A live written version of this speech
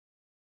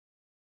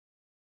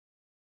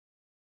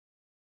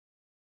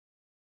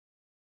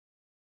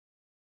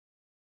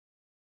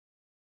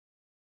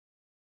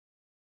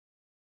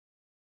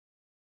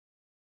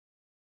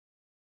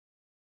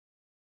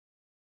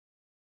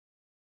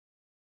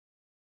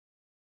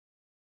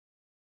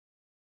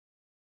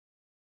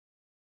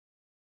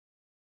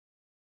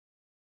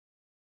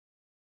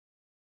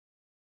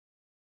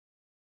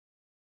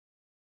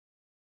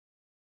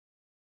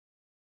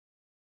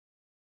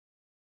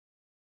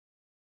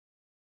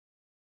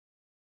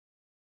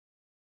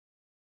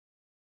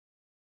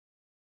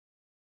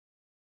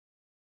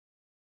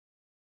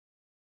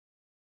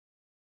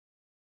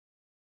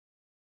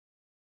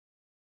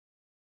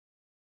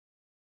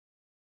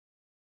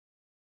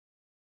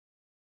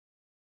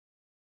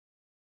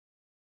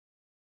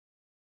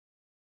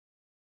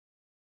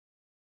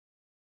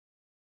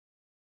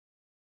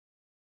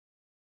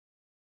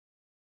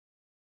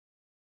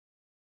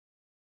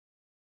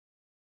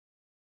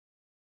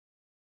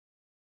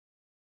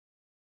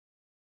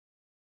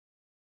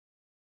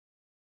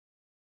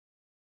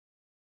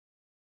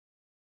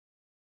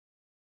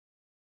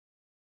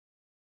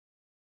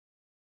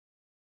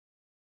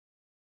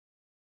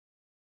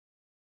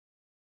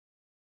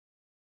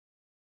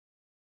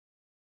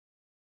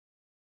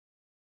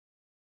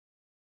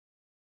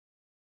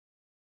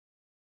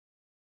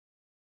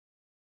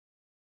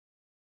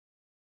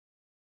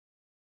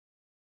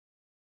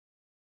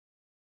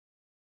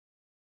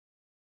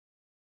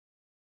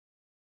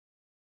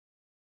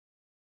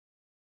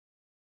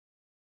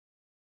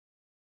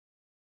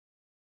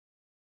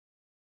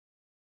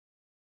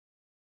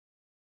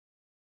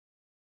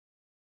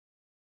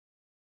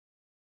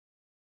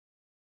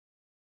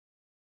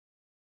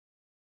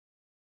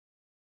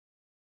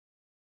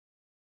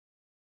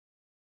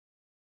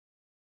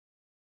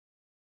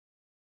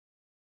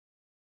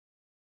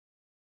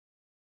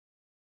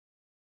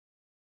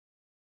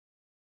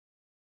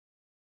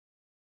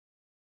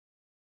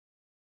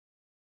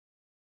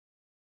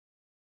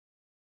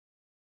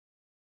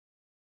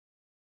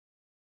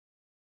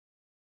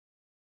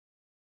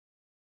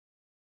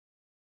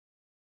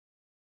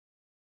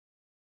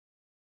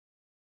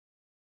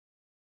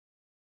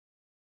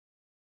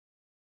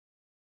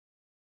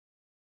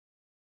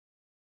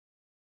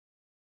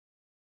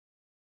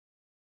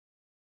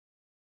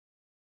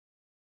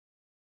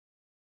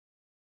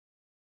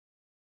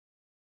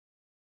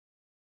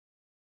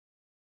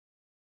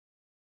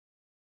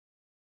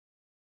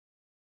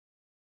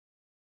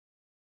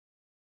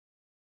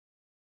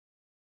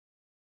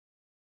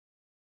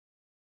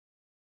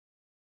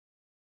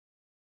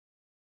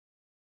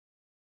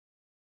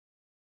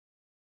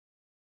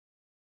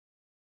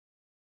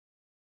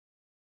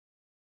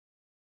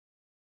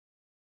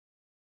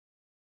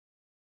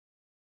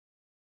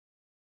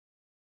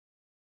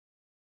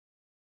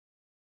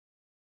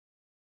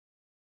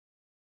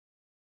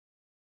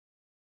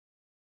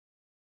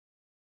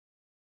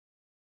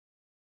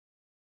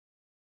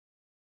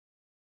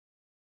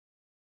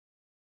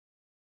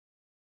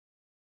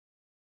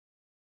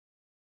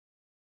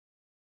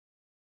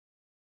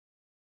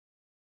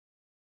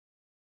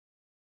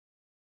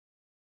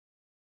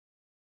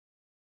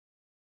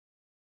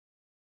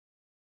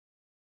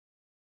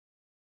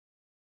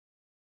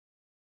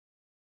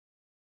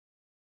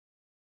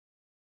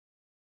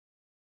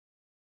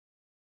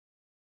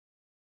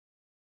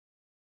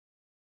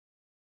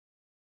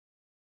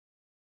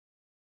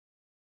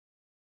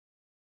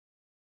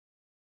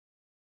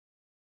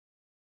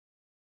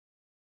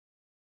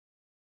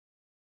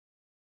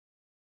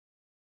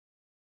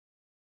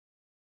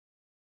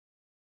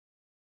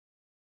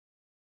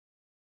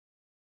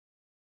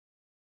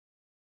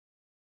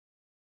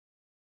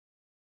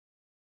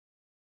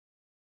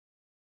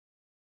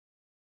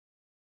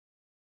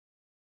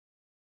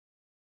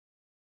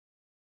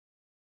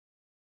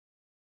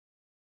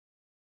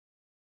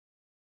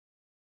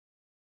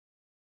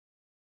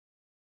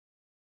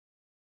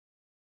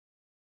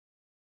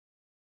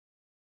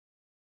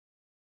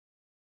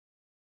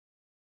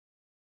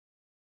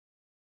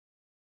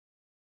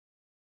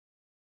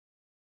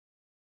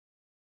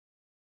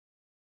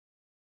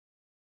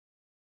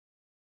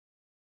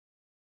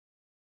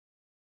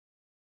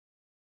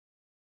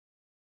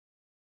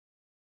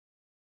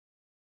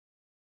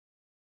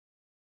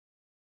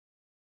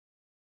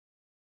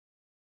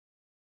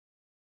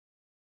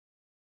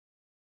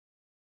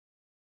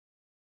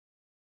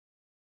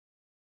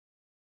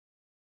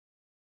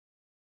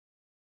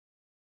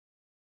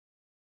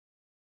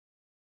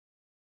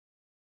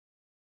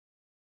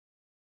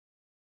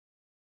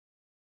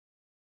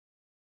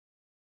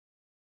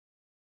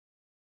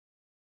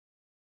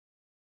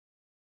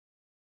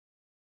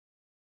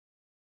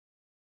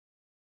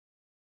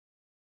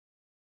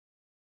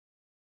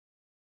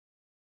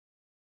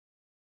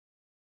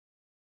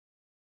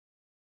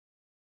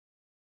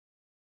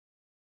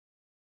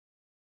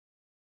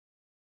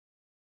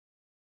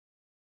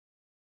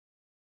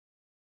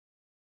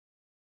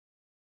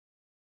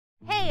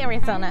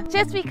Arizona.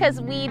 Just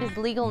because weed is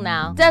legal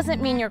now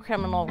doesn't mean your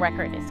criminal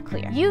record is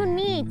clear. You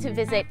need to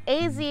visit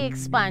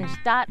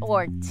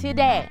azexpunge.org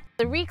today.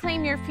 The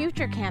Reclaim Your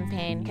Future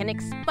campaign can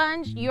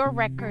expunge your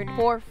record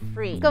for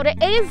free. Go to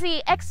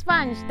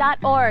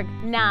azexpunge.org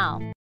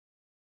now.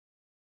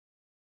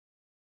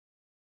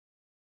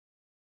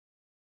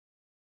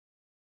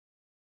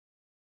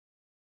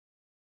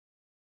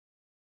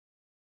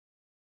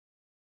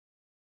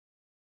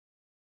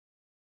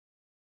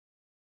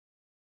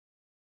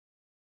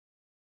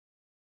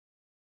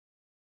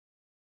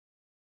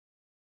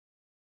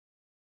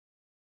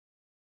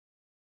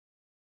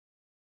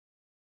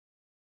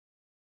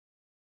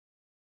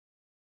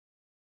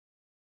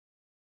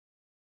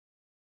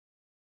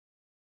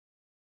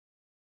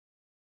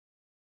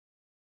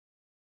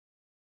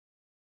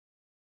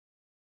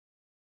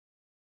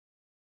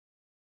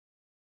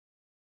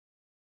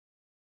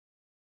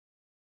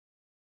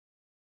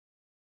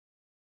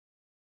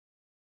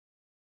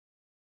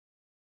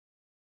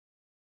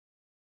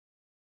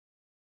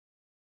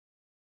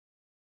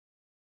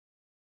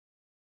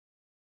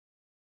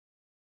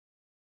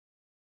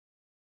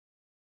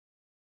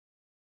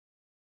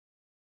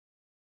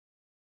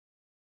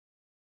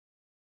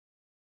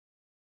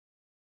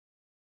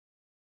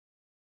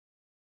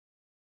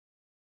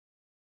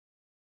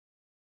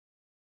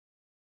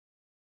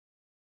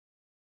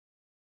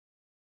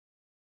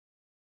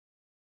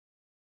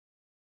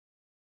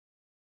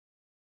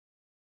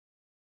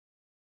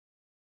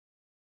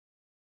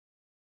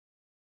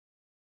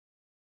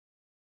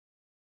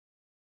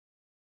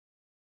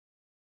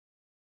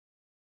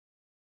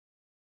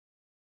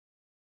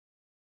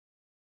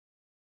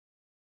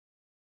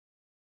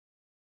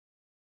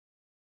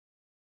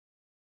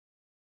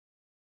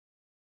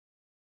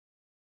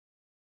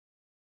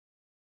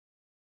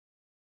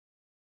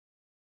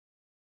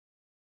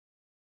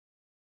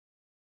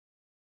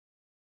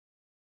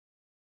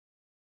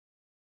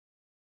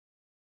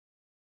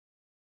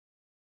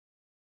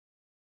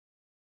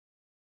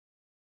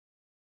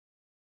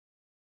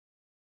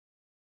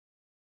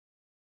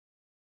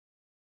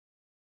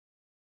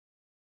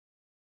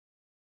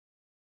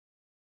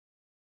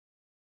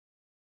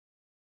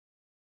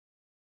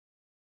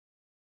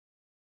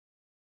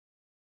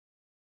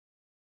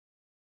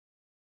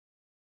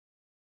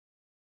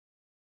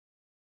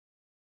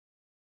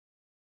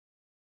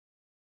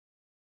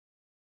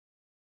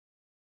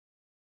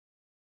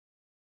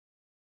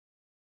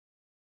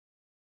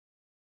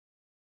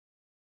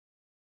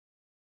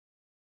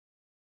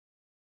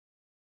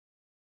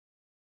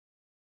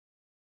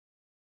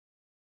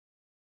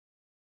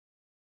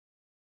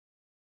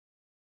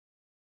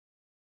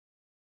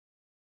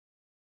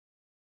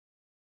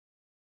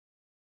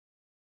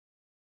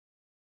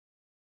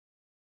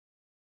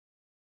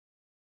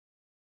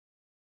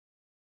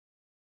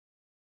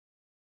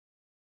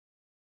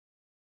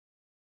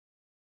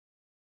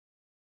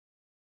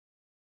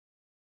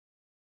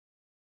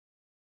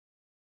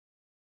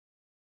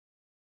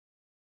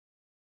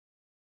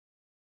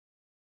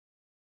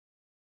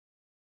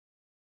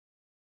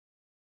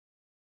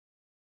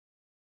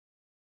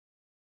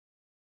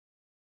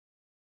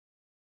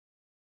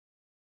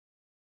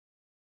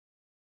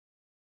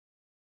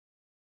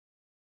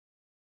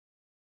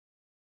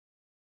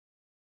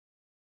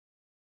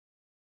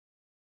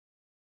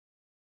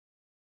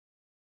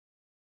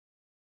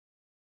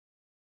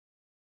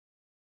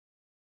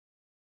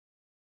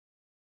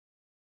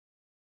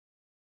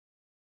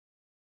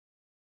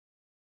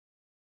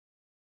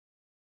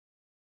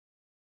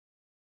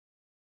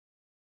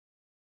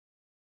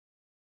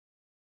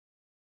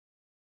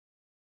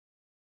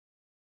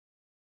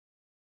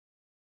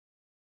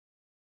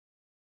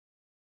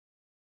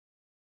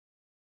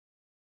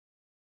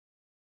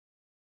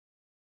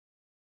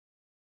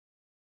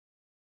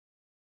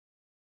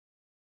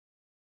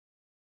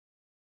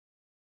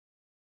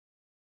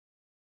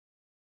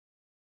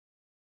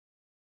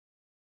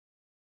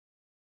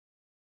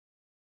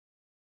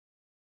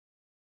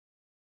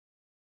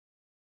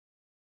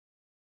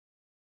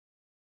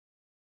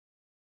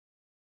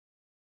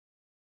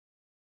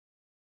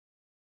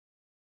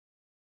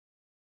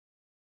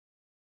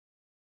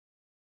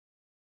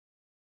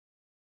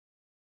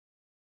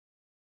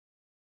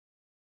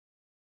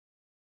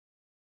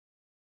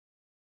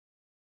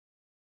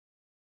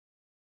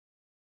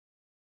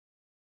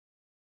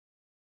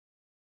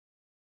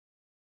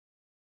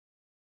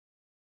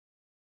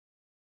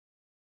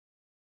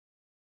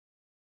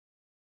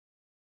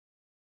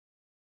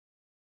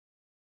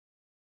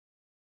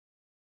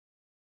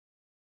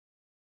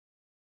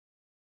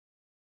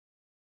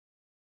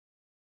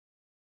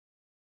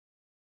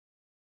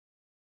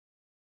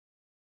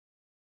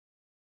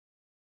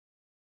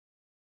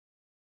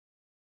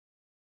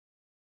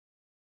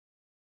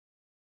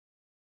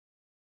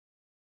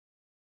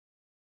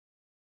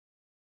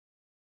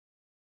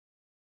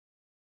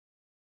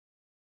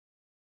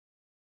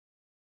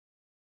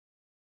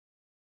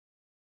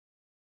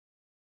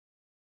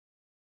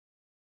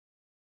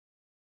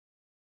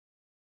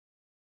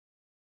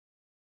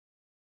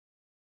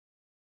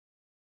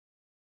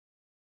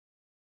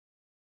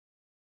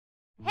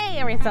 Hey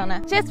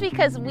Arizona, just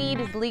because weed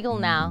is legal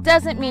now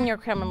doesn't mean your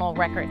criminal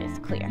record is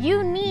clear.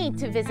 You need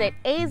to visit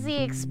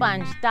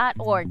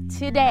azexpunge.org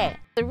today.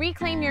 The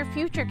Reclaim Your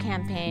Future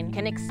campaign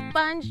can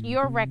expunge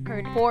your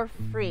record for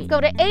free.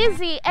 Go to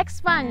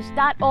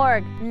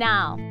azexpunge.org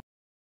now.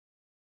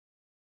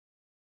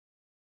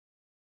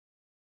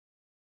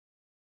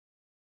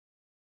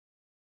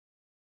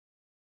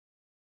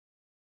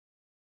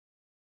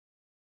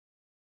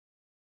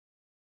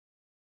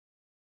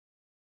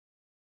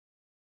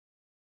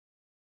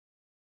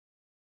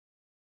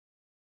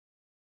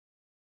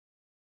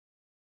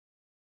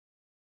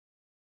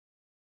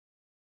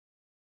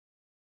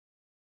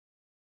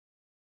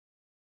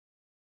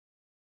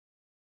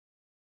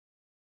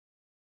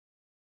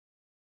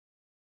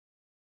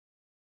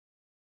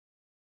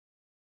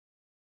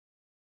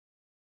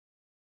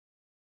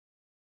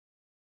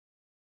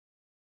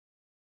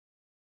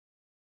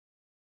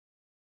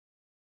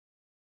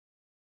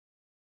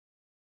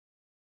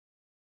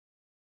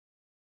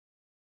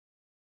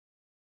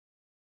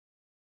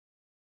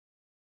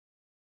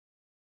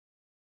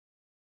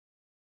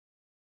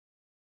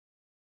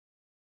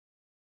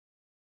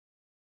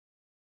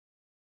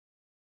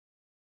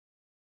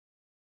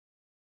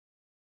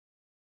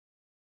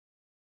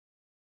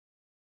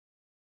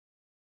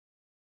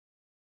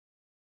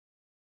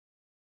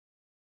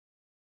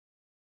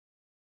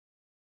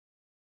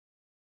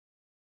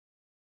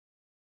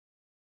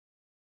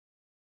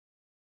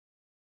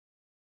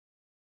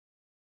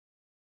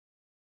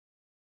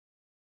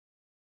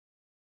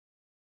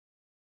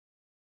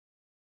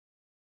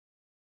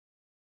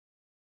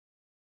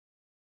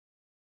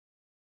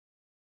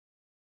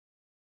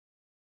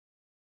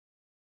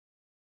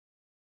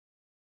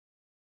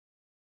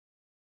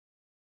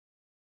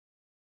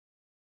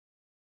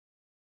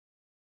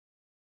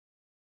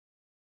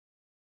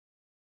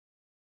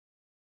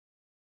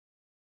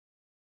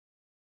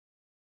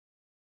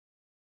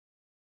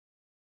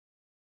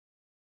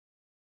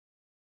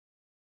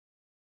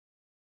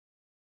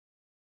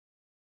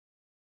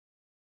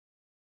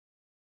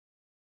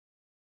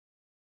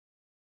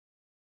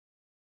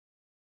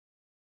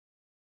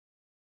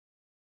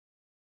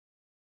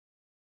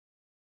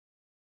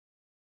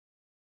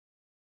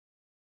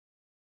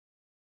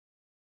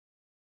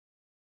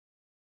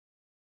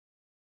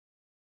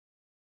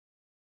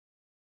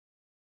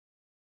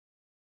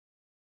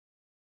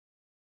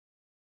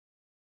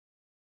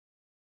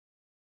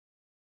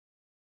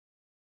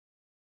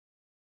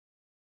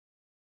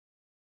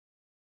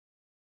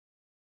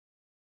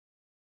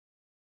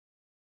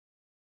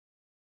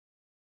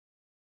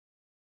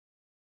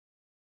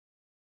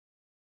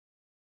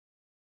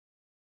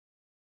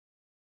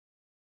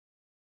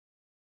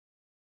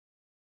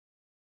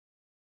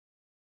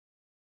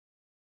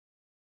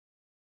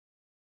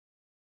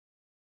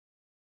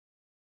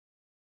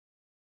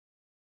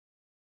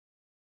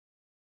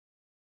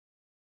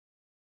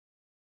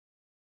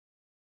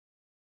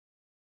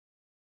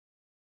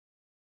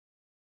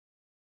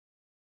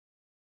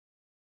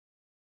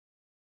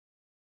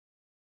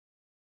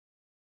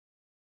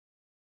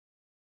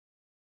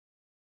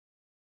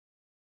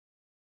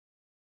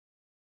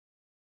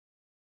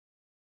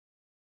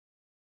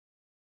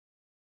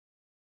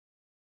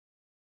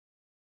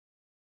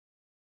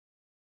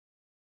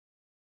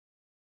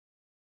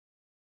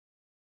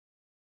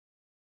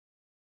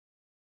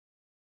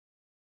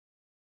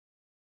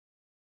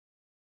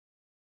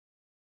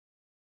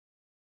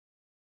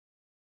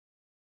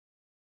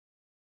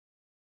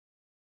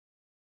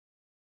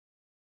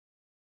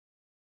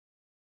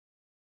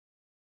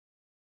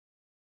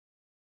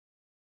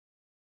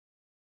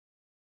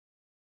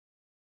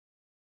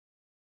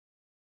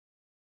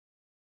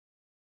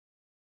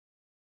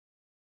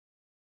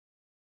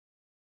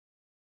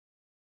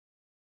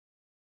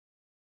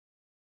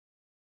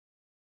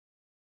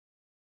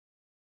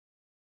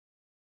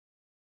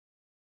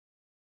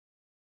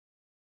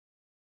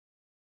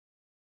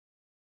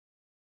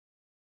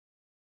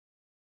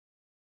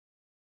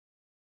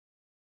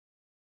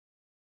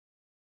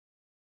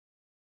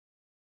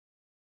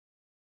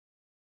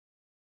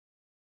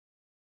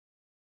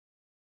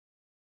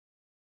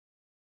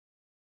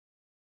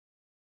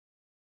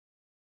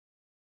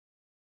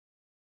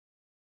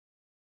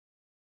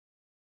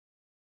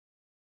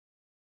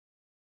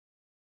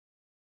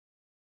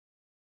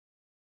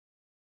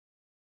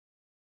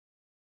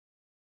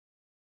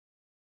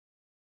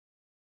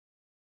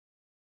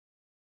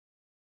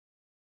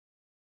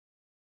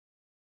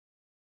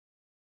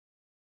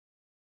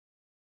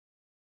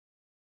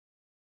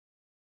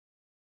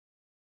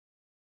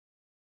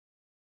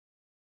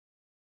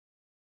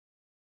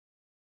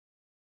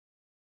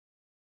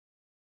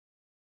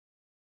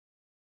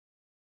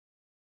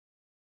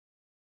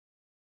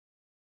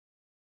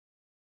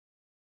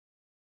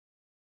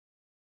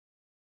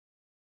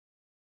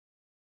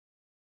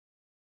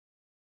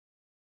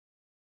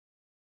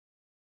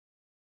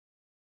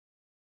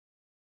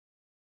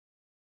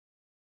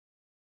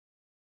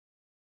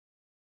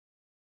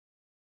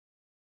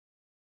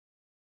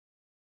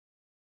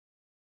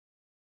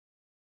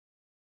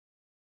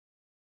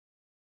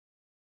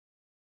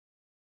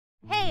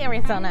 Hey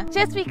Arizona,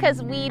 just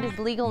because weed is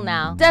legal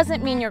now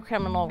doesn't mean your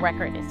criminal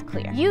record is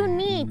clear. You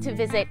need to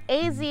visit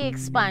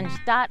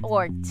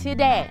azexpunge.org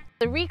today.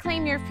 The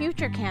Reclaim Your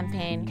Future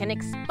campaign can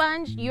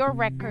expunge your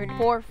record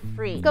for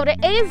free. Go to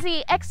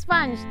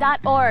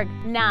azexpunge.org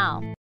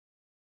now.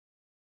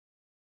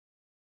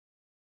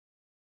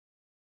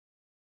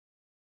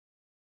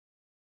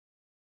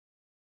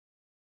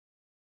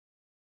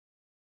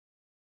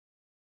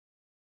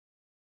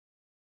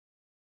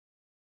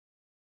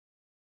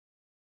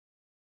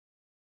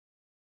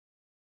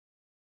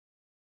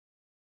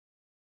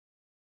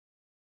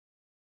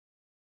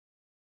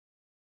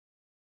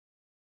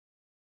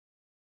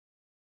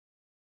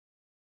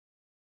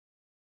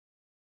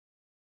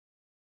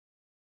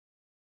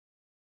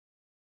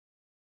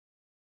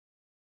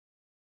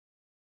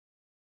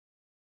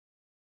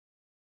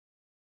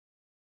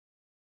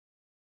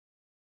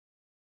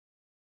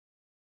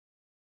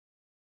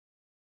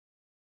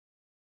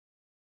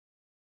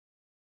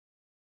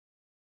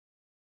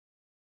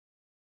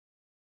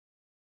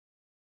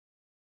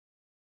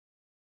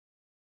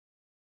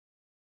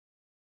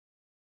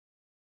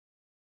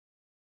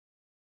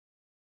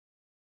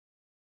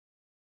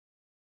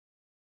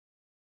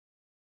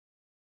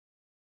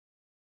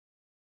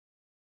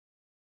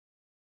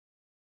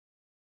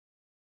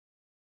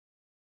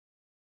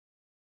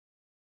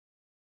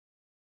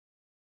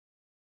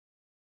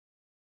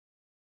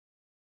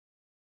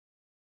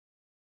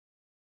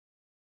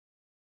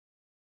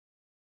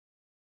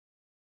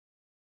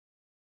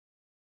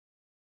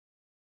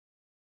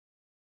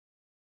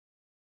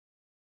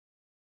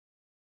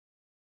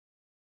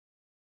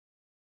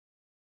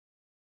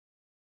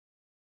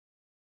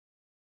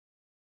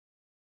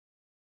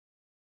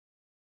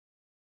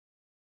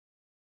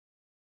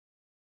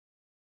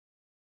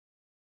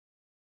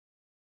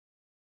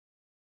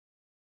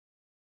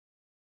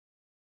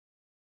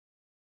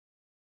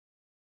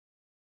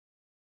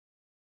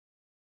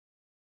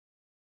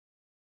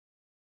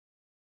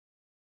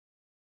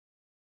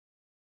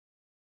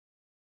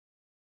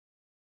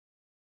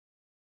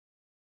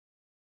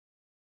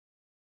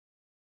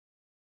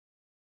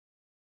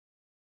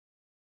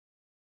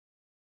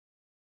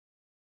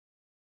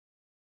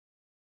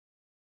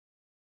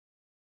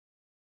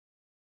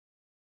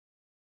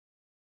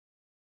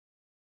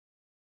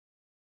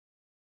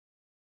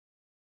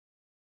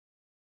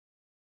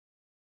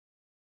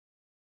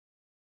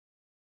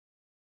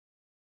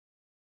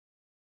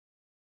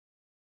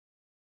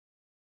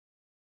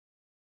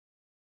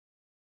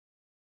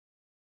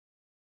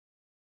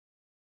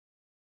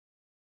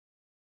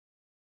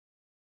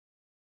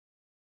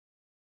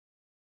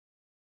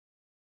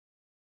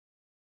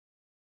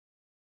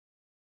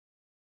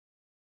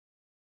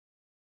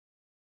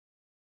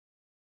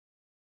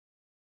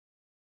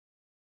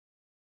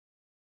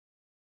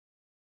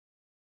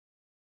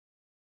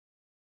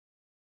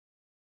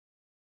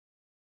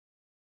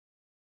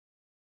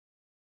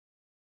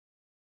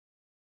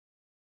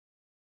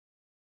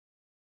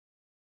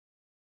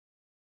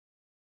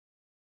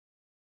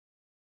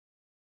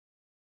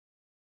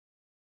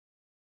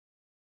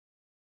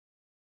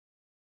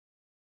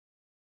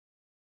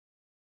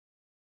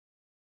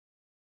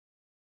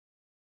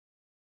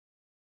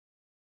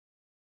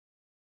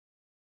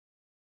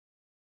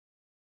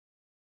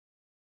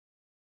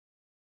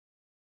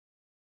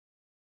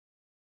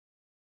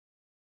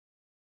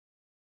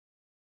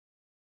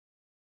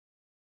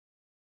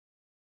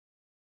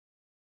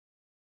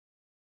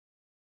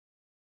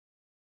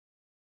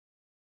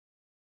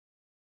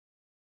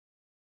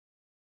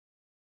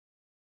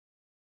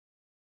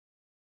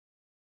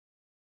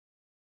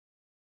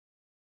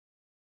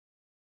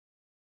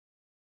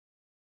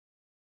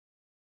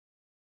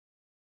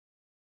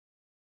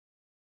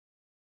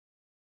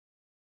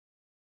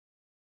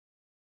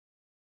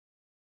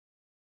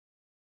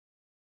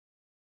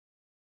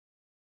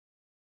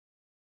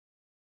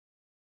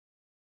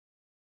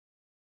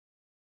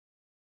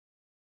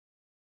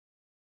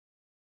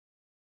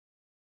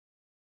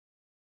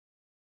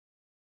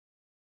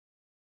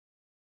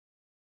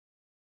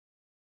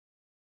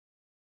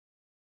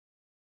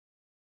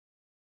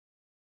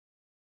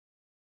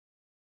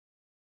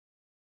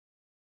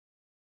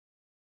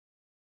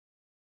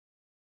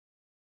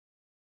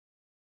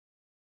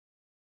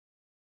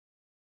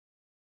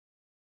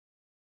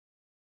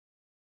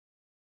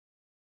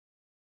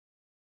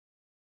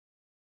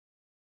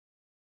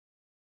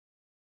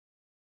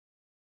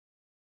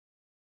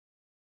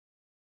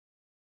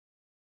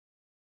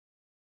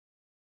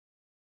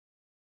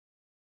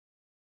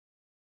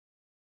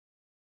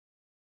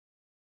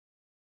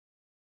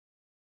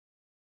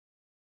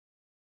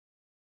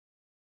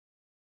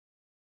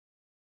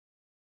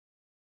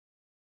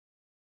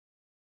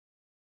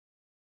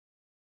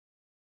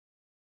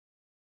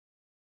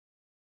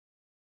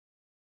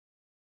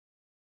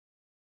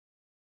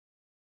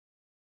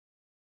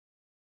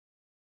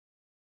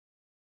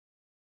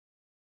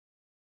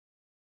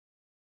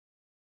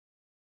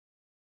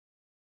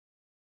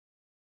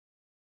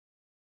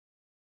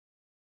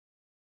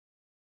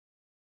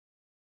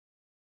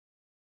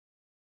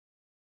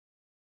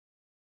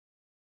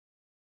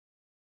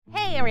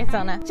 Hey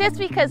Arizona, just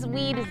because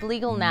weed is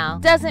legal now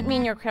doesn't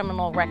mean your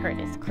criminal record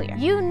is clear.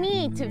 You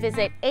need to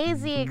visit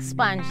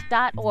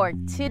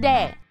azexpunge.org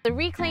today. The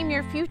Reclaim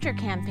Your Future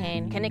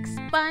campaign can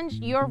expunge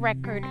your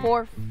record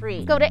for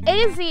free. Go to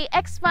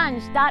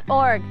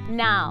azexpunge.org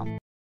now.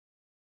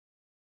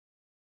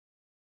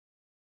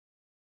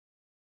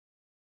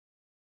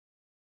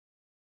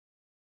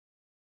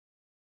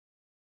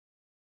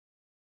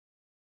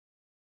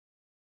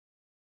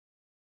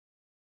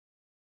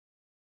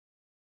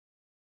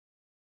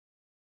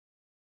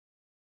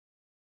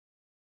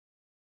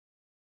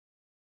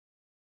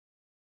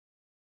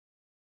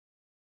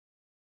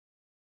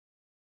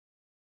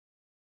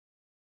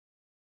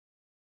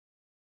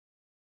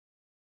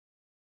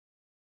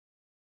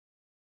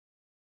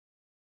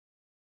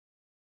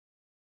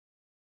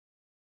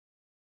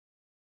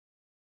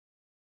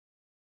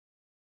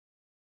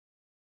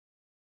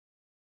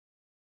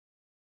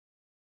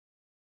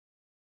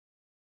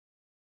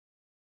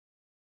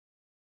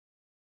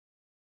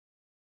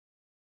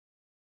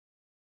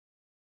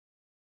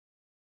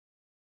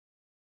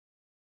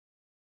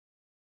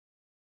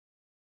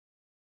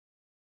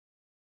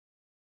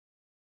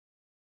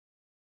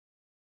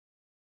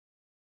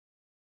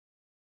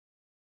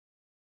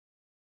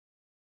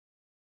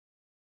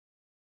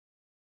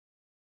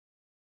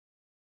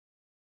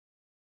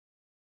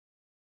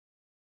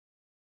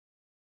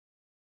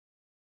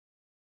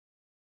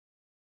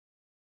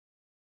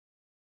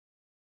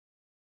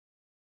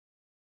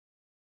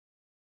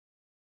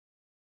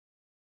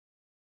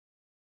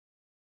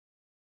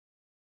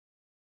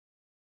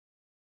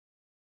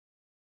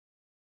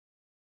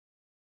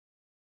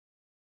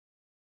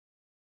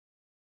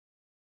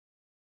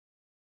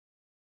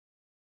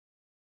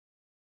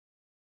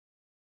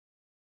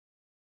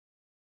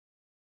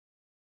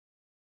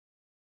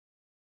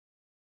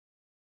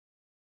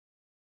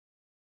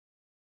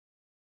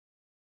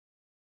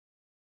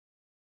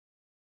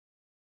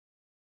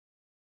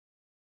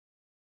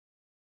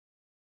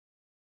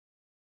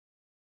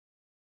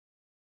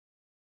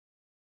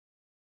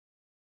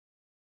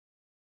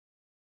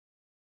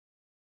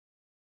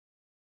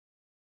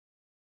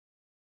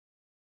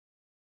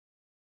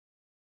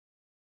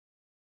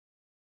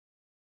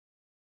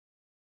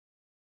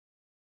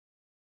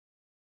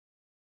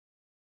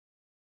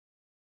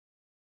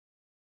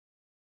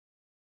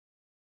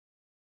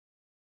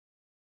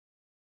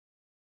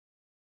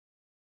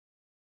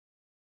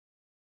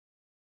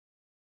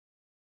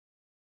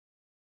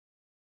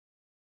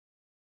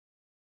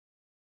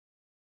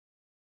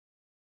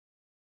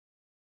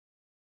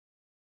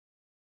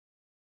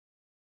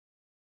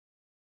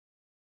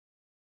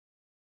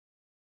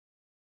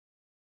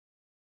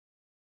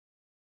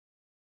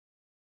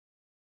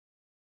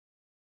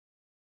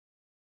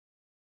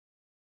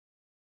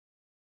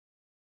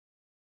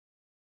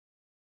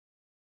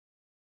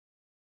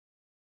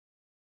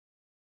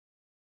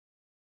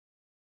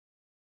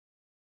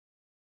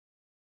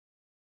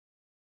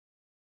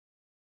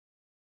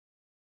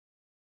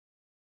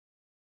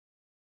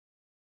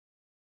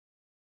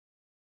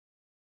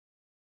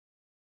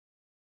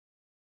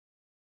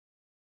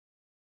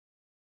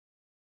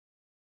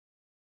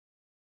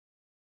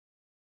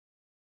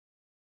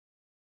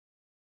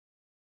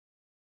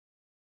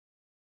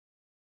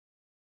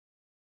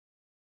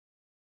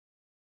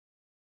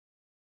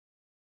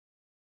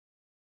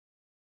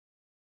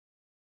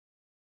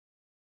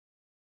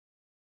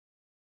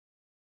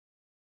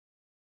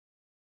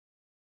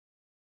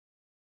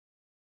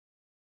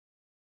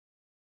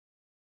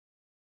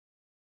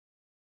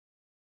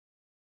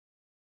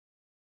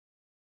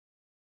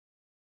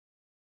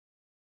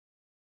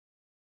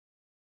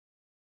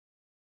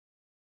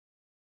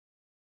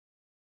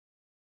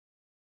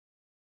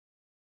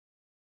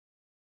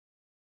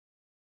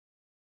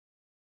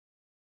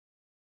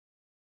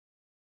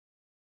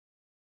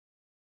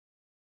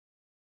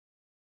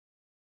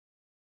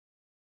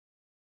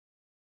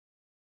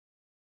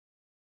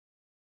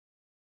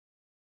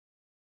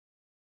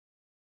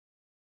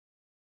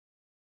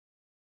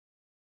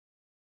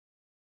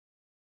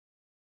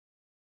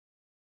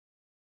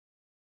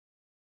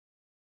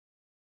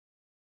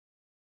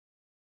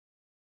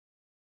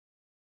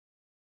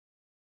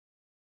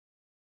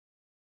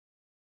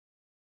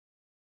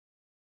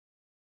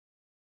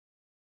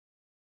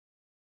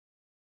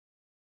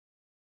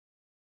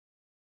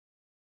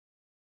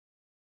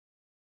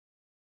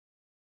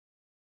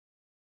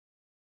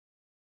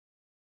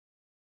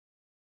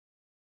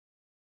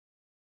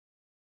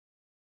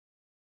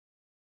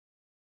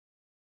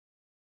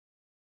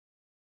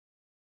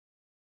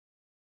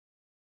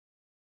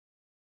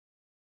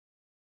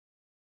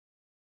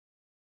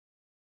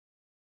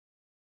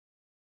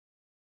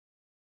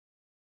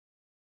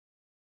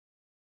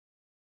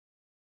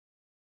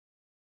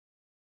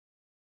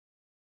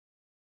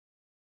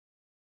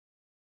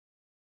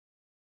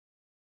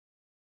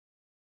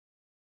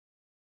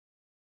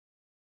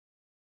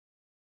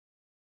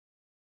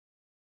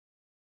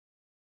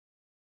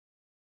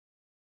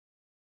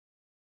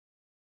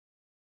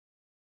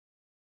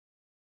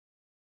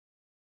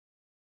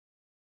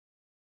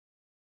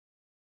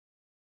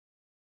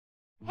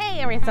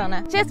 Hey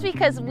Arizona, just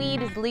because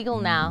weed is legal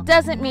now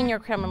doesn't mean your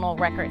criminal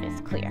record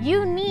is clear.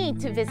 You need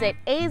to visit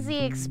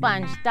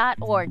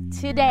azexpunge.org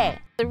today.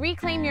 The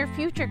Reclaim Your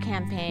Future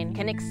campaign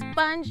can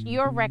expunge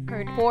your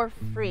record for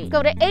free.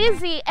 Go to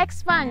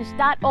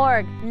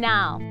azexpunge.org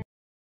now.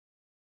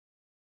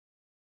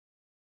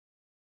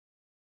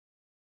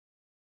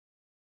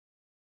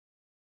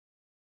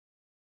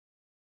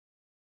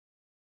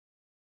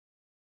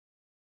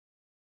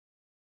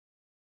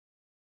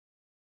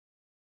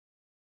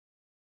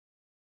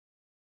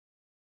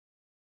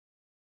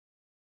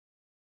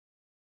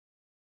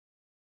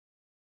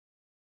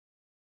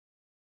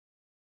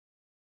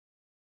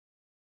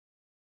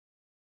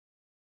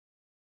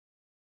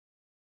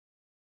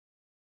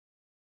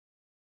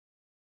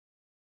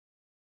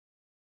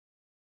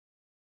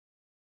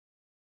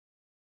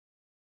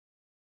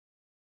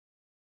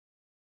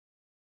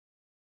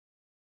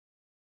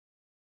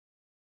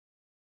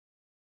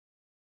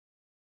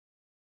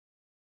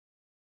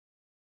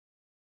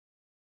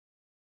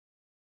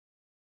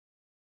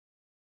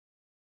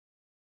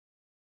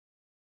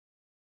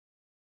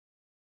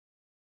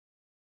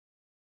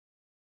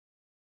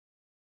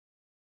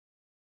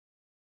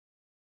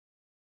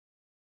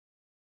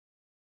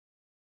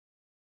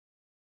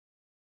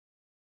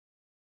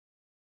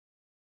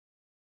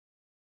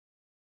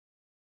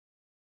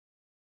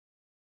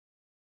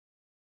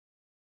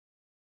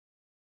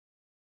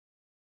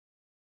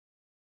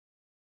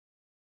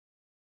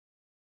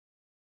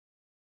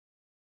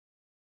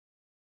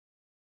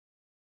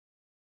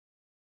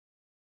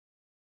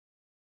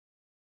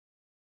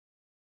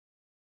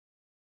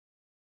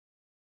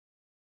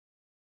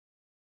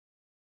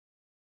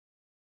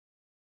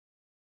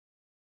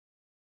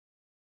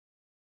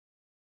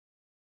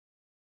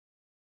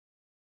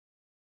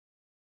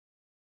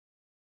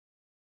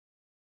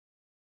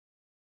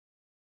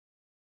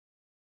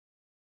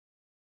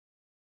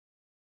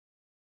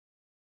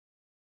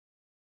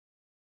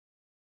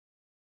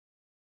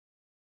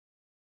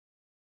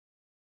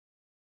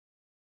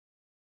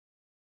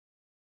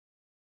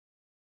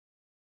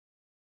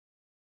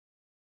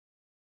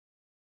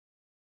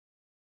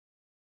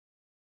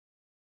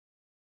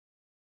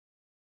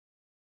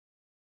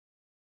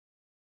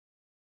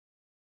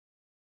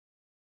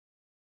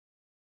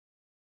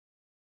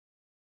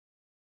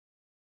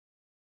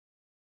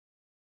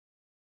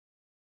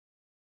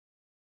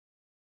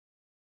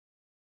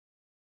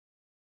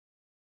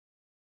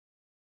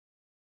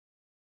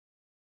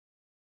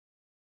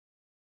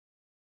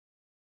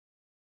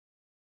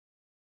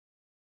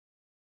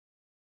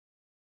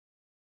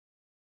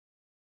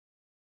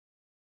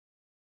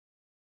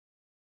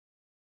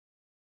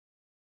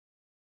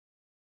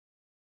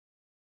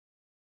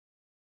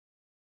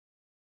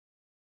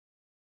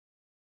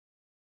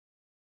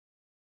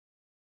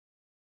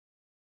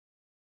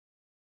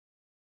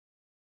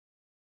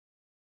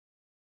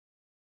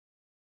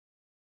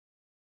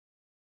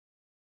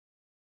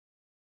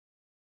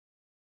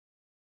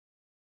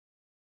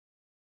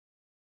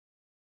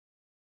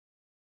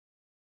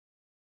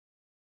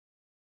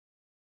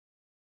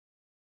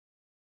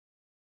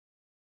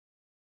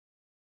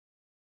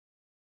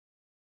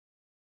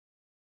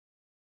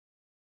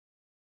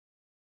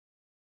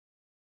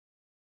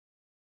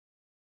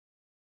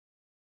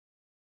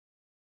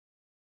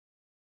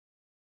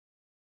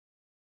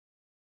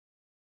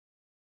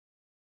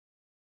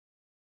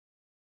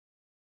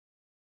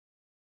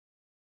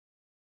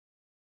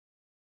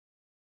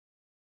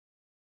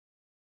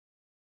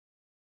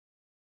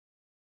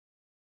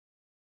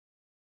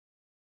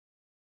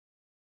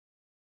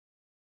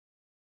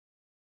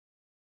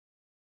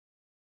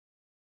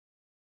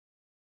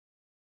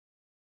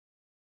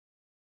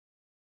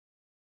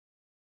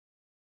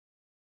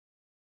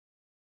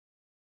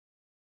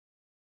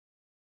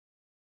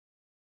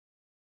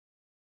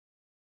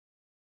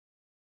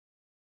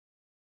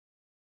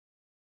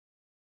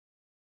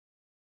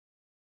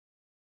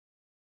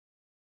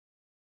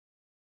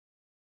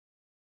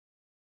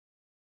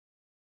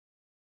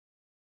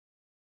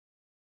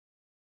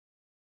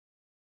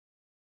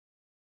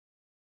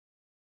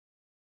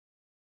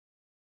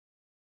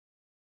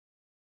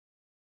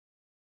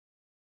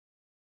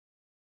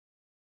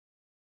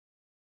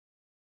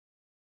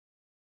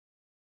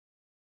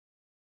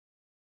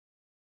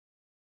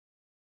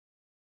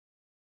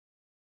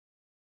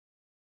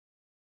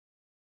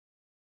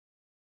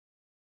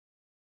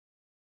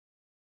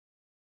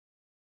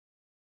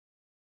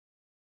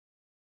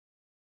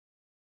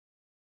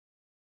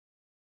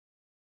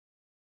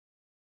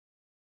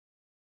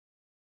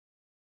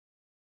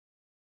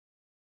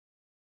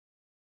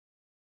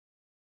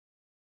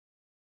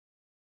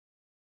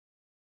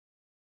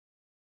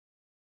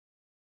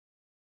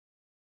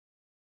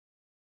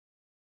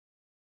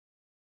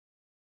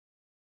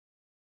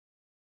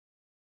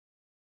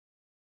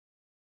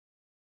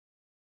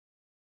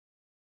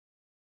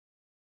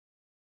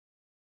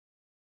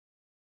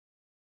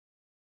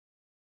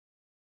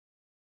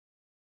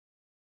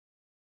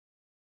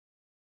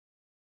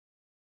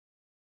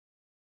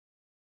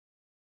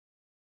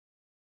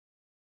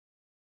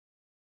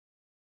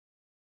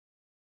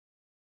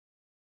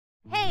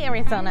 Hey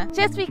Arizona,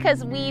 just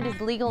because weed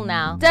is legal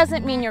now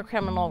doesn't mean your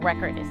criminal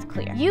record is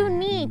clear. You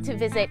need to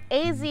visit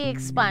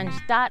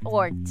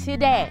azexpunge.org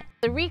today.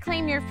 The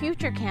Reclaim Your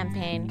Future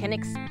campaign can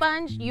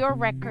expunge your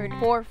record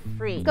for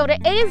free. Go to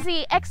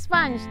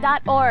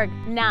azexpunge.org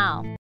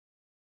now.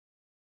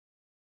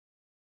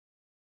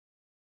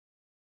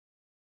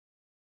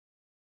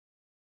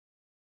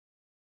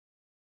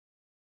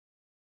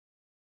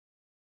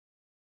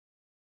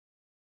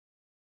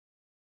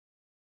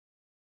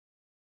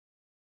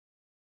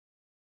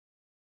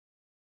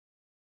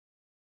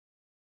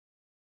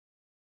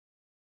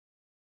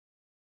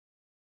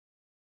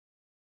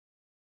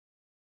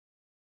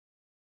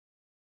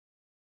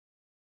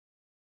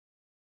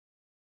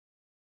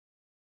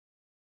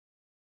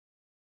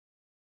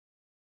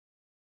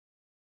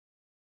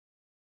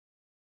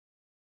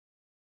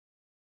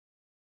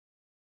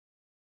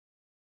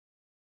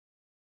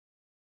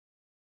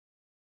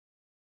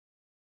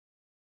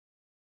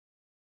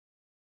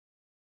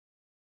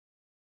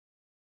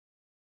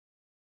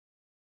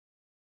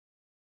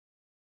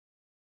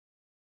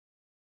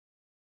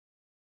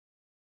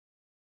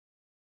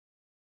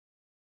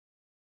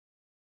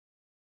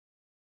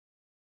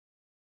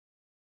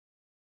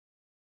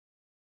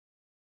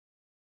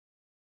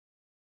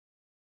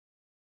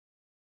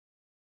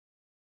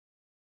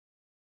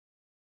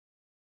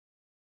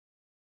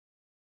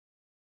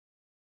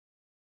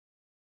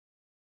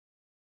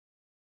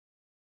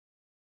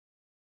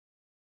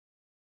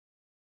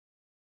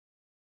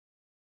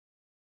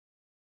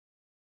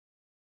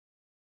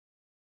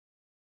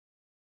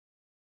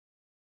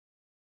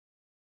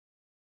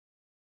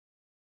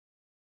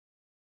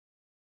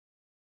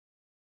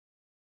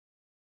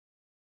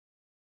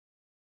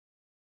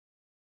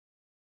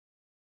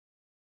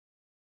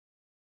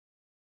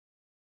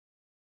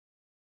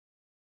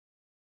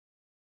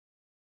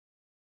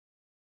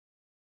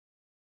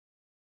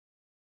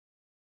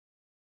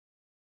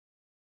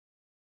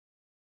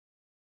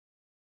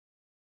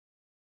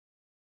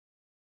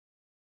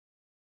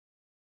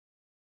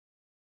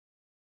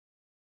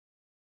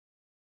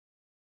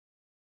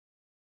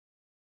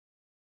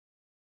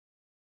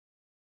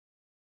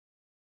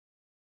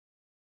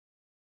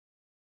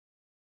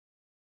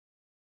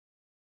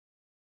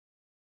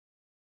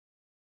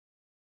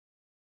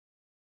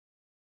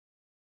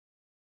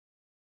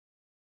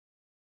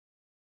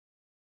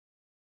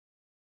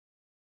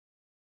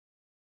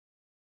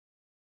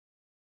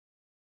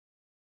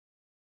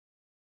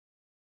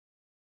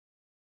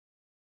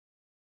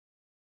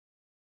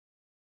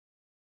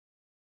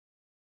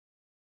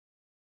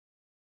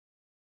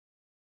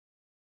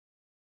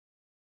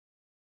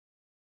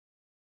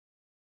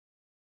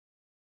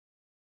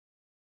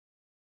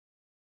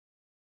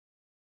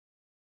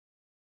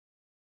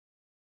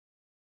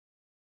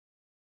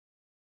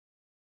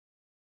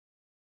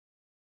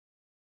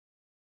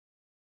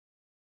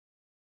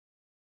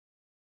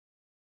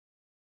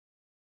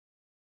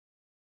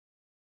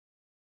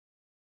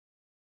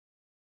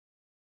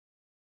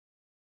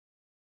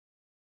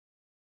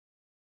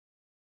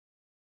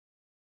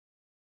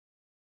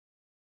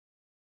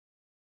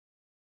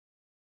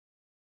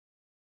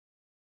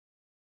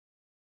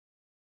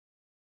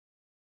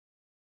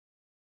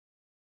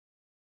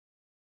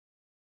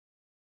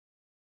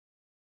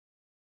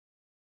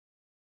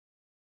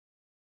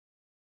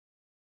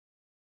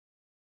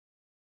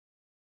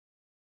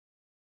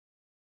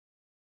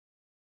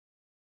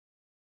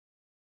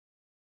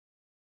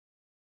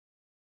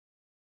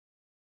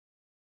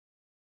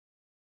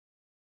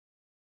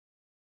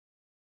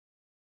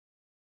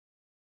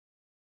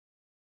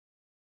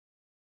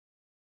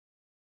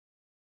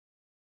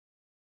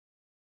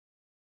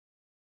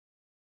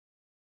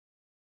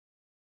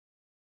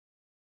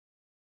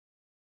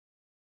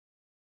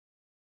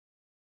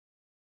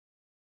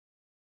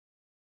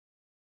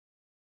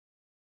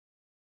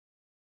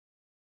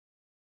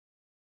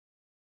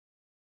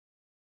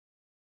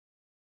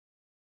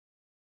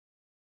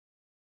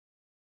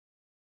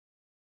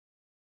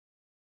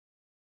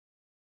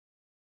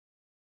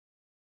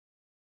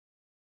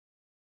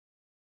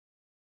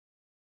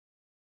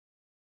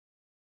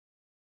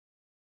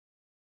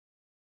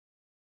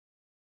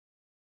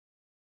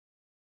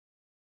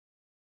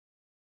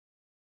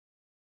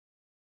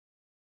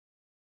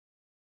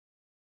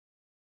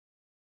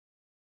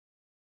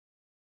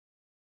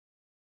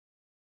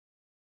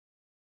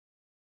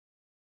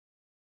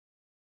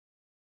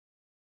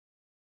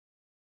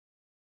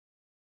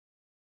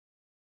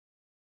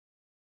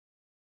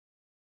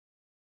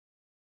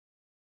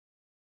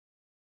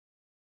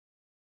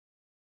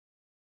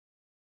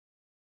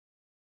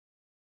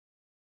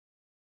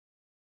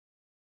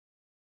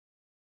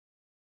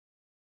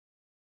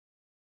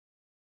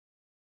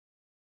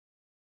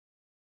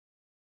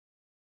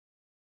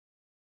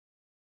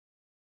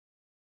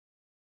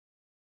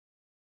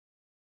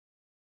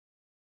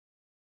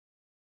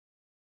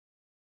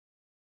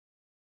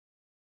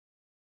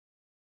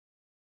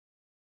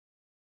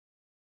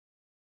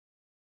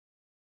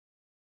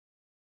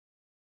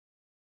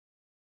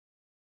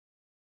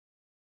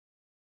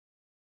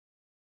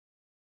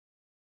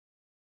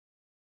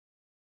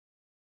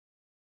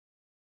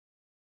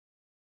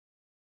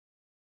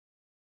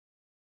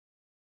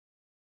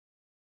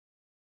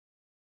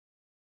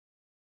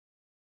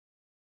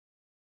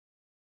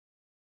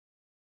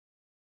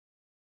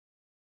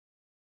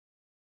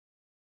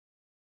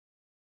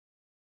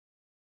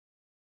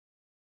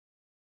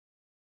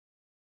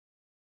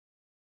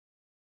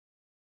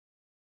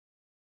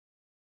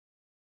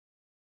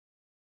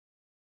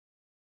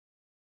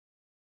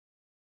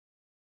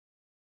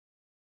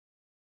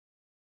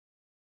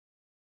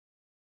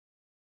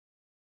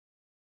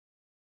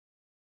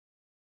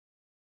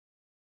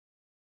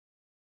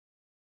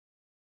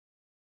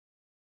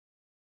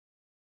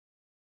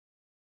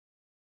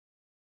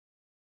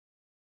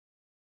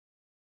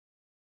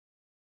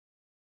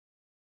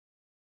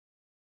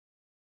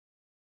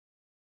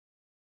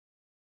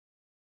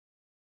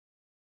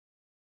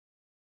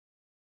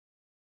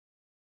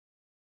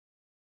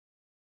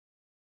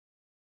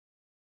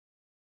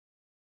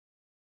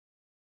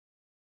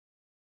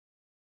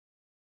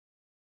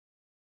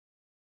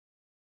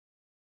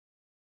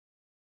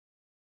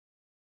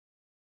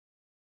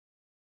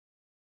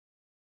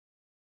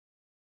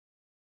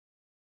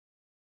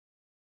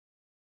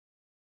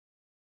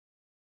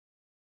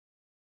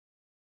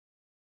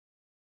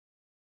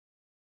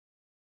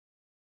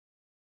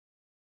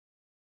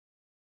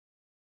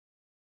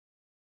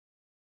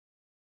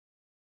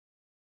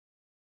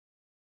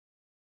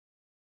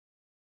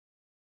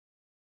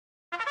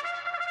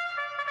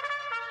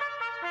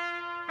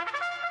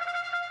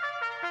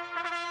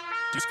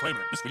 Disclaimer.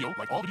 This video,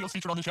 like all videos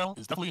featured on this channel,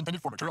 is definitely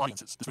intended for mature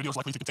audiences. This video is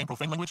likely to contain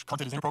profane language.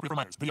 Content is inappropriate for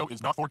minors. Video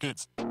is not for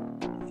kids.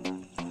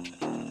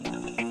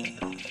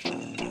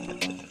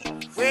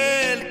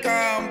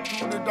 Welcome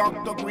to the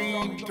Dr.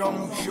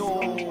 Greenthumb Show.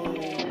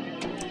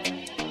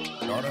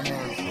 Lord of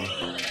mercy.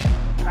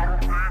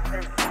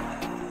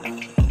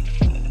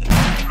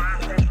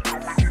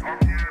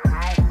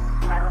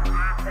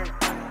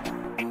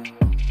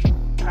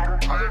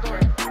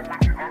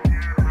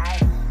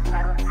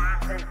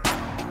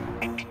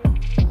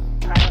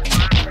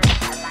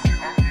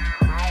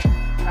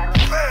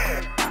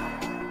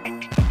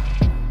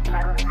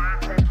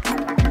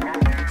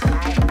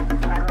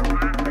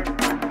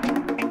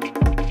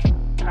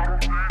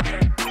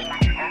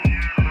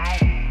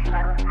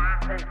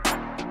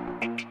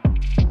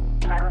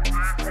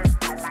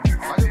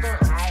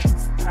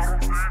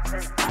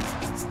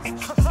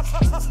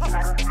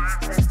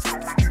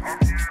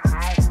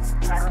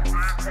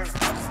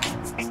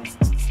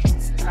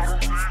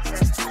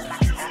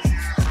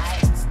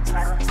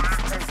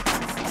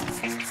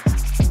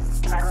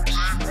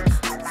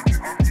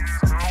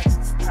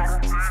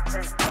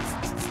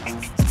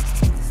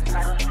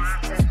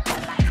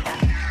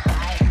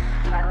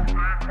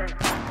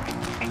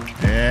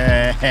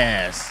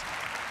 Yes.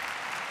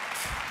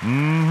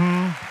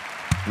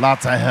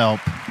 Lots of help.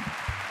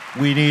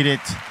 We need it.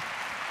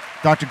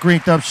 Dr.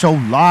 Greenthumb Show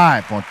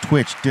live on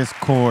Twitch,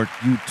 Discord,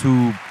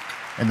 YouTube,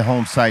 and the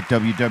home site,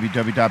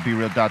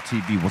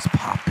 www.brealtv. What's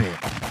poppin'?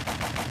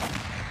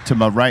 To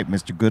my right,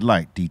 Mr.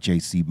 Goodlight,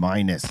 DJ C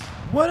minus.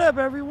 What up,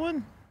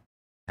 everyone?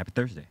 Happy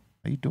Thursday.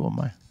 How you doing,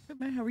 man? Good,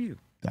 man. How are you?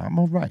 I'm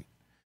all right.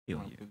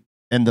 Feeling you.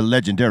 And the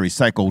legendary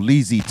Psycho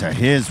Leezy to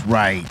his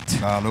right.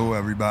 Hello,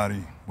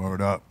 everybody.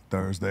 Word up.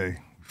 Thursday.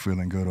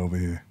 Feeling good over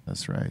here.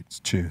 That's right.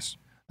 Cheers.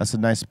 That's a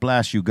nice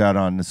splash you got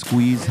on the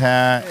squeeze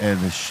hat and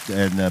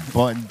the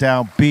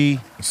button-down B.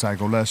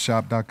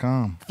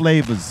 PsychoLessShop.com.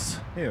 Flavors.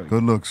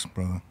 Good looks,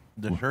 brother.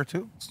 The shirt,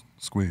 too?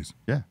 Squeeze.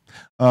 Yeah.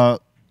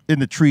 In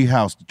the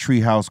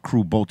Treehouse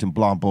crew, Bolton,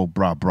 Blombo,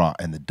 Bra,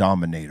 and the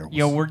Dominator.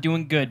 Yo, we're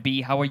doing good,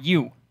 B. How are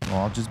you? Oh,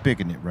 I'm just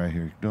bigging it right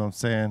here. You know what I'm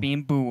saying?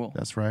 Being Bool.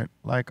 That's right.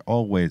 Like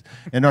always.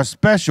 And our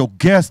special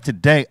guest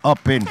today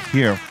up in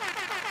here,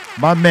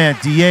 my man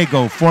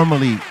Diego,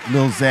 formerly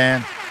Lil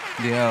Xan.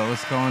 Yeah,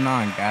 what's going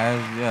on,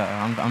 guys?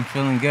 Yeah, I'm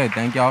feeling good.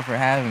 Thank y'all for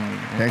having me,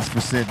 man. Thanks for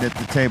sitting at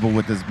the table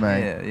with us,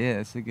 man. Yeah,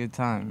 it's a good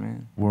time,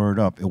 man. Word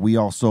up. And we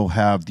also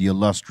have the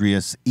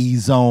illustrious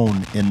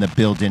E-Zone in the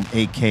building,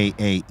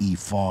 a.k.a.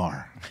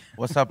 E-Far.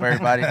 What's up,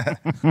 everybody?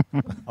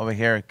 Over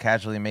here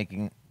casually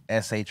making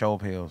SHO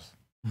pills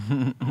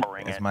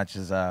as much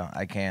as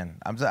I can.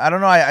 I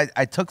don't know.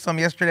 I took some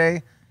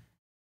yesterday,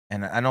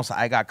 and I know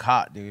I got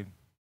caught, dude.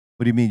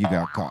 What do you mean you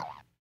got caught?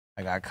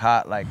 I got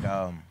caught, like,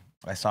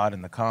 I saw it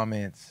in the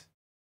comments.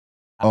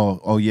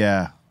 Oh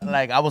yeah.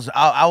 Like, I was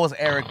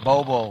Eric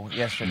Bobo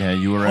yesterday. Yeah,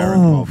 you were Eric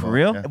Bobo. For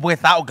real? Yeah.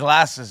 Without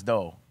glasses,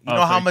 though. You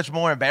know how Okay. much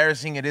more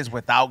embarrassing it is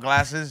without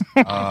glasses?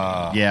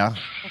 Yeah.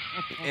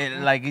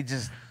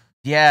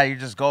 You're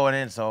just going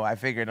in. So I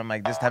figured, I'm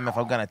like, this time if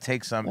I'm going to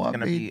take some, Well, it's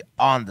going to I mean- be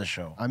on the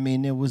show. I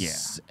mean, it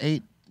was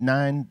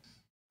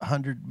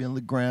 900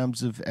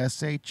 milligrams of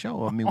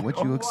SHO. I mean,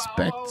 what you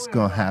expect is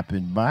going to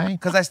happen, Mike?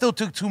 Because I still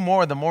took 2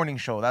 more of the morning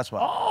show. That's why.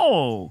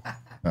 Oh,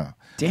 Oh.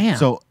 damn.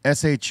 So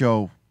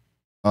SHO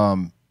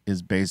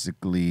is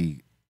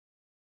basically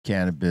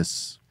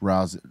cannabis,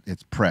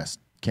 it's pressed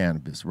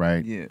cannabis,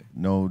 right? Yeah.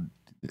 No,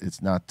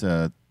 it's not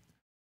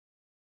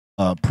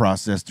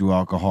processed through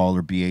alcohol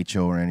or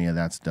BHO or any of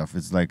that stuff.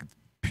 It's like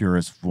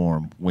purest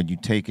form. When you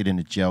take it in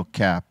a gel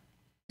cap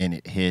and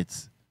it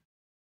hits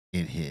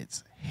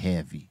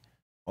heavy.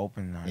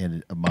 Open.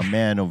 And my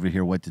man over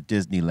here went to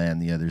Disneyland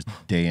the other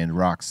day and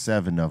rocked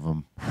 7 of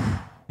them.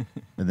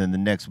 And then the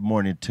next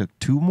morning took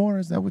 2 more.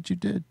 Is that what you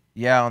did?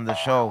 Yeah, on the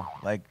show.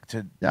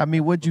 I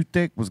mean, what'd you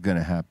think was going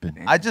to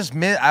happen?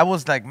 I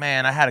was like,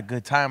 man, I had a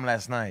good time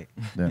last night.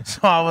 Yeah.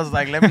 So I was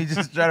like, let me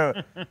just try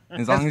to.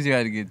 As long as you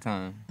had a good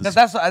time.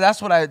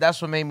 That's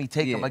what made me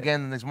take them Yeah.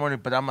 again the next morning.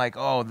 But I'm like,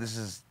 oh,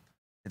 it's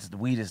the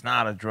weed is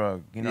not a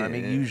drug. You know what I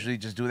mean? Yeah. You usually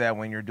just do that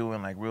when you're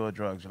doing like real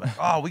drugs. You're like,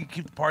 oh, we can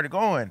keep the party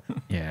going.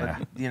 yeah.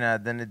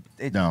 But, then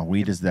it No,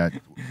 weed is that.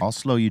 I'll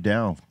slow you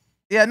down.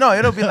 Yeah, no,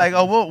 it'll be like,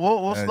 oh,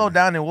 we'll slow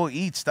down and we'll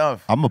eat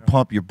stuff. I'm going to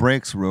pump your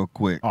brakes real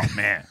quick. Oh,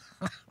 man.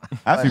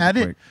 I've had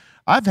quick. it.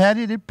 I've had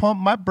it. It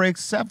pumped my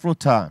brakes several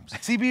times.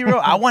 See, be real,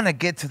 I want to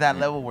get to that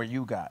level where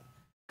you got.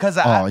 Because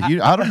I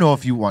don't know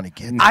if you want to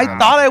get. I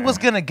thought I was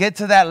going to get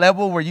to that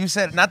level where you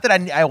said, not that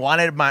I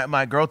wanted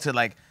my girl to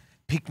like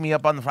pick me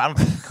up on the front.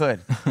 I don't think she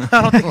could.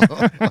 I don't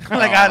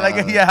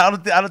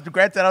think,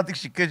 granted, I don't think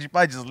she could. She'd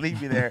probably just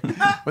leave me there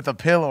with a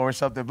pillow or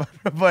something.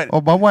 But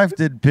Oh, my wife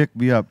didn't pick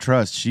me up.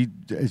 Trust. She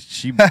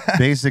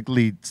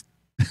basically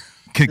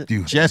Kicked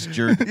you.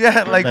 gestured.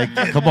 yeah, like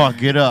come on,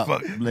 get up.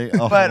 Like,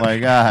 oh But- my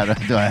God,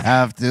 do I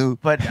have to?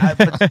 But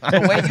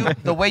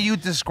the way you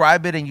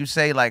describe it and you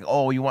say like,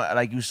 oh, you want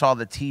like you saw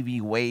the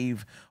TV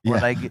wave, or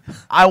Yeah. like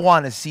I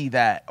want to see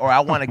that, or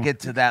I want to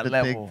get to that The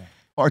level. thing,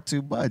 or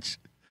too much.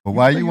 But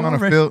why So you you want to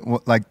already-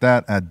 feel like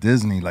that at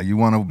Disney? Like you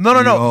want to No,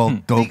 be no. all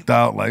doped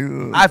out? Like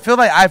ugh. I feel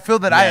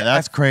that Yeah,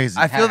 that's crazy.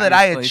 I feel that Yeah,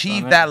 I it's placed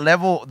achieved on that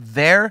level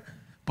there,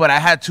 but I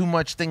had too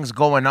much things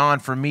going on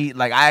for me.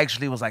 Like I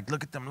actually was like,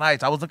 look at them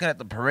lights. I was looking at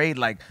the parade.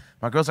 Like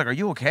my girl's like, are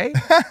you okay?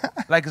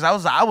 Like, cause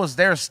I was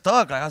there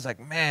stuck. Like I was like,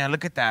 man,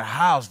 look at that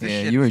house. This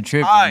Yeah, shit you were is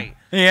tripping. tight.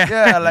 Yeah.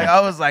 Yeah, like I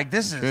was like,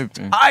 this is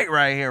Tripping. tight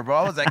right here, bro.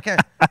 I was like,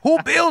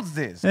 who builds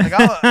this? Like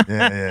I was,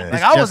 Yeah.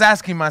 like I was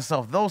asking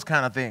myself those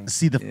kind of things.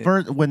 See, the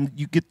first when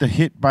you get the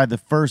hit by the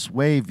first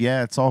wave,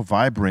 yeah, it's all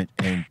vibrant,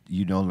 and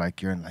you know,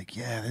 like you're in, like,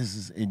 yeah, this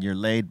is, and you're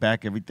laid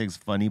back, everything's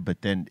funny.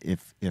 But then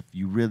if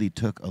you really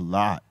took a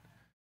lot,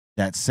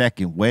 that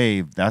second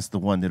wave, that's the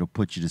one that'll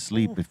put you to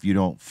sleep if you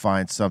don't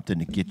find something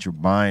to get your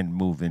mind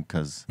moving.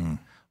 Cause,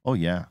 oh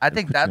yeah, I it'll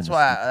think put you in that's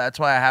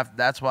a why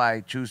that's why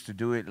I choose to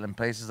do it in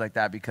places like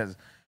that, because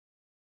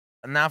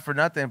not for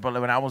nothing, but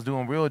when I was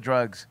doing real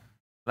drugs,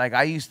 like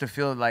I used to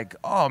feel like,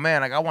 oh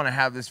man, like I want to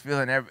have this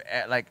feeling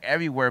like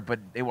everywhere, but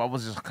I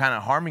was just kind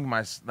of harming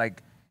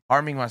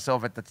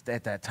myself at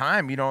that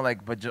time, you know, like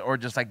or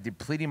just like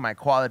depleting my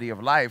quality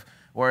of life.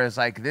 Whereas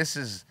like this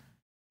is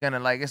gonna,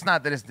 like, it's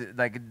not that it's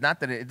like, not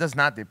that it does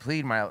not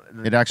deplete my.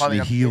 It actually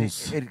quality.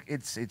 heals.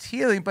 It's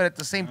healing, but at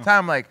the same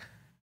time, like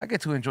I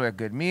get to enjoy a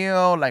good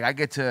meal, like I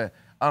get to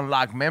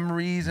unlock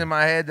memories in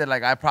my head that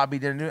like I probably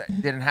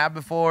didn't have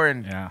before,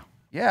 and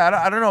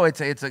I don't know.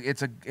 It's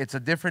a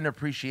different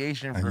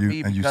appreciation for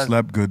me. And you because,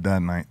 slept good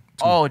that night.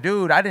 Too. Oh,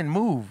 dude, I didn't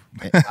move.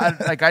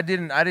 I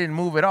didn't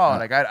move at all.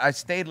 Like I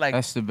stayed like.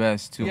 That's the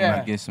best too. Yeah.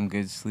 When I get some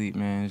good sleep,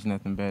 man. There's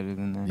nothing better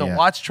than that. The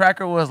watch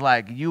tracker was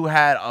like you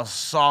had a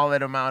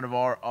solid amount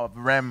of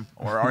REM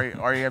or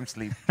REM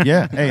sleep.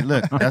 Yeah. Hey,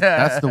 look,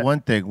 that's the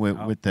one thing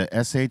with the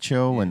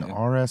SHO and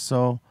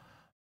RSO.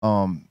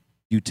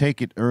 You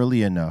take it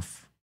early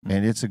enough,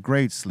 and it's a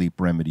great sleep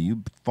remedy.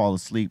 You fall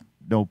asleep,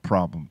 no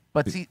problem.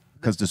 But see,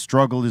 because the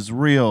struggle is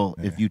real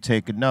if you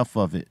take enough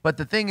of it. But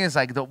the thing is,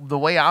 like the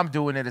way I'm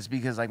doing it is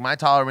because like my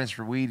tolerance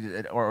for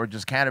weed or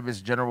just cannabis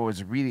in general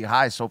is really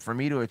high. So for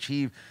me to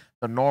achieve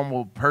the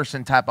normal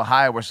person type of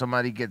high where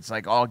somebody gets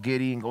like all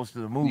giddy and goes to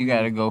the movie, You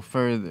gotta go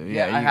further.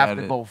 Yeah, you I have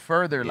gotta, to go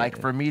further. Like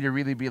for me to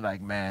really be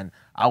like, man,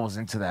 I was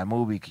into that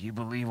movie. Can you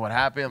believe what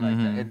happened?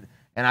 Like,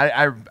 and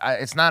I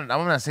it's not.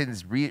 I'm not saying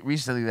this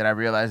recently that I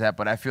realized that,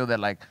 but I feel that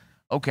like,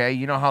 okay,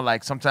 you know how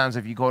like sometimes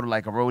if you go to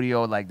like a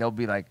rodeo, like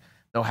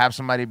they'll have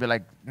somebody be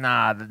like,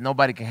 nah,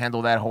 nobody can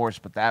handle that horse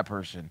but that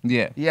person.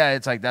 Yeah. Yeah,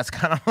 it's like that's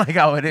kind of like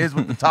how it is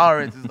with the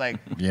tolerance. It's like,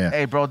 Yeah.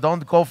 hey, bro,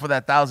 don't go for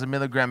that 1,000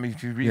 milligram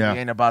if you really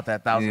ain't about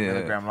that 1,000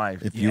 milligram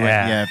life. If you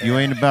if you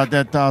ain't about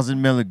that 1,000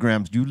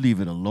 milligrams, you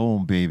leave it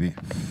alone, baby.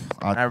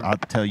 I'll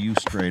tell you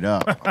straight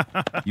up.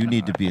 You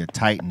need to be a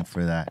titan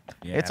for that.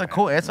 It's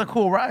a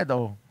cool ride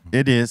though.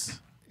 It is,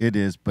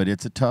 but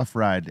it's a tough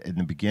ride in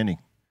the beginning.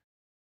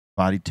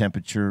 Body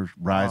temperature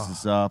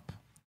rises up,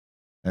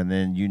 and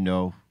then you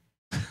know.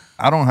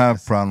 I don't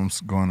have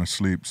problems going to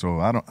sleep, so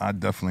I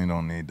definitely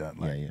don't need that.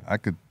 Like, I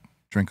could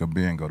drink a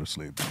beer and go to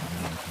sleep.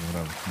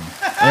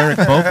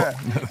 Whatever.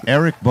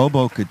 Eric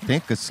Bobo could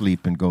think of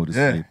sleep and go to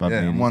sleep. I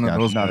mean, one of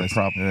those not a guys.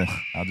 problem. Yeah,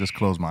 I'll just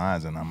close my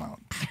eyes and I'm out.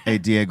 Hey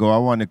Diego, I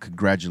want to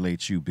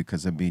congratulate you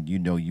because I mean, you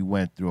know, you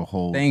went through a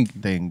whole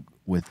thing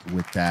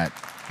with that.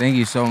 Thank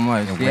you so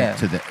much. And Yeah.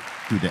 went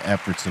through the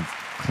efforts of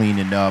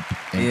cleaning up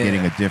and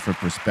getting a different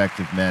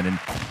perspective, man. And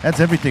that's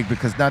everything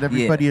because not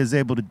everybody is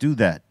able to do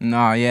that.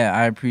 No, yeah,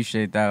 I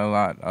appreciate that a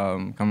lot.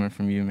 Coming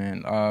from you,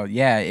 man.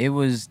 Yeah, it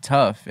was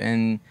tough,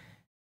 and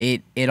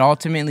it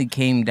ultimately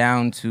came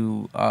down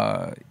to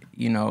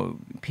you know,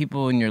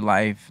 people in your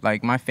life.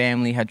 Like my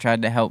family had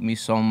tried to help me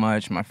so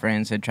much. My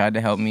friends had tried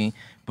to help me,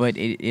 but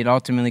it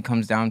ultimately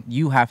comes down.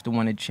 You have to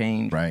want to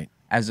change, right?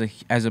 As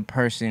a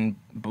person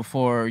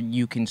before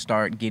you can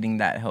start getting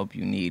that help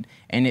you need.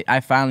 And I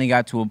finally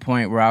got to a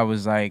point where I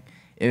was like,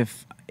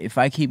 if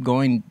I keep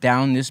going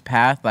down this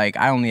path, like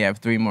I only have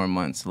 3 more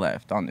months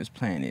left on this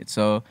planet.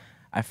 So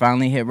I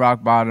finally hit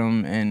rock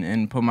bottom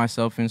and put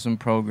myself in some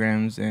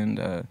programs,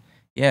 and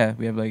yeah,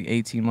 we have like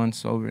 18 months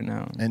sober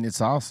now. And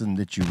it's awesome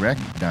that you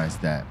recognize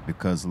that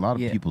because a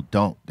lot of people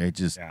don't. They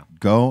just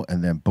go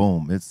and then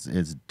boom, it's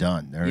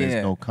done. There is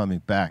no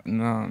coming back.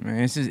 No,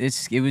 man,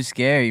 it was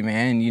scary,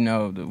 man. You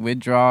know, the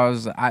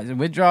withdrawals.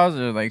 Withdrawals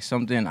are like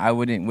something I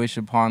wouldn't wish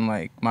upon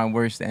like my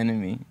worst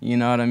enemy. You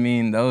know what I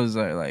mean? Those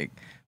are like,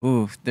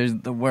 ooh, there's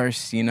the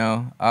worst. You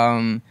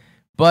know.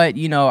 But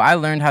you know, I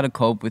learned how to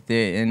cope with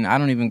it, and I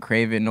don't even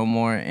crave it no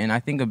more. And I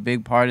think a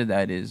big part of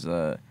that is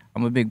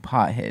I'm a big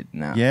pothead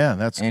now. Yeah,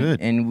 that's good.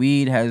 And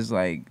weed has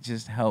like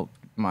just helped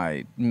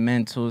my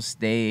mental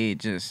state,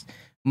 just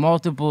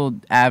multiple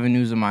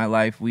avenues of my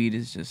life. Weed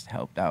has just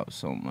helped out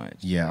so much.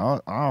 Yeah,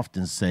 I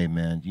often say,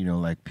 man, you know,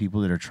 like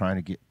people that are trying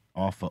to get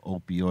off of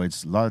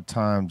opioids, a lot of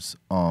times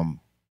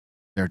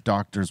their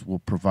doctors will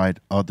provide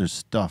other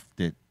stuff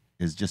that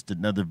is just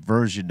another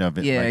version of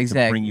it, Yeah, like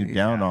exactly. to bring you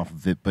down off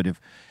of it. But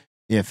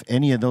if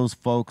any of those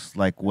folks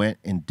like went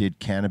and did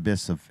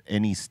cannabis of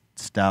any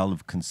style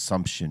of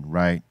consumption,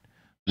 right,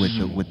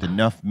 with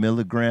enough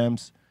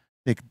milligrams,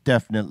 they could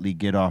definitely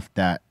get off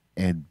that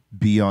and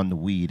be on the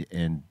weed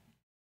and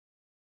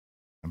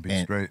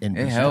be straight. And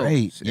it be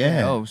helps. straight. Yeah.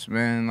 It helps,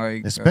 man.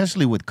 Like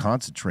especially with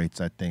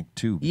concentrates, I think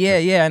too.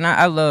 Yeah, and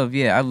I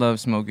love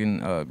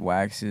smoking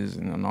waxes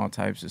and all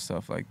types of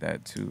stuff like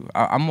that too.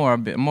 I'm more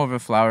of a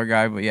flower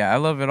guy, but yeah, I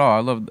love it all. I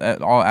love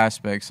all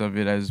aspects of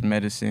it as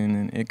medicine,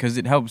 and because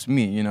it helps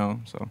me, you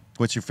know. So,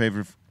 what's your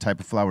favorite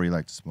type of flower you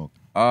like to smoke?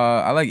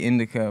 I like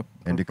indica.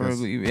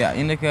 Preferably, yeah,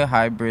 indica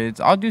hybrids.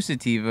 I'll do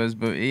sativas,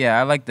 but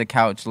yeah, I like the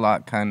couch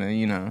lock kind of,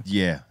 you know.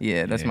 Yeah,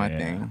 that's my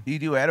thing. Do you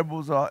do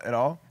edibles at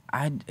all?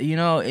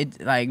 It's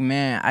like,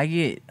 man,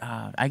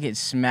 I get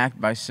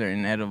smacked by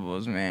certain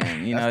edibles,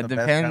 man. You know, it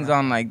depends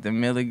on like the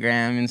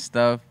milligram and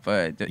stuff,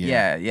 but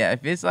yeah,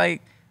 if it's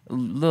like a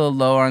little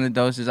lower on the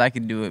doses, I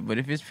could do it. But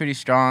if it's pretty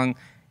strong,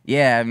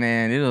 yeah,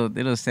 man,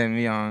 it'll send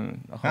me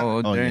on a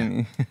whole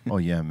journey. Yeah. Oh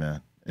yeah,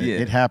 man.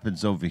 It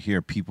happens over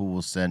here. People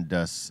will send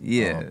us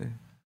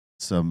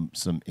some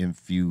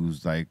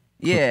infused like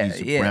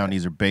cookies or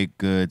brownies or baked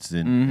goods,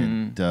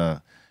 and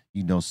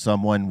you know,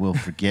 someone will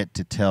forget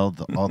to tell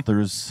the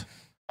authors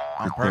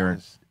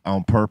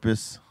on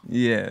purpose.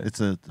 Yeah, it's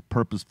a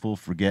purposeful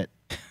forget.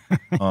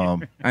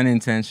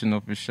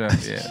 Unintentional for sure.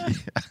 Yeah.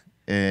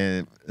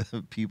 And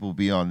people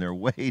be on their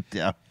way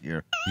down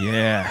here.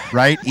 Yeah.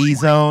 Right,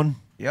 E-Zone?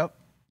 Yep.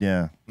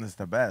 Yeah. It's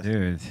the best.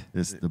 Dude.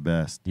 It's the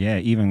best. Yeah,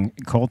 even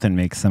Colton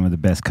makes some of the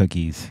best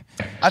cookies.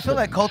 I feel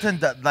like Colton,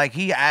 like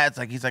he adds,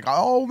 like he's like, I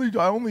only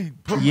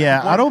put.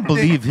 Yeah, I don't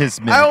believe his.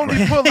 I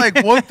only put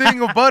like one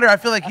thing of butter. I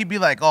feel like he'd be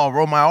like, oh,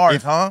 roll my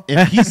R's, huh?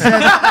 If he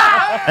says,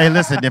 hey,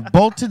 listen, if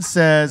Bolton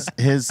says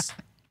his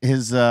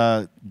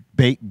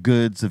baked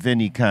goods of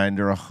any kind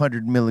are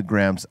 100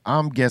 milligrams,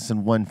 I'm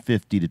guessing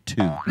 150 to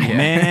 2.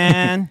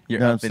 Man, you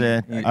know what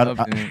I'm saying?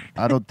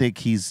 I don't think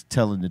he's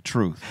telling the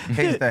truth.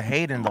 Taste the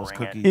hate in those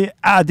cookies.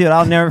 Dude,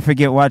 I'll never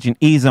forget watching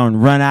E-Zone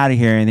run out of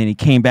here, and then he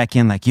came back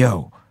in like,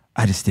 yo,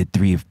 I just did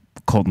 3 of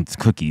Colton's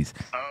cookies.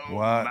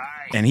 What?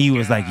 And he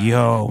was like,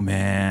 yo,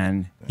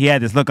 man. He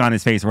had this look on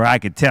his face where I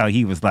could tell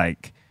he was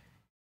like,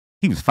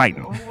 he was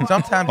fighting.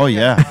 Sometimes,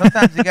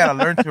 sometimes you gotta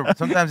learn to.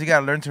 Sometimes you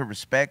gotta learn to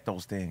respect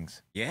those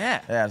things.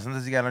 Yeah. Yeah.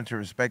 Sometimes you gotta learn to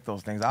respect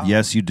those things.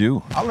 Yes, you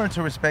do. I'll learn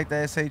to respect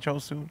the SHO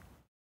soon.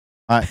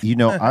 You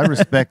know, I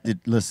respect it.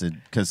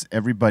 Listen, because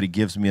everybody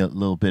gives me a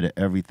little bit of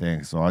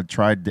everything. So I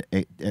tried the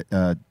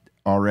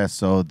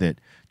RSO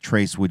that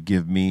Trace would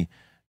give me,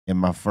 and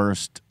my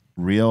first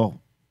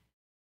real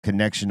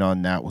connection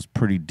on that was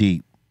pretty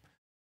deep.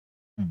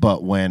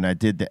 But when I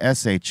did the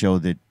SHO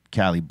that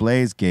Cali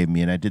Blaze gave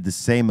me, and I did the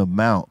same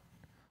amount,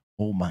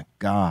 oh my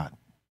God.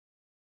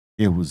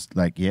 It was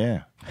like,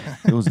 it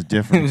was a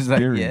different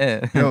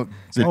experience. Like,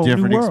 it's a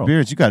different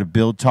experience. You got to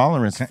build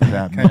tolerance for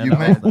that, man.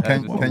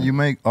 Can you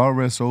make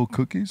RSO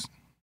cookies?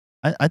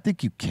 I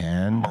think you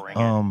can.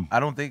 I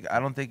don't think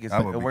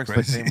it works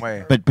the same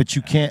way. But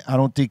you can't. I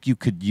don't think you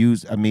could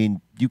use. I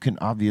mean, you can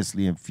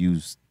obviously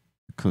infuse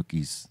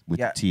cookies with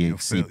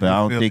THC, but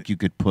I don't think you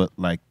could put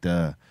like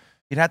the.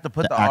 You'd have to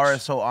put the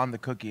RSO on the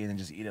cookie and then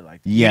just eat it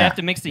like that. Yeah. You'd have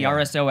to mix the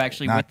RSO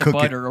actually with the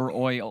butter or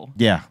oil.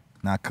 Yeah.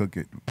 Not cook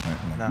it.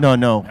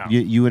 No.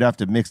 You would have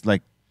to mix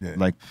like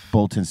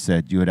Bolton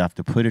said. You would have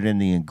to put it in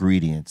the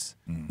ingredients.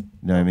 You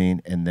know what I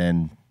mean? And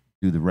then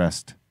do the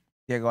rest.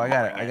 Diego, I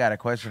got a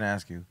question to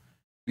ask you.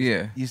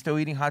 Yeah. You still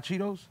eating hot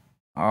Cheetos?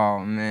 Oh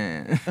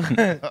man.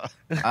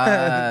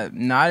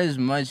 Not as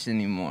much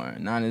anymore.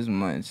 Not as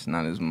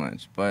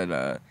much.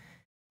 But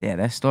yeah,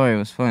 that story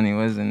was funny,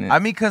 wasn't it? I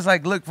mean, cause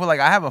like, look,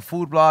 I have a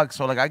food blog,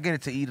 so like I get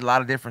to eat a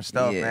lot of different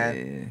stuff,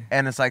 man.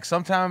 And it's like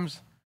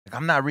sometimes, like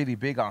I'm not really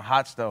big on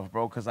hot stuff,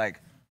 bro, cause like,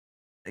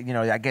 you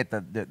know, I get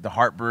the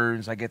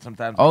heartburns. I get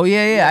sometimes. Oh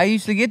yeah. I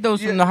used to get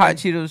those from the hot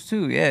Cheetos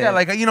too. Yeah. Yeah,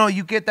 like you know,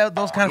 you get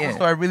those kind of stuff.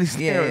 So I really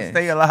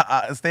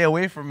stay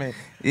away from it.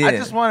 Yeah. I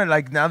just wanted,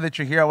 like, now that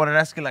you're here, I wanted to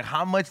ask you, like,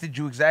 how much did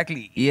you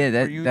exactly eat? Yeah,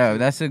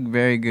 that's a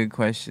very good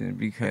question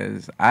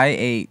because I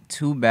ate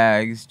 2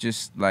 bags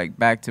just like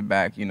back to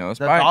back. You know,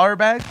 the dollar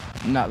bag?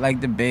 Not like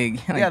the big.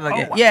 Like, yeah,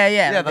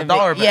 the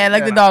dollar bag. Yeah,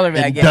 like the dollar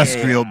bag.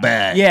 Industrial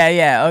bag.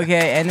 Yeah.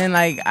 Okay, and then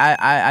like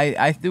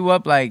I threw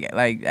up like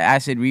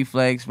acid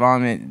reflux,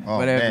 vomit,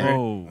 whatever,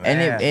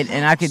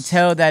 and I could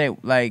tell that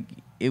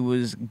it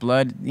was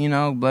blood. You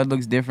know, blood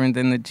looks different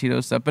than the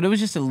Cheeto stuff, but it was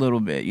just a little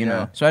bit. You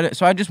know, so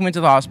I just went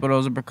to the hospital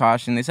as a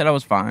precaution. They said I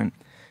was fine.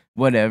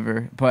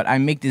 Whatever, but I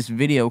make this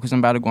video because I'm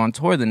about to go on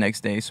tour the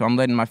next day, so I'm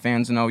letting my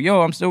fans know,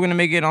 yo, I'm still gonna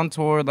make it on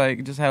tour.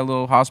 Like, just had a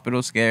little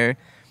hospital scare.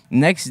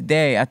 Next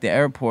day at the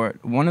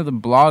airport, one of the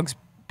blogs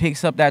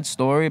picks up that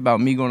story about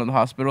me going to the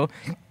hospital,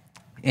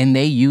 and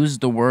they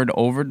used the word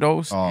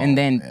overdose, and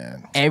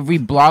then every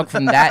blog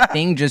from that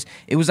thing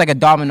it was like a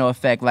domino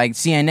effect. Like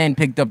CNN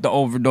picked up the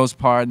overdose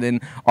part, then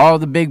all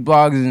the big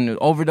blogs and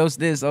overdose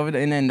this,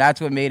 and then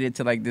that's what made it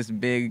to like this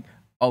big.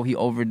 Oh, he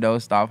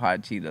overdosed off hot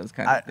Cheetos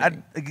kind of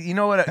thing. You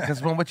know what? Because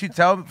from what you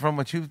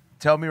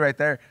tell me right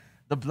there,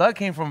 the blood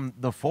came from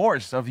the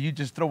force of you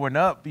just throwing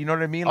up. You know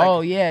what I mean? Like, oh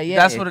yeah.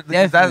 That's what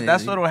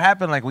that's what will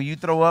happen. Like when you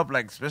throw up,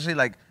 like especially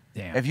like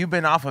Damn. If you've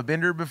been off a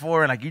bender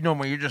before and like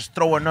when you're just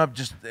throwing up,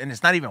 and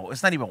it's not even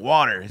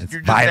water. It's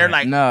You're just there violent.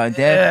 like No,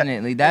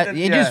 definitely. That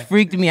it just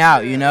freaked me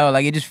out,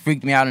 like it just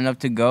freaked me out enough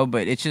to go.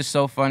 But it's just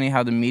so funny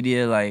how the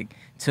media like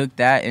took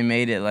that and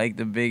made it like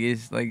the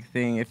biggest like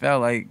thing. It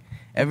felt like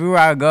everywhere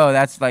I go,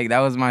 that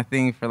was my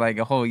thing for like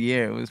a whole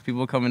year. It was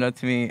people coming up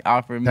to me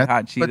offering me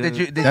hot Cheetos.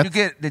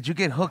 But did you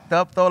get hooked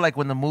up though? Like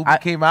when the movie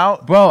came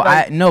out, bro?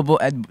 Like,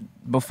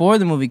 before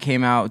the movie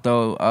came out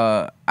though,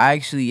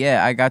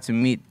 I got to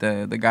meet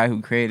the guy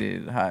who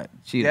created Hot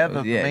Cheetos. Yeah,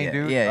 the main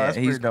dude. Yeah,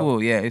 he's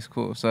cool. Yeah, he's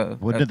cool. So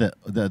what did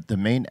the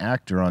main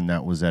actor on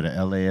that was at an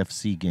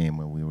LAFC game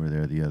when we were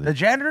there the other. The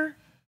janitor.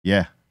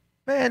 Yeah.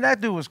 Man, that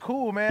dude was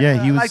cool, man.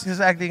 Yeah, I liked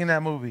his acting in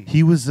that movie.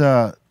 He was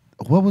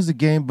what was the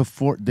game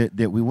before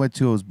that we went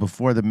to? It was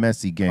before the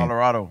Messi game.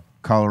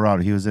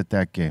 Colorado. He was at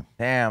that game.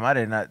 Damn, I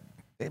did not.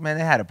 Man,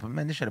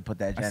 they should have put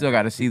that. I still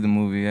got to see the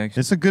movie. Actually,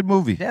 it's a good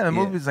movie. Yeah, the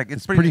movie's like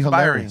it's pretty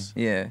inspiring. Hilarious.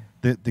 Yeah,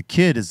 the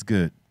kid is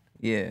good.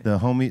 Yeah, the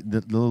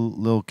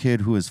little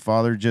kid who his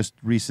father just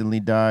recently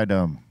died.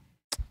 Oh,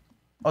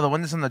 the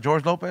one that's on the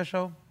George Lopez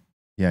show.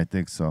 Yeah, I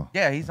think so.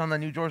 Yeah, he's on the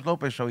new George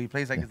Lopez show. He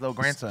plays like his little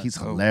grandson. He's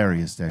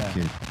hilarious. That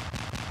kid.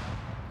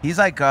 He's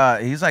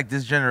like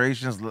this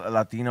generation's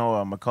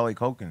Latino Macaulay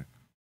Culkin.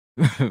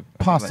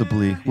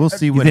 Possibly, we'll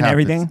see what happens.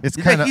 Everything? It's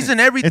kind of he's in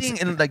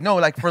everything, and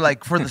for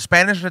the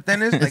Spanish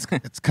Latinus,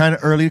 like it's kind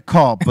of early to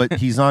call, but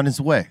he's on his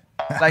way.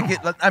 I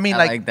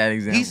like that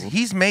example.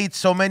 He's made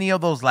so many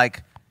of those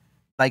like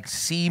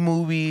C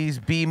movies,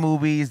 B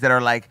movies that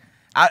are like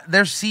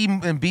they're C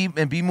and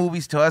B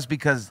movies to us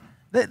because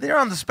they're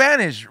on the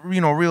Spanish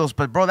reels,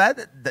 but bro,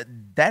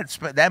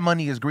 that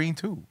money is green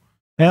too.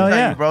 Hell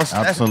yeah, bro.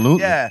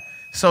 Absolutely. Yeah.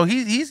 So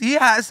he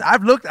has.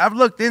 I've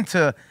looked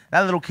into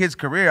that little kid's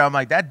career. I'm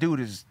like, that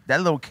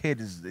little kid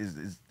is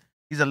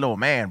he's a little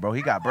man, bro.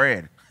 He got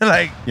bread.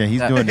 Like yeah,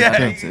 he's doing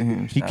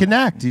thing. He can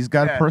act. He's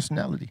got a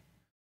personality.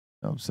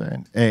 You know what I'm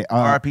saying? Hey,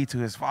 R.I.P. to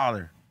his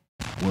father.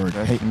 Word.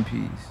 Rest in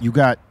peace. You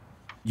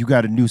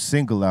got a new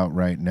single out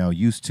right now.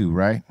 Used to,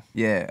 right?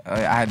 Yeah, I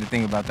had to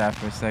think about that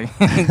for a second.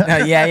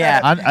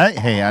 Yeah.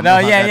 I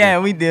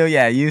know we do.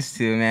 Yeah, used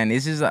to, man.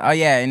 It's just,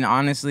 and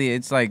honestly,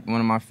 it's like one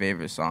of my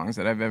favorite songs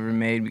that I've ever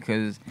made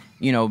because,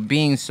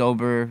 being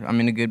sober, I'm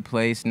in a good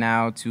place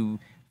now to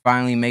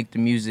finally make the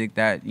music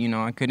that,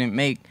 I couldn't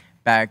make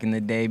back in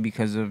the day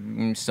because of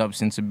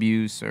substance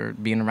abuse or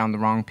being around the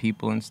wrong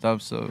people and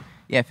stuff. So,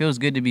 yeah, it feels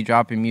good to be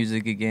dropping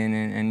music again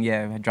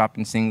and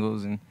dropping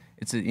singles and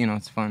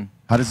it's fun.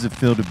 How does it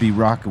feel to be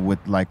rocking with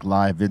like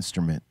live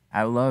instrument?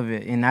 I love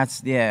it, and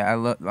I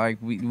love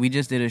we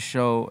just did a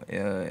show.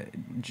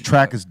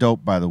 Track is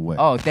dope, by the way.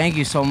 Oh, thank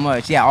you so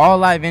much. Yeah, all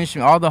live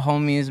instrument, all the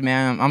homies,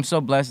 man. I'm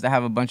so blessed to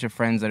have a bunch of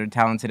friends that are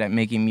talented at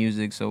making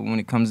music. So when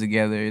it comes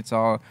together, it's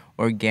all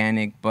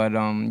organic. But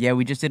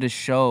we just did a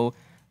show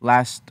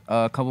last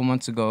couple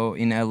months ago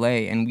in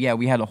LA, and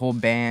we had a whole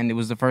band. It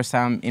was the first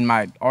time in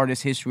my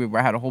artist history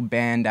where I had a whole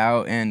band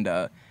out,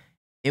 and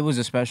it was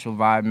a special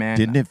vibe, man.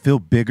 Didn't it feel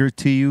bigger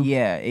to you?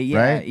 Yeah,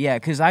 right? Yeah.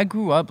 Because I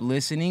grew up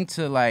listening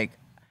to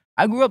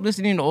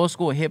to old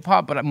school hip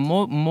hop, but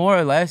more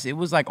or less it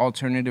was like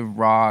alternative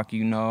rock,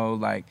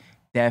 like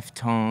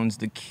Deftones,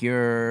 The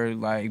Cure,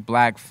 like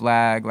Black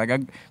Flag. Like I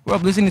grew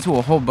up listening to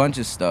a whole bunch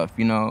of stuff,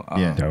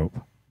 Yeah, dope.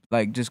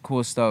 Like just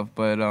cool stuff.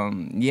 But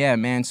yeah,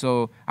 man.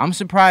 So I'm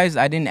surprised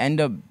I didn't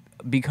end up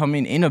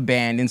becoming in a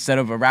band instead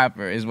of a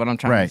rapper. Is what I'm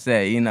trying to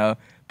say,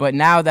 But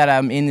now that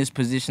I'm in this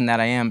position that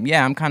I am,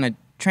 I'm kind of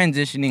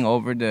transitioning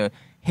over to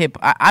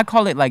I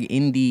call it like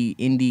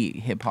indie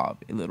hip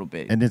hop a little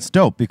bit. And it's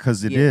dope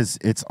because it is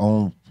its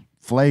own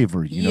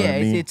flavor, you know what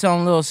I mean? It's its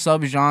own little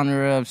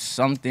subgenre of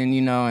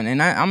something,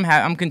 and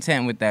I'm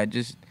content with that,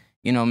 just,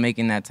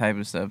 making that type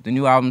of stuff. The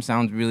new album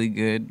sounds really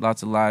good,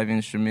 lots of live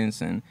instruments,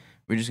 and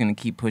we're just going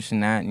to keep pushing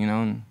that,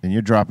 And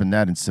you're dropping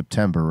that in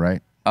September,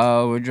 right?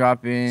 We're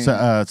dropping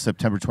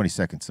September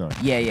 22nd, sorry.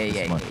 Yeah.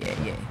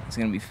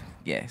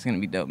 It's gonna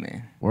be dope,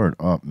 man. Word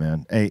up,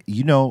 man. Hey,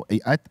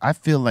 I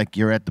feel like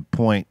you're at the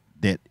point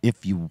that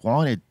if you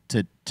wanted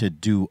to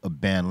do a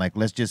band, like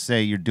let's just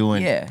say you're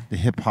doing the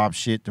hip hop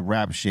shit, the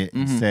rap shit,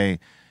 and say,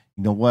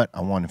 you know what, I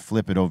want to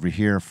flip it over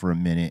here for a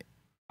minute.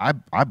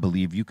 I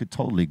believe you could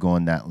totally go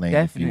in that lane.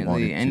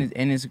 Definitely, if you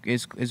wanted to.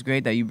 It's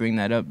great that you bring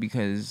that up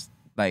because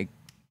like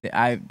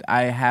I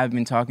have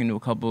been talking to a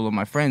couple of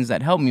my friends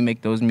that helped me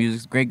make those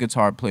music. Great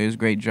guitar players,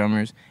 great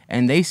drummers,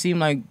 and they seem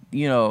like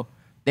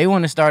they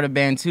want to start a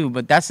band too.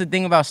 But that's the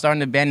thing about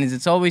starting a band is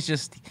it's always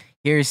just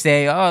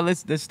hearsay. Oh,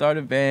 let's start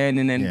a band,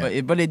 and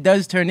then but it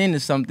does turn into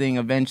something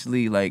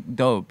eventually like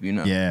dope,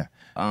 Yeah.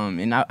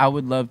 And I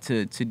would love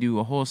to do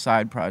a whole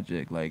side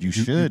project. Like you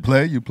should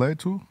you play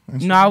too?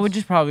 No, I would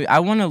just I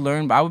want to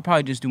learn, but I would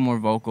probably just do more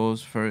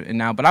vocals for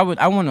now. But I want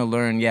to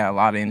learn, a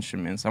lot of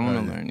instruments. I want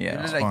to learn,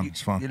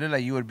 It's fun. You look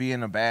like you would be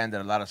in a band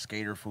that a lot of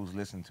skater fools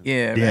listen to.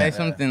 Yeah.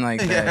 Something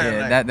like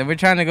that. That we're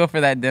trying to go for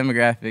that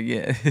demographic.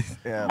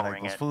 Yeah,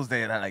 like those fools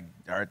that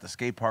are at the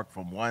skate park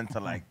from 1 to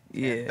like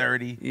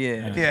 30.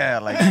 Yeah,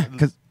 like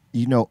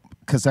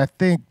because I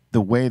think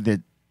the way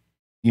that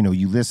you know,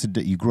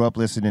 you grew up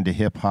listening to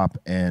hip hop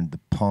and the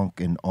punk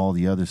and all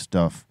the other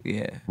stuff.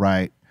 Yeah.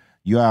 Right.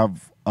 You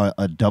have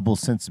a double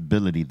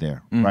sensibility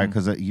there, right?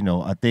 Because you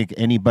know, I think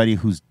anybody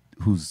who's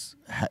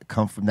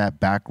come from that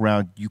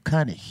background, you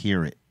kind of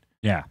hear it.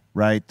 Yeah.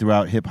 Right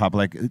throughout hip hop,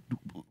 like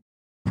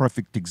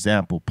perfect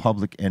example,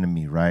 Public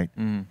Enemy, right?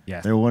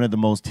 Yes. They're one of the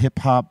most hip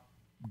hop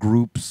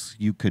groups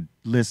you could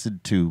listen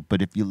to,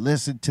 but if you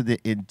listen to the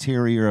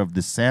interior of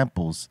the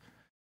samples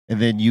and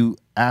then you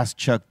ask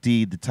Chuck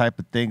D the type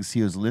of things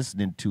he was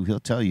listening to, he'll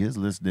tell you he's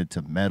listening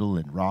to metal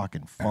and rock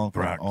and funk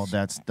and all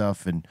that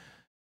stuff, and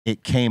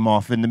it came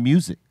off in the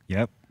music.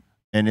 Yep.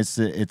 And it's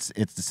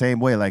the same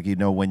way, like, you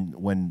know,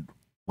 when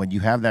you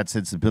have that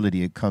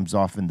sensibility, it comes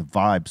off in the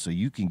vibe, so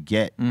you can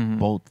get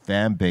both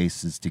fan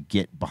bases to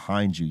get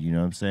behind you, you know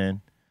what I'm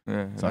saying?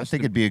 Yeah, so I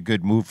think it'd be a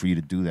good move for you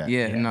to do that.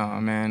 Yeah, no,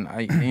 man.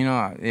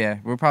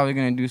 We're probably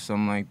gonna do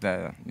something like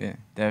that. Yeah,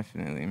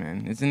 definitely,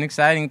 man. It's an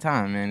exciting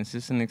time, man. It's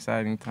just an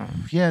exciting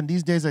time. Yeah, and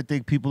these days I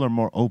think people are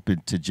more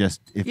open to just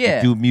if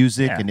Yeah. you do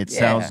music Yeah. and it Yeah.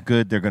 sounds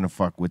good, they're gonna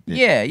fuck with it.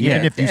 Yeah, yeah, Even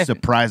if you definitely.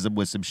 surprise them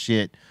with some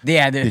shit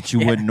that you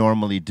yeah. wouldn't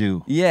normally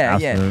do. Yeah,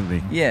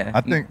 Absolutely. yeah.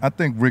 I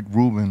think Rick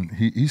Rubin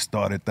he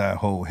started that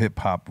whole hip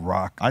hop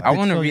rock. I I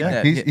want to read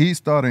that. He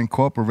started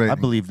incorporating. I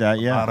believe that,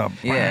 a yeah. lot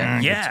of Yeah.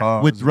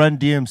 guitars. With Run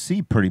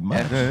DMC, pretty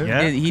much.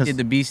 Yeah. He did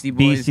the Beastie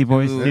Boys. Beastie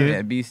Boys, too. dude.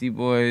 Yeah, Beastie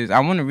Boys. I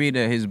want to read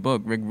his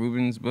book, Rick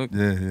Rubin's book.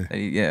 Yeah.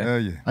 Yeah.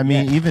 I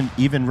mean,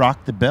 even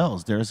Rock the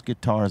Bells, there's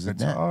guitars in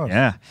that. Guitars.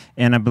 Yeah.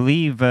 And I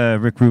believe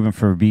Rick Rubin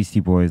for Beastie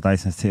Boys,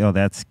 License to Ill,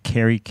 that's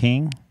Kerry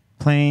King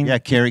playing. Yeah,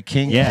 Kerry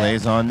King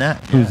plays on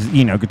that. Who's,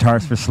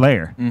 guitars for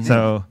Slayer.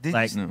 So,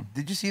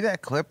 Did you see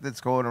that clip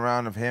that's going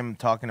around of him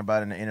talking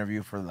about in an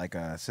interview for like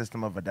a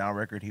System of a Down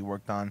record he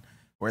worked on,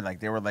 where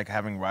like they were like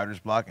having writer's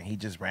block and he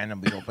just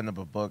randomly opened up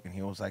a book and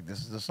he was like,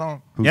 "This is the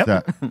song." Who's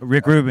that?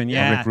 Rick Rubin,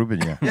 yeah. Rick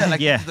Rubin, yeah. Yeah,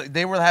 like Yeah.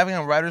 they were having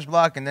a writer's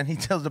block and then he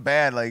tells the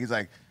band, like, he's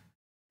like,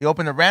 he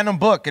opened a random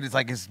book and it's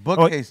like his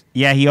bookcase.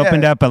 Yeah, he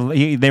opened up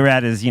they were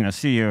at his,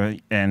 studio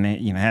and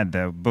had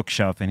the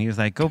bookshelf and he was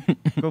like, go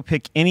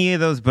pick any of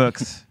those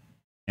books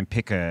and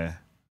pick a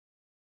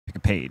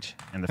page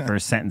and the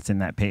first sentence in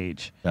that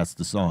page. That's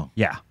the song.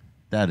 Yeah.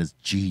 That is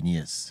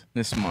genius.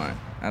 That's smart.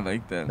 I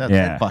like that.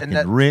 That's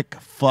fucking Rick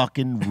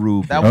fucking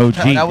Rubin. That was,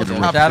 OG. that was Get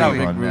a Chop respect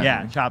Suey. on that.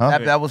 Yeah, Chop That,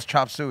 Suey. that was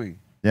Chop Suey.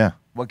 Yeah.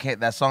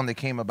 That song that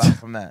came about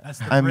from that. That's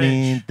the I bridge.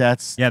 mean,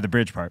 that's Yeah, the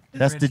bridge part.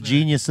 that's the bridge lyric.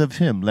 genius of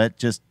him.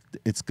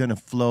 It's gonna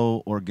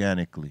flow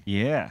organically.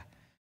 Yeah.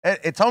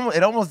 It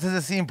almost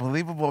doesn't seem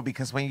believable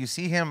because when you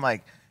see him,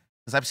 like,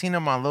 because I've seen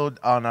him on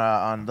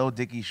Lil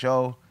Dicky's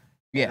show.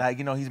 Yeah. Like,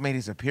 he's made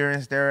his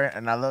appearance there,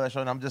 and I love that show.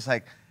 And I'm just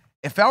like,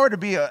 if I were to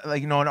be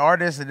an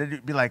artist, and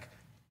it'd be like,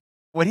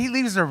 when he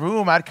leaves the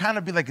room, I'd kind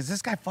of be like, is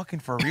this guy fucking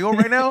for real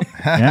right now?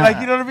 Yeah. Like,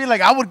 you know what I mean?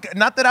 Like, I would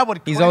not that I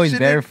would. He's always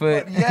question it,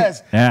 barefoot. but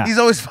yes. Yeah. He's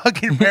always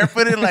fucking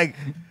barefooted. like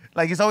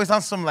he's always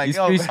on some like. He's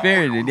yo, free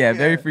spirited. Yeah,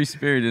 very yeah. free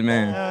spirited,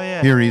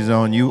 man. Here he's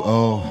on you.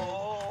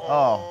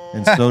 Oh.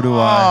 And so do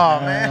I.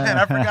 Oh man,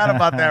 I forgot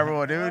about that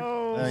rule, dude.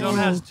 Zone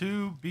has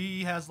 2,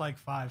 B has like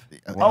 5.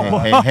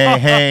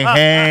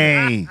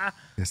 Hey.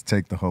 Just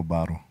take the whole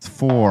bottle. It's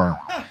 4.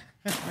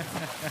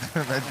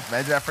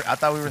 Imagine I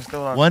thought we were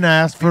still on. One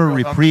asked for a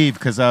reprieve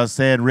because I was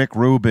saying Rick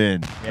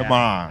Rubin. Come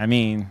on. I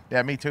mean,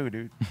 Yeah, me too,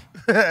 dude.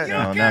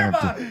 No,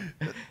 not him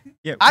too.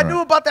 yeah. I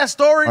knew about that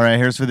story. All right,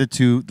 here's for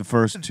the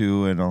first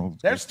two, and I'll.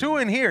 There's 2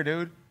 in here,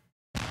 dude.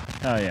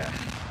 Oh yeah.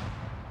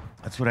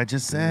 That's what I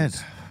just said.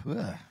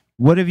 Ugh.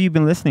 What have you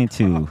been listening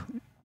to,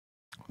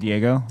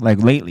 Diego? Like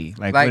lately?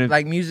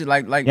 Like music,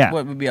 like Yeah.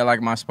 what would be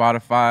like my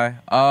Spotify?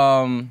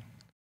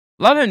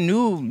 A lot of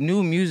new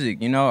music.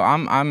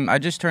 I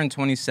just turned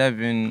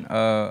 27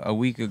 a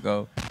week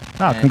ago.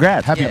 Oh,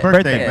 congrats. Happy Yeah.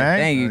 birthday, Yeah,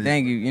 man.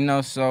 thank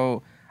you.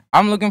 So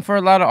I'm looking for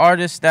a lot of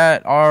artists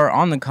that are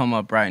on the come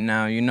up right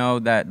now,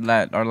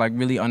 that are like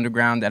really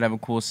underground, that have a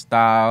cool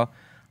style.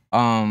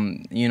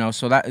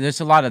 So that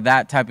there's a lot of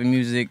that type of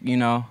music,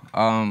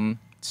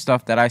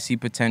 stuff that I see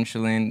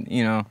potential in,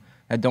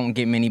 that don't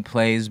get many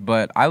plays,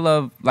 but I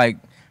love like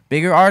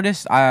bigger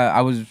artists.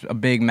 I was a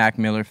big Mac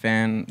Miller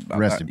fan.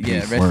 Rest in peace. Yeah,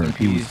 rest Word. in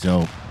He was peace.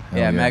 dope. Hell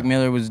Yeah, Mac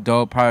Miller was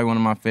dope. Probably one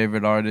of my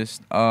favorite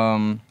artists.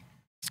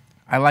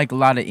 I like a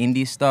lot of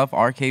indie stuff.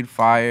 Arcade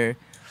Fire,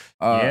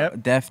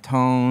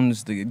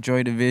 Deftones, the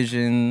Joy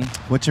Division.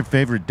 What's your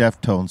favorite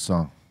Deftones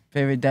song?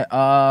 Favorite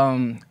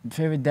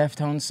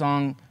Deftones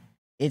song.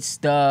 It's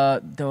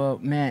the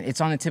man. It's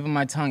on the tip of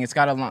my tongue. It's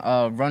got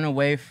a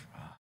Runaway.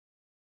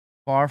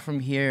 Far from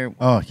here.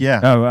 Oh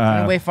yeah.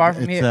 Runaway far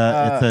from here.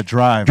 It's a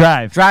Drive.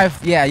 Drive.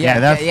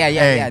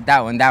 Yeah.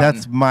 That one.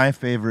 That's my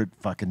favorite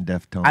fucking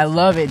Deftones. I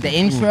love it. The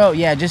intro,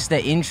 just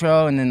the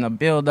intro, and then the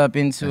build up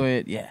into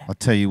it. Yeah. I'll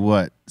tell you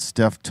what,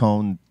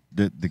 Deftones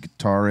the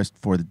guitarist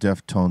for the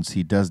Deftones,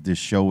 he does this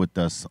show with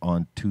us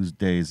on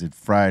Tuesdays and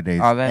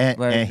Fridays,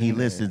 and he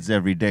listens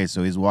every day.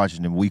 So he's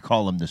watching him. We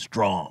call him the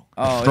Strong.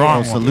 Oh,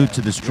 strong! Salute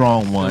to the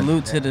Strong one.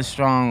 Salute to the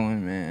Strong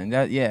one, man.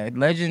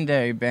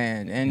 Legendary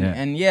band,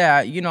 and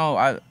you know,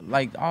 I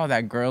like all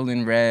that Girl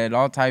in Red,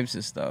 all types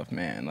of stuff,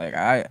 man. Like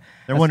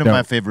they're one of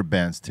my favorite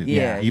bands too.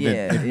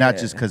 Even not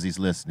just because he's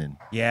listening.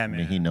 Yeah, man.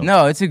 I mean, he knows.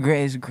 No, it's a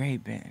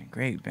great band,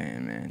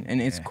 man.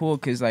 And it's cool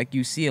because like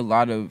you see a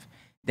lot of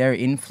their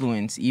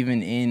influence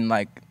even in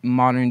like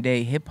modern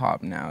day hip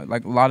hop now.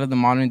 Like a lot of the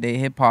modern day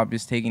hip hop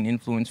is taking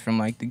influence from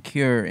like The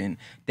Cure and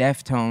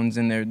Deftones,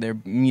 and they're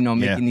you know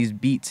making these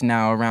beats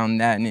now around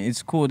that, and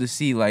it's cool to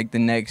see like the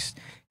next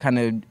kind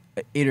of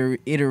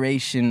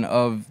iteration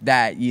of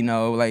that, you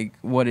know, like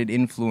what it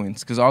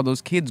influenced, because all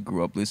those kids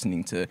grew up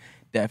listening to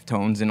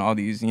Deftones and all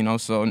these, you know,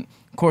 so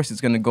of course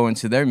it's going to go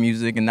into their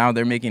music, and now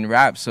they're making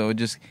rap, so it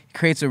just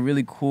creates a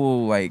really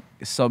cool like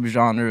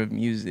subgenre of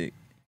music.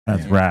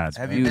 That's rad.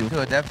 Have you been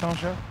to a Deftones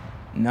show?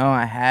 No,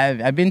 I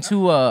have. I've been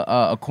to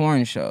a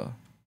Korn show.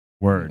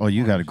 Word. Oh,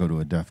 you got to go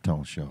to a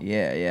Deftones show.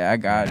 Yeah, I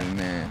got it,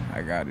 man.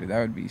 I got it. That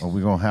would be. Oh,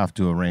 we're gonna have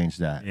to arrange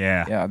that.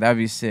 Yeah, that'd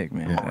be sick,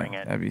 man.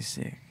 That'd be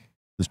sick.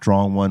 The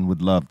Strong one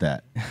would love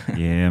that.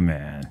 Yeah,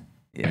 man.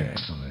 Yeah.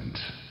 Excellent.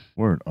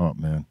 Word up,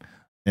 man.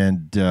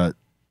 And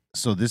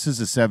so this is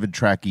a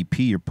 7-track EP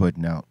you're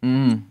putting out.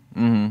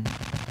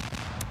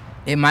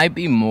 It might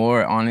be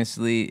more,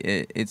 honestly.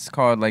 It's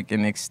called like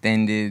an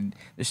extended.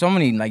 There's so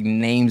many like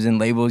names and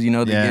labels, you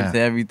know, that give to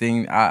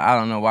everything. I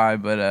don't know why,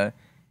 but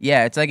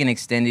yeah, it's like an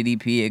extended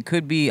EP. It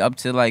could be up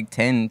to like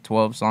 10,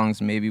 12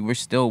 songs maybe. We're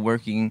still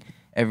working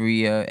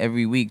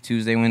every week,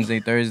 Tuesday, Wednesday,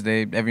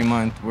 Thursday, every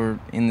month. We're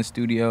in the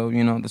studio,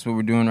 you know, that's what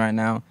we're doing right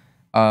now.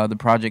 The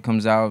project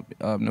comes out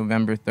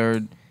November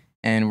 3rd,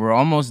 and we're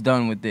almost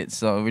done with it.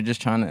 So we're just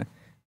trying to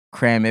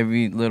cram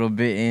every little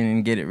bit in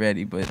and get it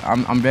ready. But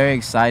I'm very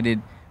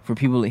excited for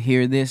people to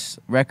hear this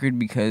record,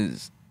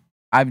 because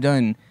I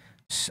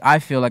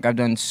feel like I've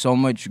done so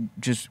much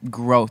just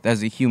growth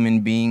as a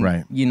human being,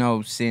 right, you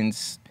know,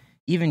 since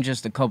even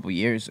just a couple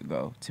years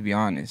ago, to be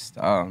honest.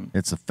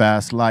 It's a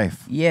fast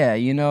life. Yeah,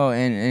 you know,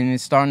 and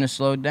it's starting to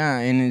slow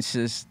down, and it's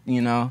just,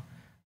 you know,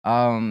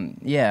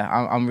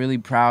 I'm really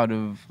proud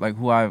of like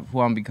who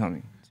I'm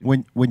becoming.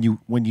 When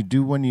you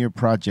do one of your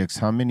projects,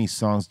 how many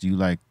songs do you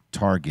like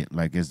target?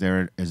 Like, is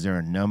there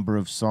a number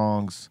of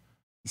songs?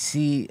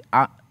 See,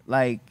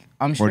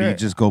 I'm sure. Or do you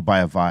just go by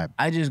a vibe?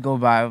 I just go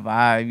by a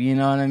vibe, you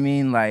know what I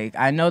mean? Like,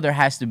 I know there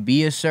has to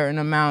be a certain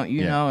amount,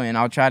 you know, and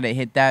I'll try to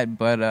hit that,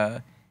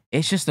 but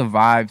it's just a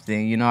vibe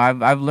thing, you know.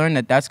 I've learned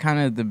that that's kind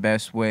of the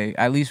best way,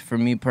 at least for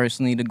me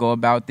personally, to go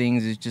about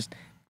things, is just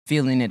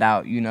feeling it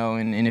out, you know,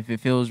 and if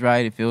it feels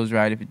right, it feels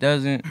right. If it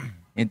doesn't,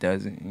 it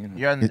doesn't, you know.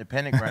 You're on the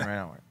independent grind right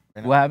now,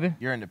 right? What happened?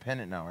 You're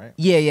independent now, right?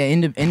 Yeah,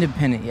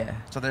 independent, yeah.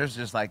 So there's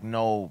just like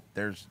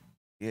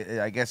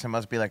I guess it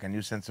must be like a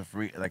new sense of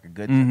like a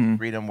good sense of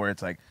freedom, where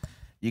it's like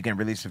you can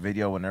release a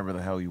video whenever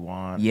the hell you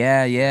want.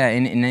 Yeah,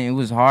 and it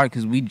was hard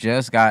because we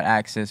just got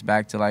access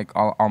back to like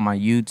all my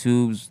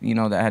YouTubes, you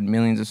know, that had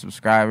millions of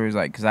subscribers,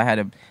 like, because I had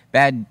a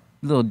bad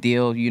little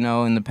deal, you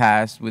know, in the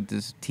past with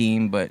this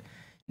team, but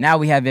now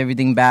we have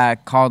everything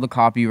back, called the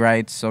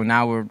copyrights, so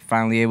now we're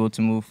finally able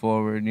to move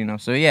forward, you know.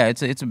 So yeah,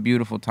 it's a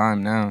beautiful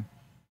time now,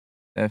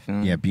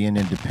 definitely. Yeah, being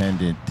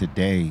independent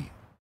today,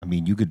 I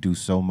mean, you could do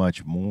so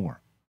much more.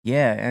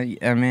 Yeah,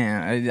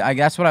 man, I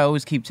that's what I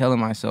always keep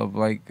telling myself.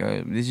 Like,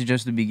 this is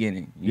just the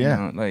beginning. You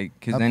know? Like,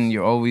 because then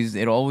it'll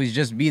always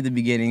just be the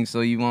beginning.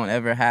 So you won't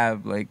ever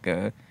have like,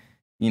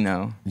 you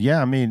know.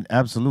 Yeah, I mean,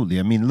 absolutely.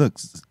 I mean, look,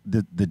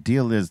 the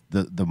deal is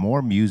the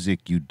more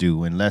music you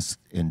do,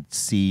 and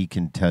C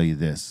can tell you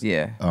this.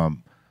 Yeah.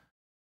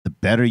 The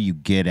better you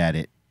get at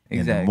it,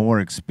 and the more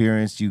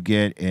experience you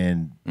get,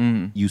 and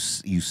you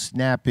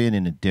snap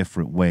in a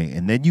different way,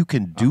 and then you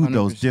can do 100%.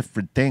 Those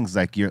different things,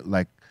 like you're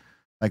like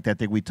that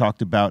thing we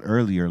talked about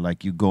earlier,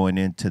 like you going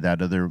into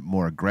that other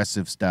more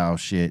aggressive style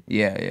shit.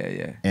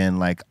 Yeah. And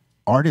like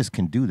artists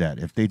can do that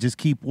if they just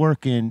keep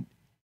working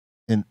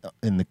in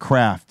the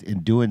craft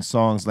and doing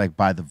songs like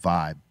by the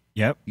vibe.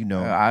 Yep. You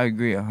know, I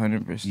agree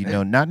 100%. You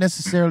know, not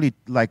necessarily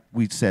like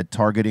we said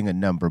targeting a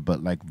number,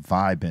 but like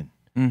vibing.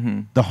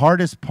 The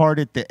hardest part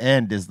at the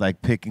end is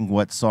like picking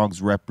what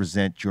songs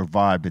represent your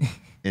vibe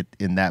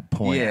in that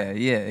point. Yeah,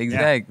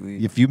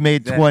 exactly. If you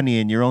made 20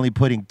 and you're only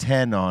putting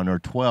 10 on or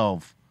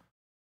 12,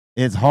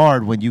 it's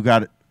hard when you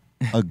got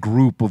a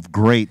group of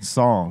great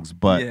songs.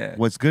 But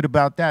what's good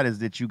about that is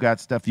that you got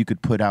stuff you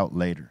could put out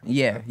later.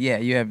 Yeah,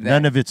 you have that.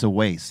 None of it's a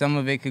waste. Some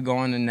of it could go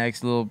on the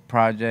next little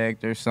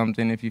project or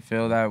something if you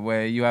feel that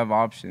way. You have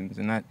options,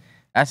 and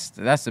that's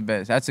the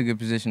best. That's a good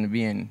position to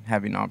be in,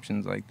 having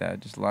options like that.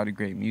 Just a lot of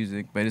great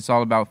music. But it's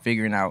all about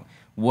figuring out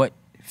what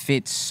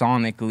fits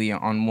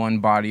sonically on one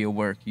body of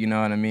work. You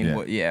know what I mean?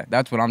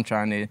 That's what I'm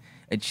trying to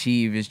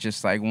achieve, is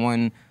just like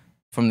one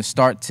from the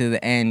start to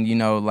the end, you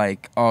know,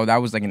 like, oh, that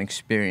was like an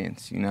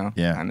experience, you know?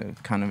 Yeah.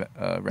 Kind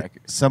of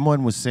record.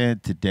 Someone was saying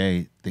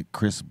today that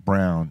Chris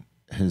Brown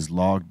has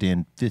logged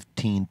in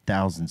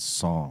 15,000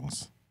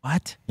 songs.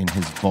 What? In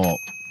his vault.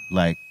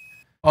 Like,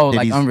 Oh,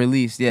 like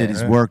unreleased, yeah. That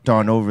he's worked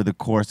on over the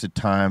course of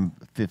time,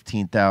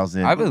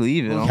 15,000. I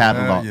believe it.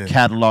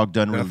 Cataloged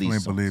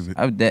unreleased. Believe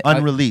it.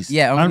 Unreleased.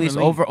 Yeah, unreleased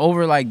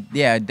over like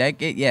a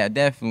decade. Yeah,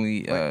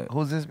 definitely.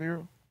 Who's this,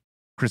 Bureau?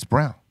 Chris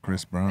Brown.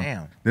 Chris Brown.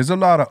 Damn. There's a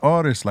lot of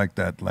artists like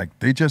that. Like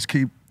they just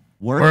keep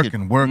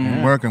working. We're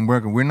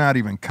not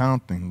even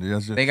counting.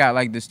 They got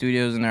like the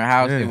studios in their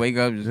house. They wake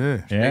up, just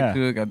straight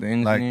to it, got the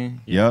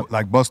engineer.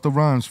 Like Busta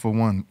Rhymes for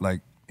one.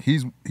 Like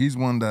he's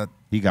one that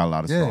he got a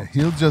lot of songs.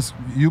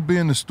 You'll be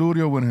in the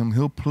studio with him.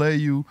 He'll play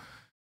you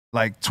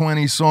like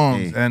 20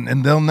 songs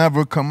and they'll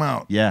never come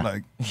out. Yeah.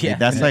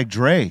 That's like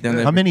Dre.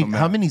 How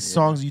many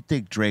songs you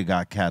think Dre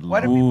got cataloged?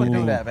 Why do people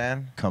do that,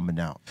 man? Coming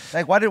out.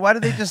 Like why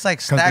did they just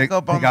like stack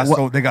up on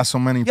they got so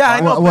many. Yeah, I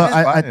know. Well,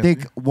 I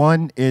think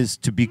one is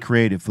to be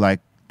creative.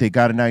 Like they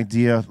got an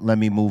idea, let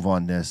me move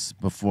on this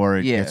before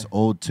it gets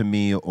old to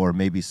me, or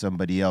maybe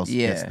somebody else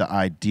gets the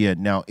idea.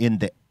 Now, in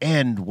the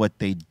end, what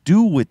they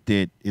do with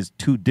it is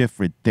two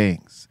different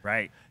things.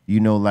 Right. You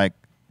know, like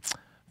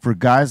for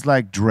guys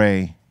like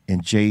Dre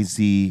and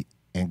Jay-Z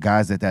and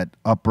guys at that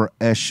upper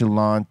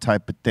echelon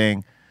type of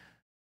thing,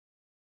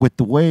 with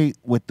the way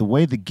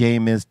the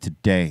game is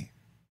today,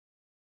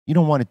 you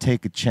don't want to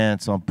take a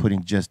chance on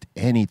putting just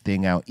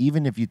anything out.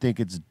 Even if you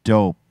think it's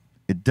dope,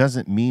 it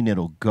doesn't mean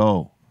it'll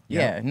go.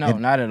 Yeah, no,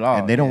 not at all.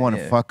 And they don't want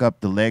to fuck up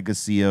the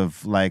legacy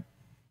of, like,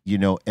 you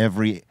know,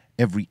 every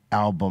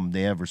album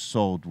they ever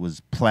sold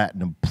was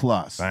platinum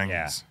plus.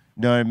 Bangers.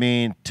 You know what I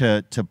mean?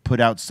 To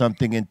put out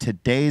something in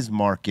today's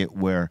market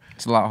where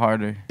it's a lot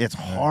harder. It's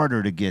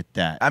harder to get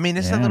that. I mean,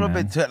 it's a little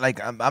bit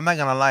like I'm not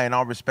gonna lie, in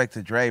all respect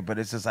to Dre, but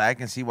it's just I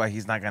can see why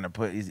he's not gonna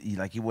put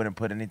he wouldn't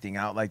put anything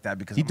out like that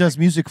because he does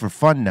music for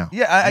fun now.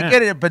 Yeah, I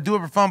get it, but do it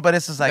for fun. But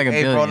it's just like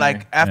hey, bro,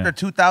 like after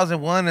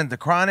 2001 and The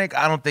Chronic,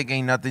 I don't think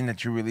ain't nothing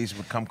that you release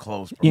would come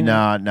close. Bro.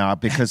 No,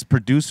 because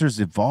producers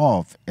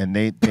evolve and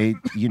they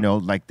you know,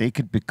 like they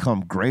could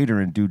become greater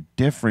and do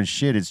different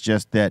shit. It's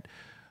just that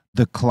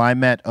the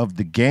climate of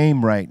the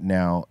game right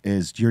now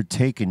is you're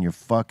taking your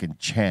fucking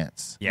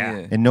chance.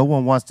 Yeah. And no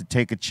one wants to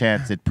take a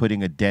chance at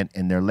putting a dent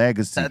in their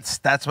legacy.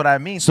 That's what I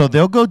mean. So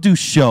they'll go do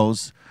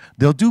shows,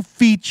 they'll do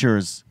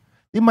features,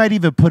 they might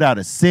even put out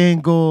a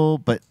single,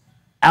 but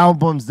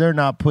albums they're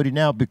not putting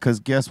out because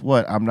guess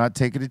what? I'm not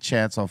taking a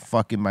chance on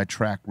fucking my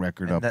track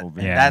record up over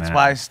here. That's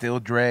why still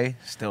Dre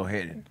still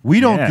hitting. We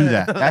don't do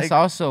that. That's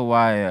also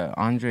why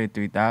Andre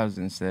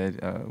 3000 said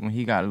when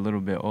he got a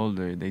little bit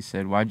older, they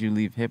said, "Why'd you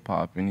leave hip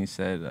hop?" And he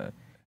said,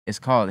 "It's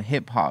called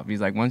hip hop."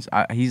 He's like, once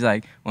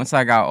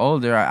I got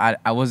older,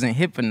 I wasn't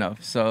hip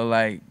enough, so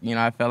like you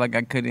know I felt like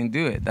I couldn't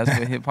do it. That's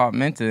what hip hop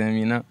meant to him,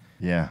 you know.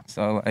 Yeah.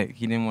 So like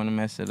he didn't want to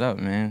mess it up,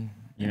 man.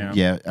 You know.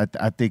 Yeah,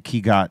 I think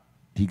he got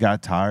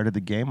tired of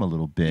the game a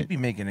little bit. He'd be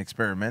making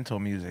experimental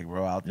music,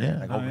 bro, out there.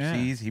 Like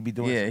overseas. He'd be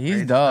doing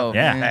he's dope.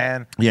 Yeah.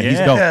 Man. Yeah, he's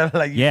dope.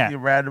 Like you see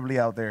randomly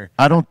out there.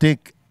 I don't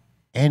think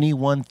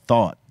anyone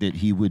thought that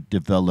he would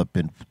develop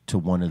into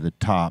one of the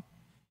top,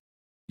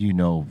 you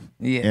know,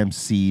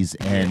 MCs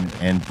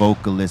and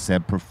vocalists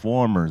and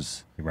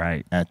performers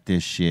at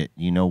this shit.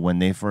 You know, when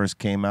they first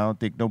came out, I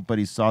think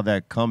nobody saw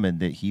that coming,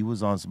 that he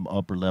was on some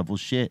upper level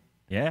shit.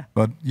 Yeah.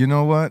 But you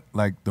know what?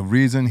 Like the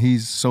reason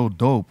he's so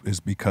dope is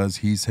because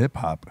he's hip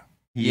hop.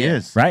 He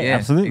is. Right,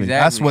 absolutely.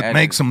 Exactly. That's what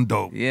makes him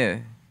dope. Yeah.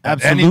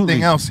 Absolutely.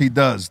 Anything else he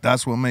does,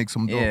 that's what makes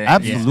him dope. Yeah.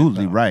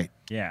 Absolutely right.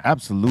 Yeah.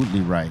 Absolutely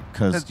right.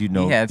 Because, you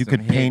know, had you some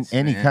could paint hits,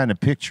 any man. kind of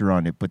picture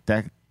on it, but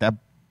that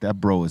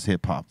bro is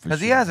hip hop for sure.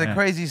 Because he has a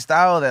crazy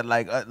style that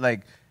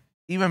like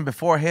even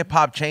before hip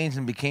hop changed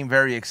and became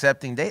very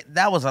accepting,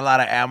 that was a lot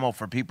of ammo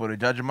for people to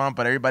judge him on.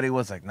 But everybody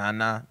was like,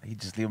 nah, he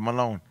just leave him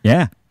alone.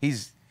 Yeah.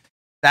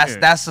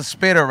 That's a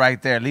spitter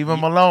right there. Leave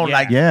him alone. Yeah.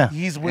 Like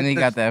he's with And he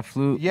got that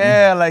flute.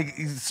 Yeah, like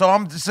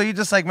so you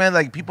just like, man,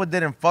 like people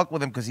didn't fuck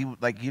with him because he's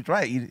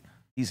right.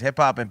 He's hip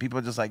hop and people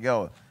are just like,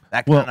 yo,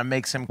 that kind of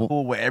makes him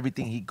cool with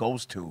everything he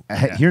goes to.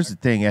 Here's the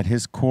thing, at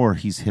his core,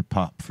 he's hip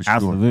hop for sure.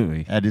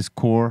 Absolutely. At his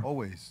core,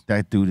 Always.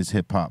 that dude is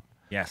hip hop.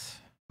 Yes.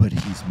 But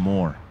he's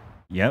more.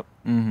 Yep.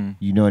 Mm-hmm.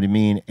 You know what I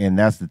mean? And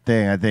that's the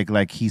thing. I think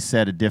like he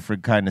set a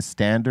different kind of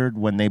standard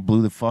when they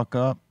blew the fuck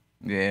up.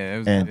 Yeah, it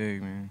was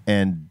big, man.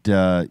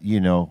 And you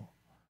know,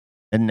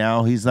 and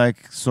now he's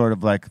like sort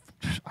of like,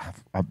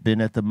 I've been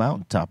at the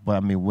mountaintop, but I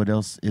mean, what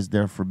else is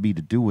there for me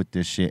to do with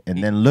this shit?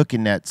 And then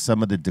looking at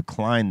some of the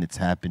decline that's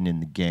happened in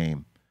the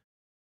game.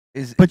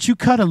 But you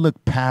kind of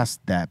look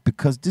past that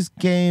because this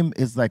game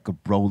is like a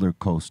roller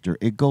coaster.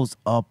 It goes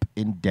up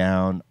and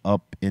down,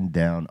 up and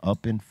down,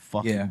 up and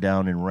fucking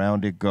down, and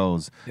round it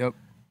goes. Yep.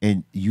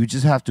 And you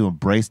just have to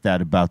embrace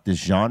that about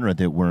this genre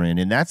that we're in.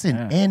 And that's in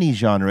any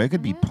genre. It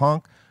could be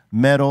punk,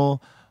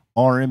 metal,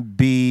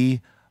 R&B,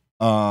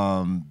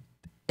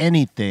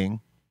 anything.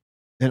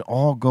 It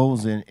all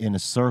goes in a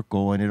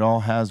circle, and it all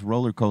has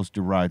roller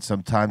coaster rides.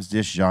 Sometimes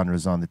this genre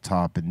is on the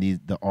top, and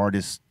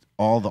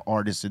all the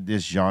artists in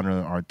this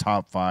genre are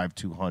top 5,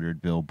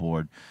 200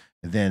 Billboard.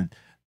 And then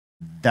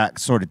that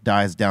sort of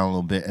dies down a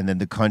little bit, and then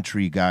the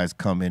country guys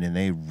come in and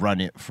they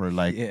run it for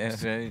like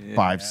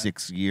 5,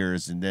 6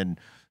 years, and then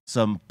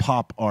some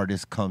pop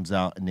artist comes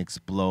out and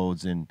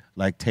explodes, and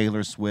like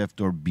Taylor Swift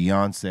or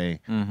Beyonce.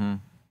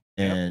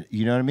 And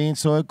you know what I mean?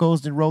 So it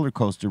goes in roller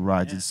coaster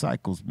rides and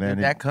cycles,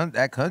 man.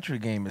 That country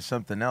game is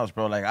something else,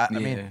 bro. Like I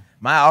mean,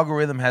 my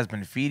algorithm has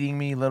been feeding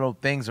me little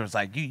things where it's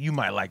like you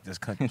might like this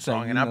country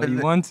song, and I've been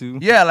want to.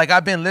 Yeah, like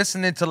I've been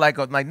listening to like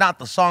not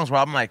the songs where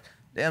I'm like,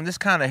 damn, this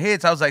kind of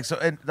hits. I was like,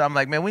 and I'm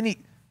like, man,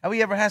 have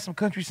we ever had some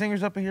country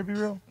singers up in here? Be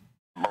real.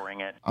 Bring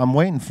it. I'm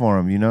waiting for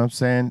them. You know what I'm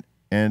saying?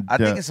 And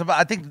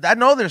I think I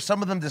know there's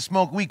some of them that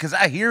smoke weed because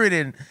I hear it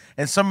in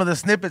some of the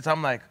snippets.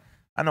 I'm like,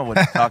 I know what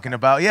he's talking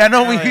about. Yeah, I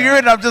know we hear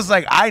it. I'm just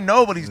like, I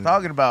know what he's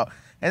talking about.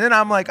 And then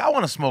I'm like, I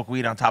want to smoke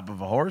weed on top of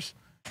a horse.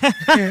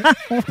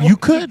 You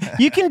could.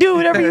 You can do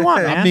whatever you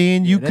want, man. I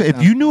mean, you could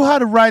if you knew how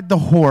to ride the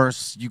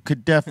horse, you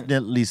could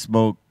definitely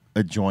smoke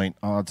a joint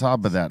on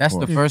top of that. That's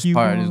horse. the first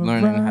part is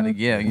learning how to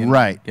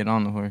get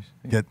on the horse.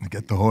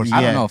 Get the horse.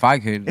 I don't know if I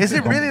could. Is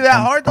it really that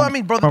hard though? I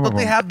mean, bro, don't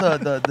they have the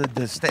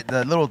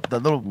little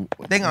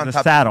thing on The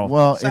top? saddle.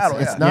 Well, Saddle,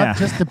 it's yeah.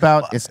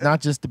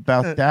 not just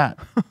about that.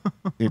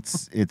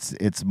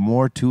 It's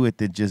more to it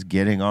than just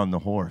getting on the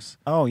horse.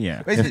 Oh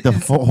yeah. If the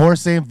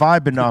horse ain't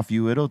vibing off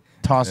you, it'll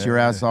toss your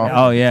ass off.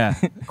 Oh yeah.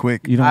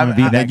 Quick. You don't want to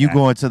be that. Then you guy.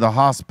 go into the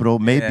hospital.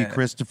 Maybe Yeah.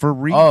 Christopher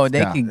Reeve. Oh,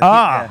 they can.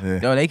 style.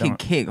 They can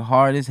kick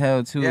hard as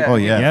hell too. Yeah. Oh,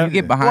 yeah. You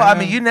get behind. Well, I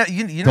mean, them,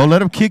 you Don't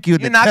let him kick you in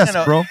the you're not chest,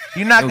 gonna, bro.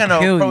 You're not They'll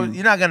kill gonna you.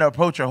 you're not gonna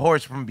approach a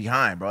horse from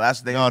behind, bro.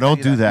 That's the No,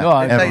 don't do that. No,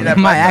 They tell you that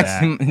my right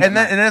accent. And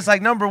it's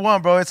like number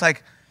one, bro. It's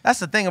like that's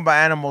the thing about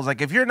animals.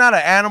 Like if you're not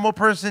an animal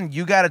person,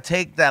 you got to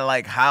take that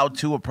like how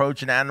to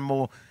approach an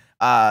animal.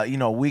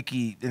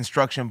 Wiki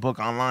instruction book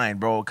online,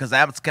 bro, because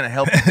that's gonna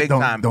help you big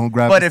time. Don't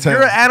grab But his if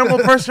you're tail. an animal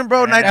person,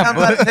 bro, 9 times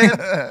out of 10,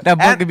 That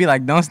book could be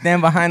like, don't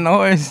stand behind the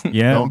horse.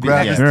 Yeah. Don't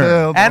grab his sure.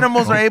 tail.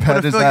 animals are Don't able pet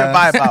to his feel your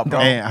ass. vibe out, bro.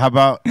 Hey, how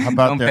about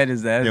Don't pet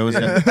his ass.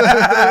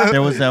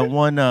 there was that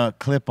one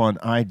clip on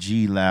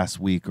IG last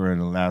week or in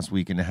the last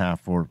week and a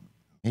half or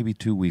maybe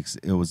 2 weeks.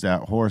 It was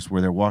that horse where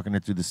they're walking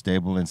it through the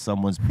stable and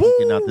someone's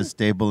peeking out the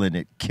stable and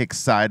it kicks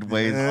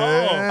sideways. Kicks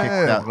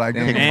out, Like,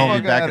 kicked fuck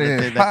Homie back outta in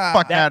the here. day. Like,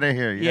 fuck out of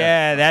here.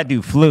 Yeah, that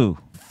dude flew.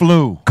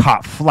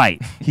 Caught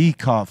flight. He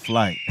caught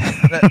flight.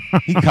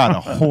 He caught a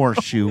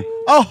horseshoe.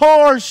 A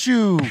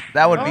horseshoe.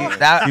 That would be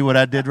that. See what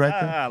I did right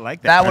there? I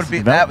like That that. would be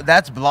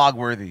that's blog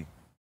worthy.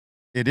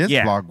 It is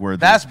Yeah. blog worthy.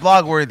 That's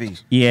blog worthy.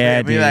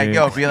 Yeah, be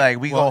like,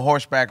 we go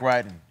horseback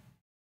riding.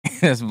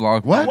 That's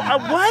vlog. What?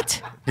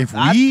 What? If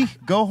we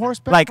go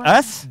horseback? Like riding?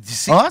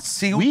 us?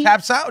 See who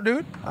taps out,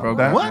 dude.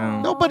 What?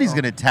 Nobody's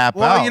gonna tap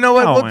Well, out. you know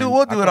what? Oh,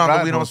 We'll do it on the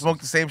ride We Don't horses. Smoke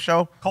the Same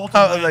show.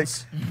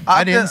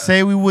 I didn't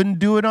say we wouldn't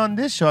do it on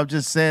this show. I'm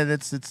just saying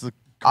it's a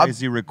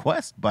crazy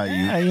request by you.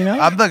 Yeah, you know.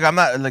 I'm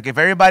not like if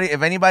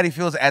anybody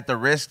feels at the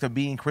risk of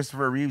being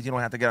Christopher Reeves, you don't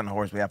have to get on the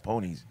horse. We have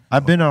ponies.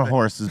 I've been on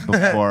horses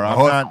before.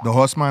 The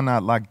horse might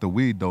not like the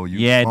weed though. You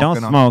Yeah, don't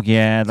smoking on smoke.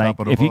 Yeah, like top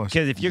of the if you horse.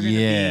 because if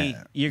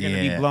you're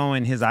gonna be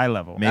blowing his eye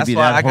level. Maybe That's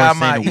why that I got horse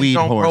my ain't a weed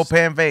Keystone horse.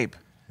 propane vape.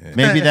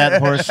 Maybe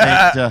that horse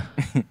ain't.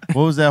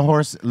 What was that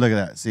horse? Look at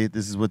that. See,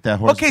 this is what that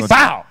horse. Okay, goes-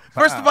 so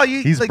first of all,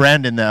 He's like,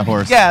 branding that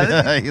horse.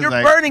 Yeah, He's you're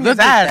like, burning his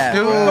look at ass, that.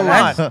 dude. Oh, Come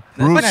that's- on.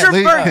 Bruce But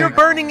Lee. you're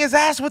burning his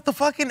ass with the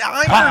fucking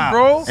iron,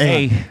 bro.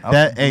 Hey,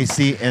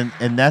 see, and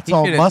that's He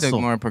all should have took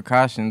muscle. more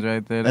precautions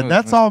right there. And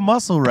that's all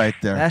muscle right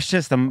there. That's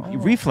just a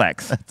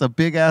reflex. That's a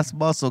big ass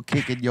muscle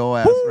kicking your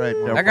ass right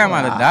there. That guy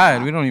might have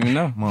died. We don't even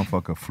know.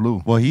 Motherfucker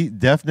flew. Well, he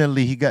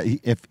definitely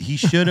if he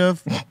should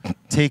have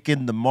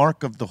taken the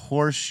mark of the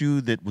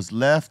horseshoe that was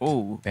left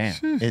Oh, Damn.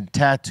 and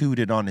tattooed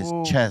it on his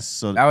chest.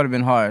 So that would have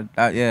been hard.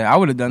 I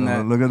would have done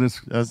that. Look at this.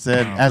 I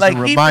said as Like a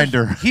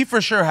reminder. he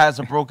for sure has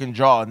a broken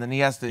jaw, and then he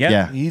has to.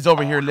 Yeah. He's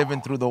over here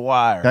living through the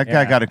wire. That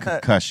guy got a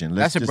concussion.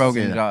 Let's That's a just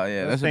broken say jaw.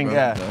 Yeah, that's a broken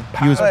Yeah.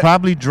 jaw. He was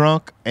probably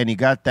drunk and he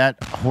got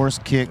that horse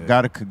kick,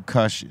 got a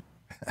concussion.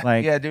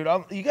 Like Yeah, dude,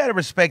 you gotta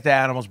respect the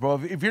animals, bro.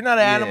 If you're not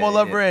an animal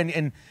lover and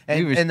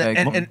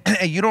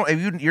you don't,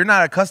 if you're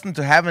not accustomed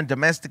to having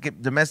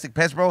domestic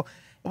pets, bro.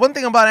 One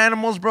thing about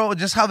animals, bro,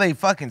 just how they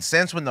fucking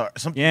sense when there's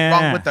something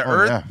wrong with the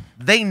earth. Yeah.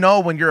 They know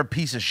when you're a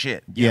piece of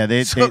shit. Yeah,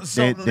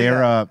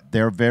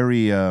 they're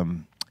very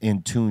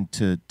in tune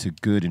to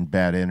good and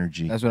bad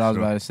energy. That's what I was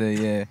about to say.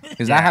 Yeah,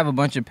 because I have a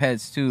bunch of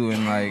pets too,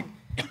 and like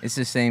it's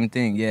the same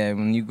thing. Yeah,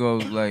 when you go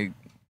like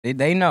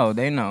they know.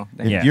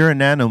 If you're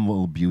an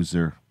animal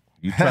abuser,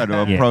 you try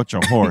to approach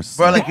a horse.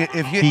 Bro, like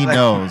if you, he like,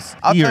 knows.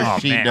 He or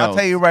she knows. I'll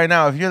tell you right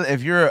now,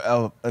 if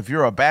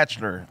you're a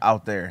bachelor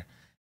out there,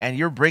 and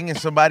you're bringing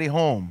somebody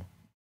home,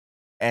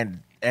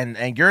 and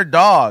your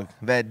dog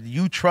that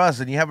you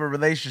trust and you have a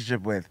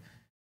relationship with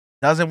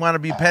doesn't want to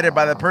be petted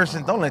by the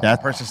person, don't let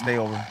that person stay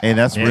over. Hey,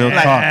 that's real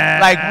talk.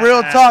 Like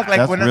real talk. Like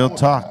That's real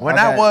talk. When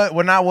I was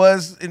when I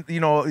was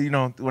when I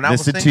was Listen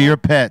single, to your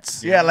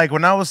pets. Yeah, like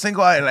when I was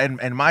single,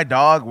 and my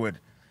dog would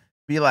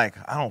be like,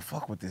 I don't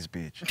fuck with this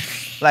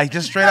bitch. Like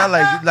just straight out,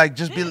 like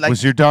just be like.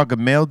 Was your dog a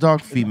male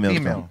dog, female?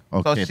 Female.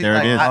 Dog? Okay, So there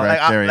it is,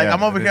 right there. Like Yeah.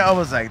 I'm over here, I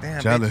was like,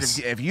 damn, Jealous.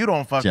 bitch, if you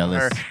don't fuck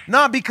Jealous. with her,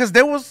 no, because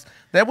there was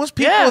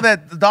people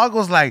that the dog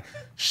was like,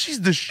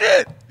 she's the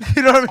shit.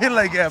 You know what I mean?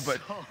 Like, yeah, but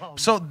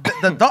so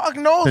the dog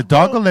knows. The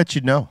dog bro. will let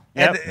you know.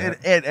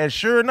 And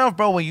sure enough,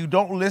 bro, when you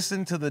don't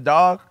listen to the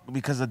dog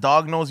because the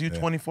dog knows you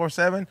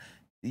 24/7.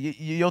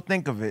 You'll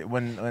think of it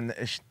when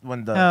the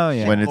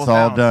when it's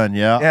all done,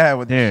 yeah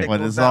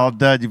when it's all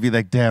done, you'll be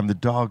like, damn, the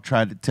dog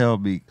tried to tell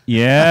me.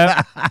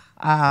 Yeah.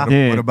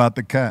 What about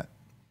the cat?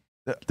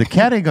 The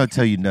cat ain't gonna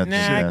tell you nothing.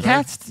 Nah,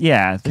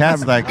 Shaz.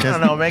 cat's like I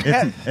don't know, man.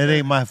 it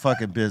ain't my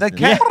fucking business. The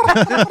cat,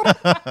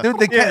 dude,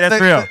 the cat,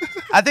 that's real.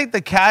 I think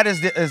the cat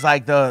is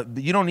like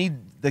you don't need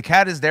the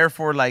cat is there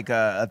for like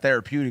a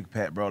therapeutic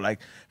pet, bro.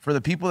 Like for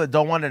the people that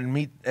don't want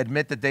to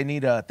admit that they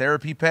need a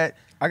therapy pet.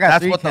 I got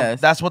that's 3 what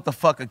cats. That's what the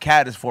fuck a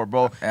cat is for,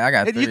 bro. Yeah, I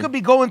got You 3. could be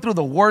going through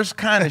the worst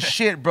kind of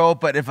shit, bro.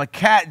 But if a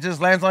cat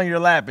just lands on your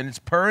lap and it's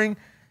purring,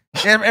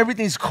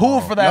 everything's cool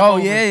for that. Oh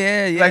moment.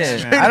 yeah. Like,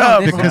 straight I don't up,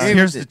 disagree Because with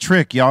here's it. the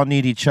trick: y'all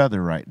need each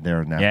other right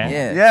there now.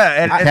 Yeah.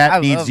 Yeah, and The cat I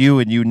needs love- you,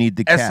 and you need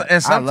the cat.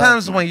 And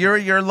sometimes love when you're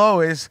at your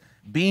lowest,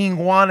 being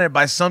wanted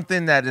by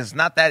something that is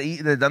not that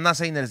easy, I'm not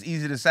saying that it's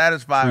easy to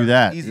satisfy. True or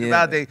that. easy to Yeah.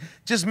 validate,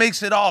 just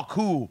makes it all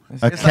cool.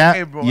 A It's cat, like,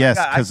 hey, bro, yes,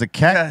 because a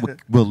cat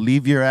will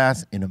leave your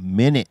ass in a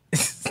minute.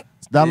 It's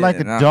not Yeah, like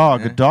a nah, dog.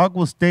 man. A dog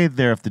will stay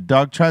there. If the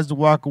dog tries to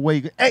walk away,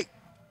 you go, hey,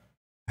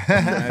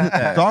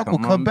 the dog will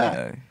come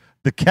back.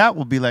 The cat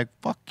will be like,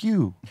 fuck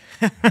you.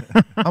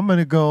 I'm going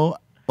to go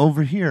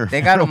over here.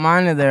 They got a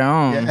mind of their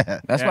own. Yeah.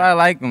 That's why I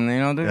like them. You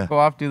know, they Yeah. go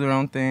off do their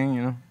own thing.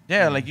 You know.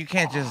 Yeah, like you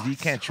can't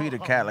treat a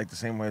cat like the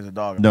same way as a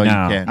dog. No, you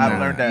No. can't. I've No.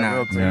 learned that No.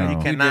 real clear. No. You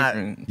Too cannot.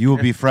 Different. You will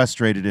be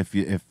frustrated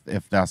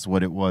if that's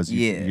what it was.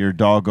 Yeah. You're a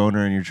dog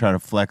owner and you're trying to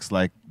flex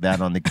like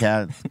that on the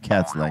cat.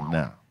 Cat's like,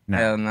 nah,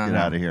 Hell no. get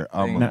out of here.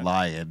 I'm No. a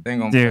lion. They ain't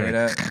gonna Dude. play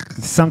that.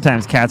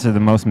 Sometimes cats are the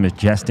most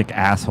majestic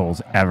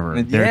assholes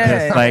ever. They're Yeah,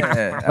 just like,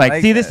 yeah, I like,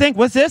 like see this that. thing?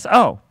 What's this?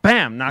 Oh,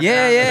 bam! Knocked Yeah,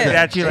 out. yeah. Look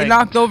at you, They like,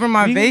 knocked over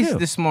my what do you vase do?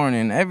 this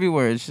morning.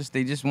 Everywhere. It's just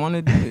they just want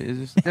to do it.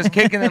 It's just, Just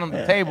kicking it on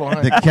the table.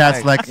 Huh? The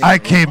cat's like, I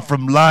came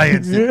from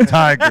lions and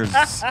tigers.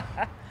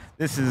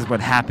 This is what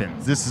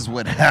happens. This is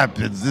what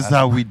happens. This is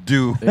how we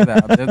do. they're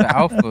the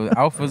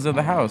alphas of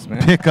the house,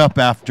 man. Pick up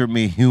after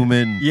me,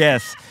 human.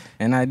 Yes,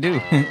 And I do.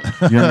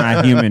 you're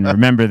my human.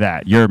 Remember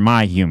that. You're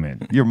my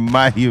human. You're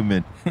my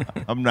human.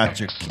 I'm not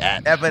your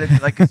cat. Yeah, but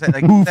it's, like I said,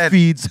 Who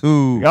feeds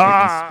who?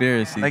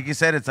 Conspiracy. like you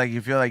said, it's like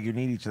you feel like you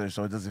need each other,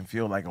 so it doesn't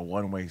feel like a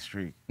one-way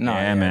street. No,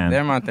 Yeah, man.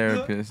 They're my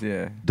therapist.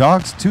 Yeah.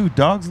 Dogs too.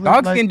 Dogs live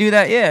Dogs like, can do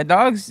that. Yeah,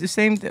 dogs the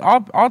same thing.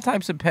 All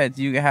types of pets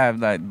you can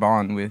have that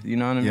bond with. You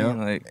know what I Yeah. mean?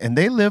 Like And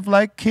they live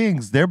like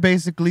kings. They're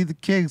basically the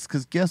kings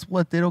because guess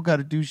what? They don't got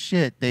to do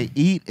shit. They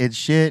eat and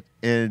shit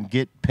and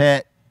get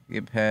petted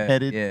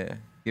petted. Yeah,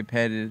 get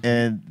petted.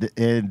 and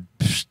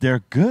psh,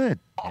 they're good.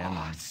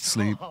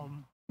 Sleep.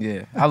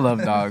 Yeah, I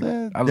love dogs.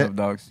 I love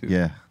dogs too.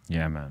 Yeah.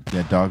 Yeah, man.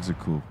 Yeah, dogs are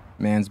cool.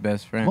 Man's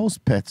best friend.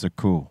 Most pets are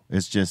cool.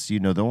 It's just, the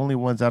only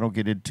ones I don't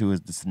get into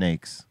is the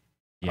snakes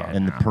Yeah,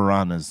 and the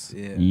piranhas.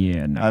 Yeah.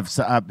 Yeah, no.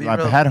 I've Be I've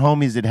real. had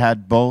homies that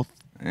had both,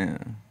 Yeah.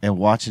 and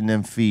watching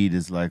them feed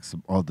is like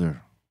some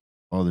other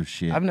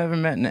shit. I've never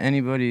met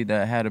anybody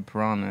that had a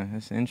piranha.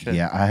 That's interesting.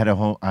 Yeah, I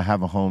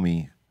have a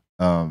homie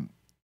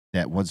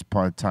that once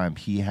upon a time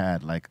he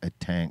had like a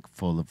tank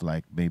full of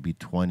like maybe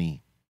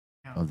 20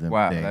 of them.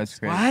 Wow, things. that's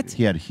crazy. What?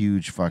 He had a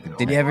huge fucking.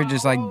 Did he tank. ever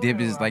just like dip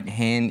his like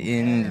hand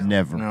in?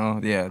 Never. No.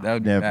 Yeah, that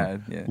would be Never.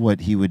 bad. Yeah.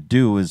 What he would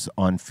do is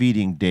on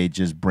feeding day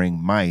just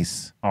bring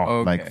mice,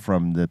 Okay. like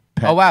from the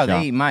pet Oh wow,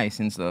 shop. they eat mice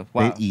and stuff.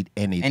 Wow. They eat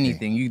anything.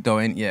 anything. You throw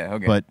in. Yeah.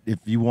 Okay. But if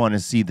you want to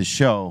see the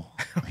show,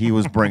 he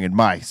was bringing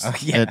mice. Oh,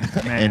 yeah.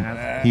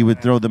 And he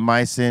would throw the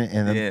mice in,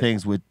 and the Yeah.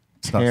 things would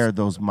tear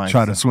those mice.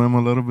 Try to up. swim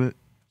a little bit.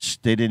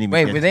 They didn't even.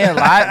 Wait, get were they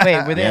alive?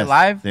 Wait, were they Yes,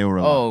 alive? they were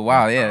alive. Oh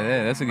wow,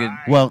 yeah, that's a good.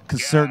 Well,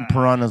 because certain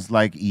piranhas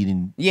like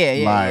eating Yeah,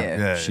 yeah, live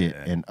yeah. shit,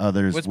 Yeah. and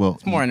others It's will.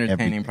 more eat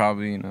entertaining, everything.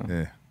 probably. You know.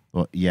 Yeah.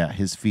 Well, yeah,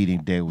 his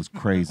feeding day was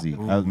crazy.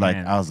 I was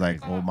man,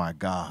 like, oh my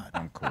god.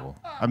 I'm cool.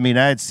 I mean,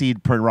 I had seen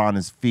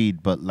piranhas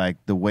feed, but like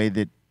the way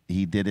that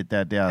he did it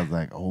that day, I was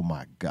like, oh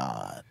my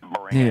god.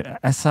 Dude,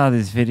 I saw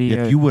this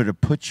video. If you were to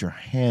put your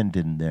hand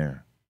in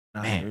there,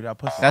 Man, dude,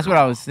 That's what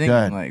I was thinking.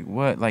 God. Like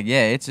what? Like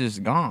yeah, it's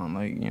just gone.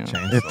 Like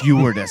if you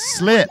were to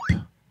slip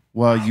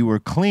while you were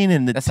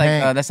cleaning the that's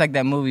tank, like that's like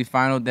that movie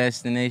Final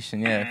Destination.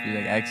 Yeah, if you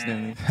like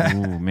accidentally. oh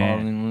fall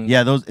man. in one.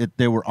 yeah,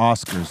 they were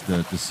Oscars,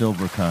 the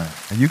silver kind.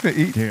 And you could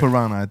eat Dude.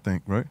 piranha, I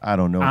think, right? I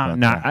don't know about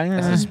Nah, that.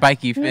 That's a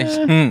spiky fish.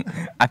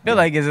 I feel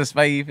like it's a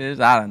spiky fish.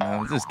 I don't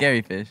know. It's a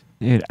scary fish.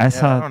 dude, I I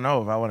saw. don't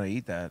know if I want to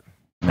eat that.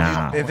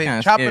 Nah. If they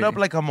Kinda chop it scary. up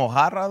like a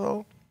mojarra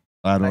though,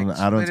 I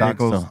don't think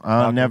so.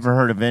 I've never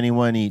heard of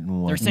anyone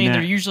eating one. They're saying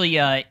they're usually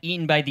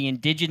eaten by the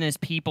indigenous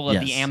people of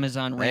the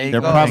Amazon rainforest.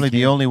 They're probably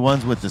the only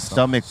ones with the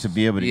stomach to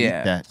be able to eat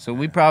that. So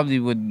we probably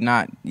would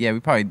not. Yeah,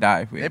 we probably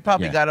die. They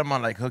probably got them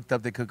on like hooked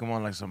up. They cook them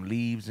on like some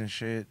leaves and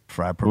shit.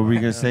 What were you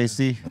gonna say,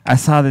 Steve? I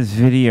saw this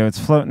video. It's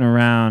floating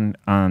around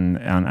on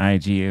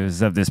IG. It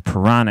was of this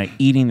piranha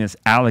eating this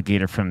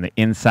alligator from the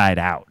inside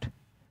out.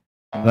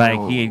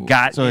 Like he had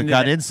got so it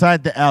got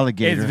inside the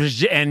alligator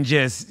and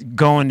just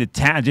going to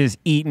town, just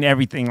eating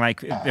everything.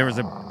 Like there was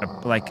a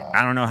like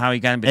I don't know how he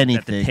got him, but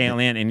at the tail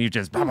end, and you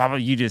just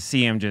you just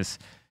see him just.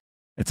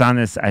 It's on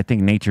this. I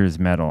think Nature's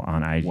Metal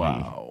on IG.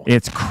 Wow,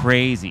 it's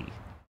crazy.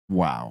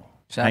 Wow.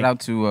 Shout out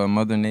to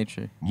Mother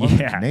Nature.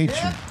 Mother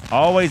Nature,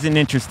 always an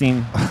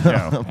interesting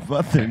show.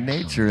 Mother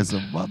Nature is a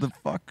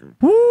motherfucker.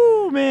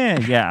 Woo,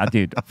 man, yeah,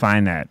 dude,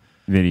 find that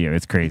video.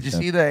 It's crazy. Did you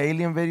see the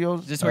alien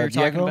videos? Is this what you're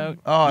talking about?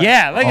 Oh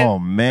yeah, look oh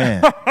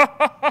man,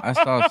 I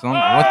saw some.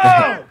 What the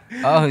hell?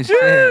 Oh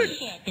shit!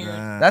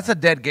 That's a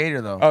dead gator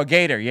though. Oh,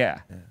 gator,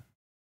 yeah.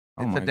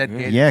 It's a dead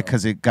gator. Yeah,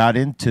 because it got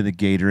into the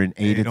gator and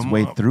ate its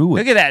way through it.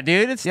 Look at that,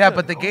 dude. It's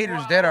but the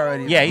gator's dead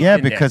already. Yeah,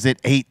 because it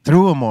ate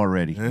through him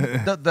already.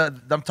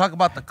 I'm talking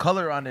about the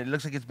color on it. It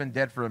looks like it's been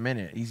dead for a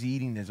minute. He's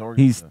eating his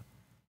organs.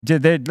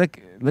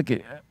 Look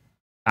at.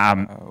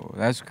 Oh,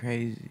 that's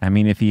crazy. I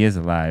mean, if he is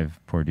alive,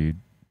 poor dude.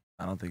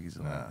 I don't think he's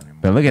alive anymore.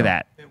 But look at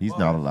that. He's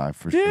not alive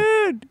for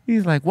sure. Dude,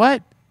 he's like,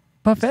 what?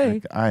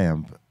 Buffet.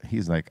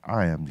 He's like,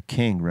 I am the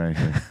king right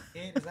here.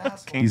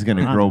 He's going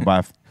to grow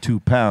by 2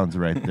 pounds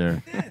right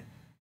there.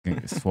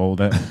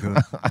 Swolled up.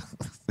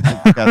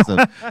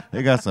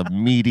 They got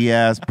some meaty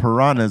ass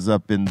piranhas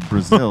up in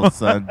Brazil,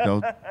 son.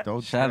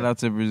 Don't Shout out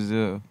to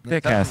Brazil.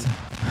 Thick ass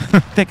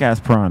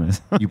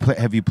piranhas.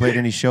 Have you played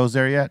any shows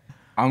there yet?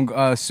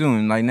 I'm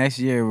soon. Like next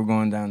year, we're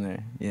going down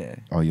there. Yeah.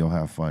 Oh, you'll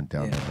have fun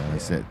down there. Man. I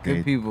said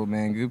good people,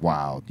 man. Good people.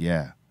 Wild,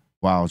 yeah.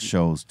 Wild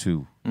shows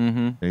too.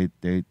 Mm-hmm.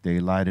 They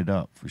light it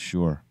up for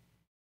sure.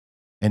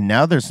 And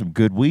now there's some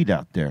good weed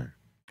out there.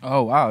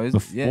 Oh wow!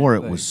 Before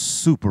it was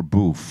super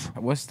boof.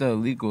 What's the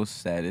legal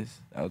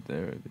status out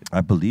there?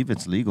 I believe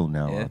it's legal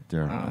now out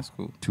there. Oh, that's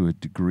cool. To a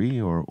degree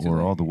or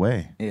all the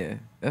way. Yeah,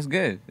 that's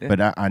good. Yeah.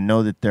 But I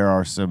know that there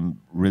are some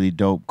really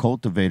dope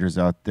cultivators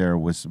out there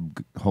with some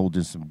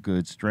holding some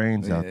good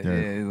strains out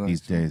there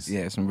these days.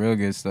 Yeah, some real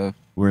good stuff.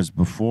 Whereas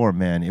before,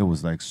 man, it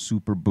was like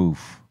super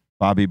boof.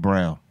 Bobby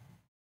Brown.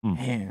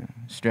 Man,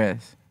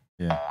 stress.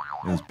 Yeah,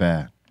 it was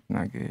bad.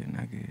 Not good.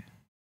 Not good.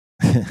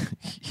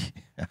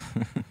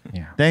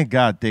 Yeah. Thank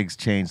God things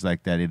change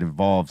like that. It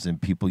evolves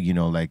and people,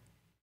 like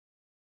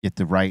get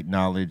the right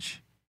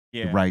knowledge,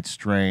 the right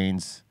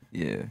strains.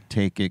 Yeah.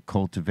 Take it,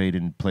 cultivate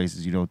it in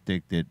places you don't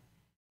think that,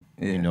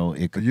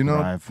 it could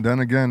thrive. Then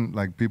again,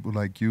 like people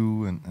like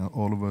you and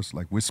all of us,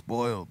 like we're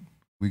spoiled.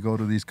 We go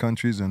to these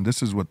countries and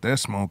this is what they're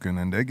smoking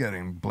and they're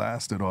getting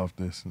blasted off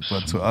this.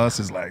 But to us,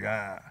 it's like,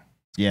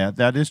 Yeah,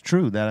 that is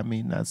true.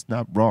 That's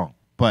not wrong.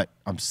 But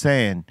I'm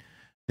saying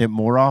that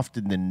more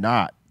often than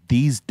not,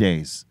 these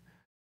days,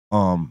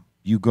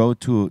 you go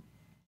to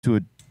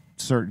a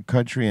certain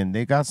country and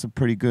they got some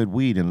pretty good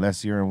weed,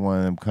 unless you're in one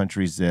of them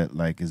countries that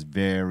like is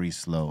very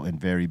slow and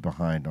very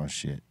behind on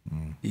shit.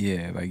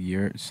 Yeah, like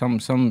Europe. Some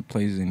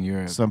places in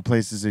Europe. Some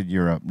places in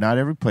Europe. Not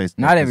every place.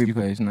 Not every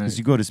place. Because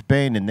you go to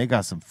Spain and they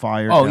got some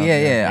fire. Oh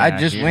yeah. I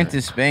just went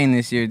to Spain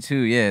this year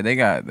too. Yeah, they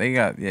got.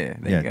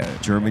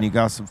 Germany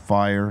got some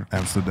fire.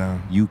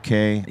 Amsterdam,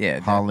 UK,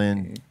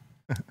 Holland,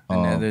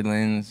 the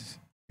Netherlands.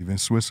 Even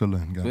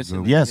Switzerland got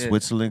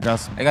Switzerland got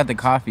some. They got the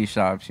coffee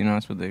shops,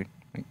 that's what they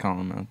call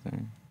them out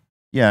there.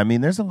 Yeah, I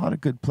mean, there's a lot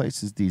of good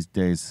places these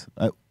days,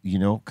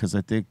 because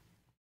I think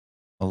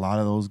a lot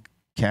of those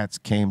cats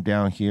came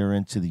down here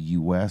into the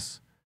U.S.,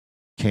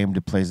 came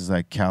to places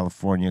like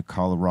California,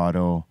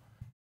 Colorado,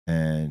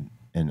 and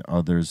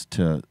others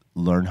to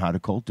learn how to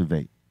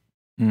cultivate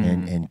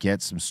and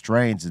get some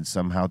strains and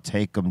somehow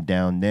take them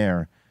down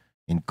there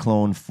in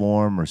clone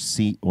form or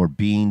seed or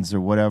beans or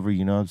whatever,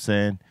 you know what I'm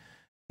saying?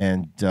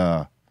 And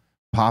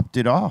popped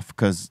it off,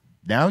 because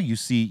now you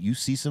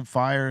see some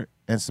fire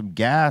and some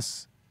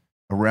gas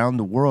around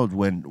the world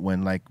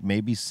when like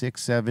maybe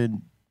 6,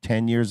 7,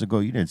 10 years ago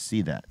you didn't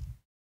see that.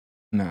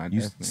 No,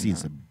 you see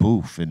some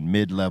boof and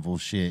mid-level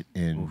shit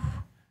and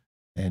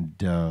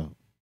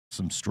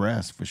some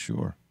stress for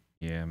sure.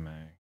 Yeah,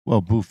 man. Well,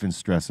 boof and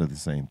stress are the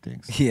same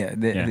things. Yeah.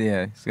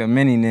 It's got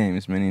many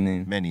names. Many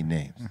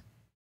names.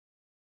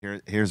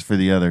 Here's for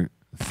the other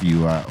few.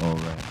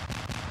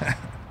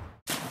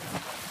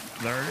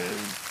 There it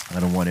is. I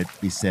don't want it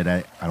to be said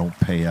I don't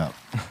pay up.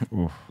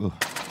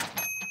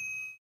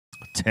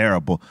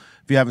 Terrible.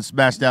 If you haven't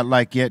smashed that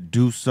like yet,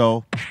 do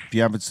so. If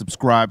you haven't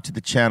subscribed to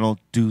the channel,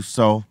 do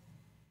so.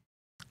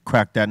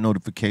 Crack that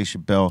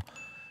notification bell.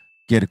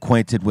 Get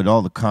acquainted with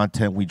all the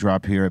content we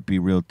drop here at Be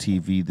Real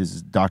TV. This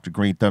is Dr.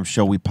 Greenthumb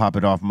Show. We pop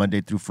it off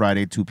Monday through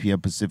Friday, 2 p.m.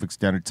 Pacific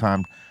Standard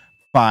Time,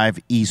 5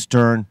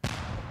 Eastern.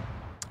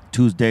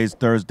 Tuesdays,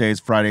 Thursdays,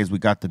 Fridays, we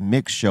got the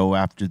mix show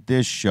after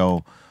this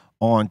show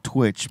on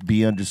Twitch.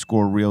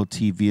 B_Real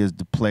TV is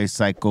the play.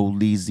 Psycho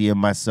Leezy and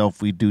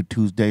myself, we do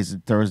Tuesdays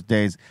and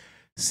Thursdays.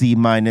 C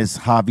minus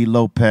Javi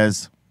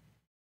Lopez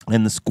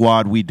and the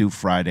squad. We do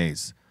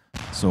Fridays.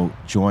 So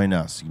join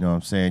us. You know what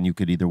I'm saying? You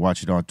could either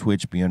watch it on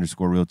Twitch,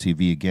 B_Real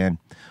TV again,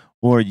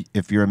 or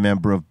if you're a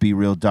member of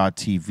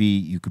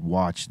breal.tv, you could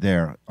watch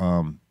there.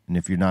 And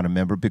if you're not a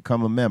member,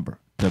 become a member.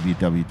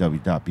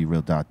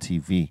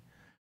 www.breal.tv.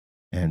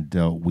 And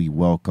we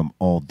welcome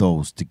all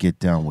those to get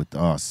down with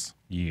us.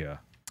 Yeah.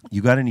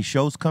 You got any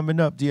shows coming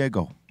up,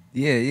 Diego?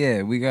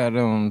 Yeah. We got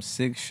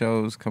 6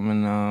 shows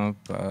coming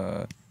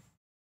up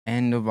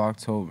end of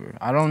October.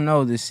 I don't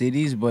know the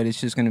cities, but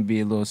it's just gonna be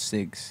a little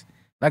 6.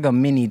 Like a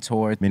mini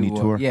tour.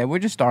 Yeah, we're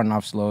just starting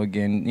off slow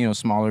again. You know,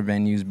 smaller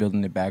venues,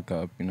 building it back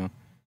up. You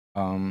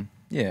know,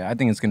 yeah, I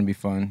think it's gonna be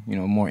fun. You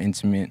know, more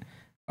intimate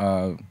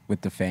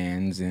with the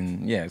fans,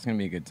 and yeah, it's gonna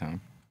be a good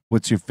time.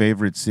 What's your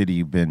favorite city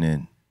you've been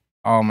in?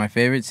 Oh, my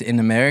favorites in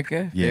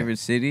America. Yeah. Favorite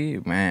city,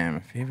 man. My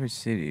favorite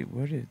city.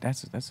 What is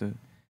that's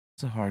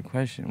a hard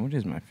question. What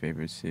is my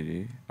favorite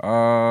city?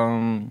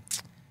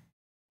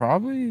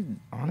 Probably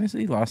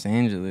honestly Los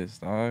Angeles,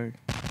 dog.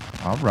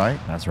 All right.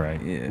 That's right.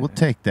 Yeah. We'll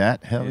take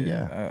that. Hell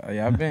yeah.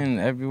 Yeah, I've been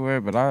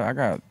everywhere, but I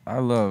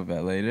love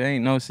LA. There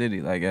ain't no city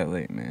like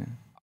LA, man.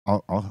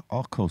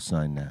 I'll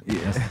co-sign that.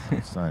 Yeah.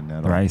 Co-sign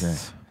that.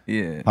 Rice.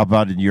 Yeah. How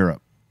about in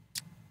Europe?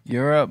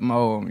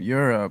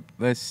 Europe.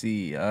 Let's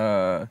see.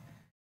 Man,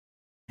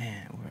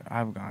 where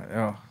I've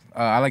got.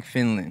 I like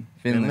Finland.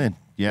 Finland.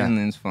 Yeah.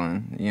 Finland's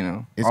fun. You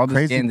know, It's all the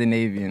crazy.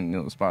 Scandinavian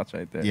little spots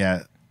right there.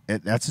 Yeah.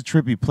 That's a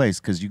trippy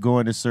place because you go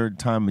in a certain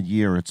time of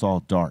year, it's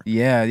all dark.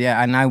 Yeah,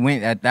 and I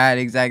went at that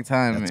exact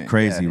time. That's man.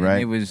 crazy, And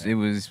right? It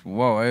was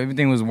whoa.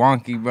 Everything was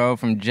wonky, bro.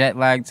 From jet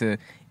lag to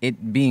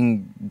it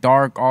being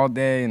dark all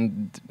day,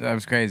 and that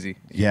was crazy.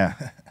 Yeah.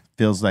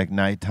 Feels like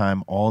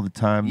nighttime all the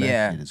time. That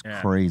Yeah. shit is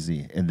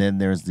crazy. And then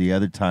there's the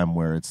other time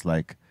where it's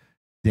like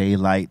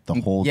daylight the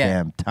whole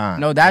damn time.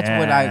 No, that's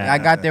what I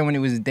got there when it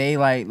was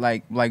daylight,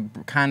 like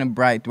kind of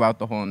bright throughout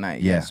the whole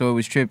night. Yeah. So it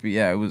was trippy.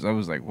 Yeah, I was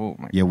like, whoa,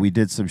 my. Yeah, we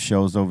did some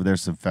shows over there,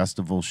 some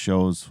festival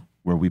shows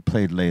where we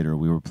played later.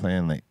 We were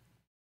playing like,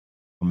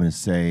 I'm going to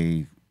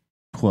say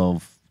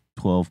 12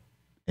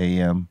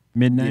 a.m.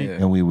 Midnight. Yeah.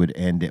 And we would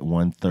end at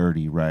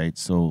 1:30, right?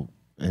 So,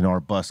 and our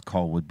bus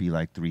call would be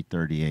like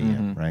 3:30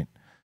 a.m., right?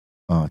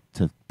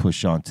 To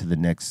push on to the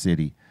next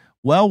city.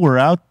 While we're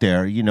out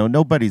there, you know,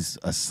 nobody's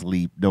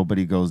asleep.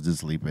 Nobody goes to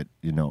sleep at,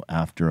 you know,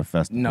 after a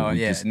festival. No,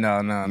 We yeah, just- no.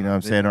 You know what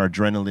I'm saying? Our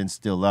adrenaline's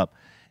still up.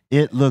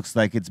 It looks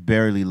like it's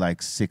barely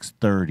like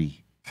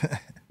 6:30.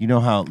 You know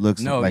how it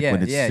looks No, like yeah,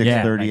 when it's yeah,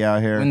 6:30 yeah.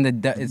 out here? When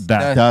the it's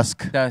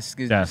Dusk. dusk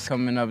is Dusk.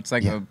 coming up. It's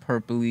like Yeah. a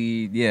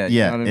purpley. Yeah,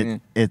 Yeah, You know what I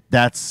mean?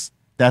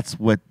 that's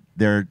what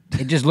they're.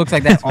 It just looks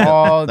like that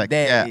all Like,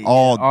 day. yeah,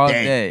 all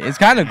day. It's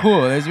kind of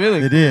cool. It's really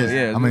It cool. is. Yeah,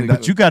 it's I mean, really But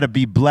cool. you got to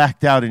be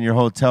blacked out in your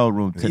hotel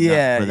room to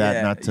Yeah, for that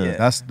yeah, not to.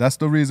 yeah. That's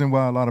the reason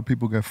why a lot of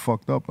people get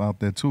fucked up out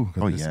there too.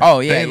 'Cause Oh, it's yeah. Oh,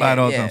 yeah, daylight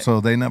yeah, all the yeah. time,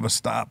 so they never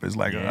stop. It's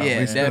like Yeah. Yeah,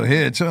 we still definitely.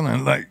 here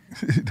chilling. Like,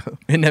 you know.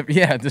 It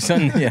never, the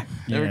sun, never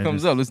Yeah,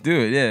 comes just- up. Let's do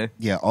it. Yeah,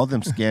 Yeah, all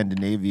them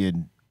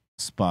Scandinavian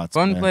spots.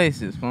 fun man.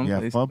 places. Fun Yeah,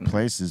 places. fun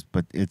places,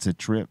 but it's a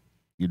trip.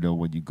 You know,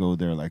 when you go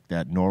there like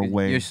that,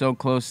 Norway, You're so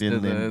close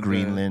Finland, to the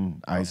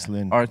Greenland,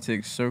 Iceland.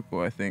 Arctic Circle,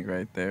 I think,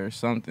 right there.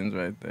 Something's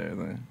right there.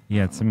 Then.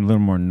 Yeah, it's a little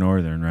more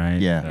northern, right?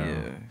 Yeah. So-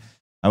 Yeah,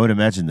 I would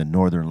imagine the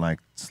northern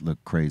lights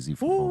look crazy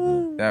from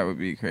over there. that would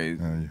be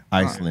crazy.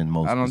 Iceland,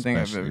 most I don't think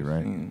I've especially, ever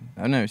right? seen.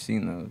 I've never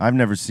seen those. I've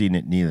never seen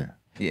it neither.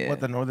 Yeah. What,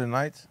 the Northern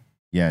Lights?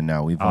 Yeah,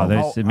 no, we've Oh, always,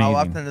 there's amazing. How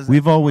often does it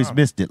we've come always out?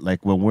 missed it.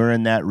 Like when we're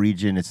in that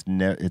region, it's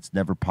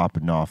never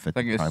popping off at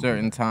Like the a time.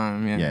 certain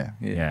time. Yeah.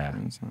 Yeah.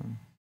 certain time.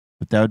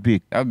 But that would be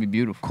a That would be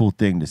beautiful. cool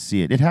thing to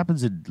see it. It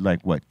happens in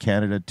like what,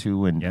 Canada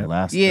too, and Yep.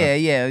 Alaska.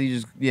 Yeah. You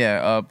just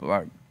up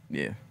like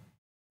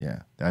Yeah,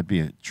 that'd be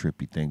a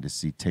trippy thing to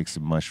see. Take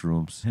some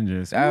mushrooms. And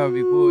just, that would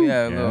be cool.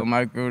 Yeah, a Yeah. little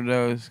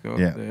microdose. Go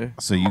Yeah. up there.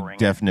 So you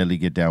definitely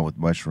get down with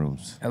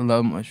mushrooms. I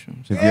love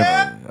mushrooms.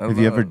 Have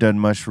you ever done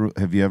mushroom?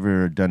 Have you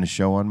ever done a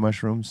show on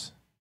mushrooms?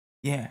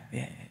 Yeah.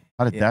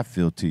 How did that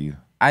feel to you?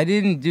 I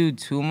didn't do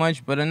too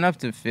much, but enough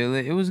to feel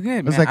it. It was good.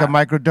 It was man. like a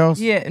microdose.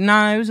 Yeah,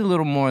 nah, it was a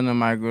little more than a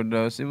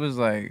microdose. It was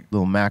like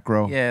Little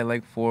macro. yeah,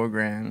 like 4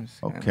 grams.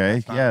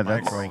 Okay. Yeah,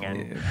 that's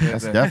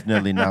That's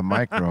definitely not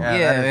micro. Yeah,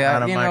 that is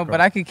not a you know, micro. but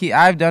I can keep.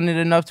 I've done it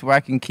enough to where I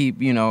can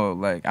keep. You know,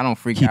 like I don't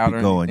freak Keep out it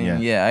or going,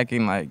 anything. yeah. I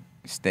can like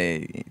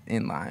stay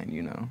in line.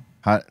 You know,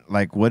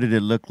 Like, what did it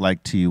look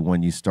like to you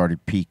when you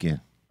started peaking?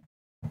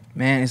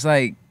 man, it's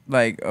like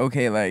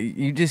okay, like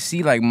you just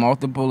see like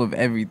multiple of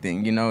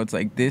everything. You know, it's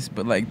like this,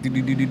 but like do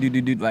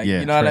like Yeah,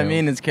 you know what I trails.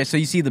 mean? It's so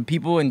you see the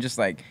people and just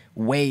like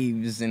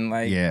waves and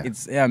like Yeah.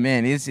 it's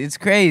man, it's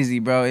crazy,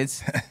 bro.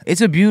 It's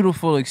a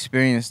beautiful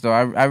experience though.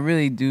 I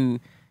really do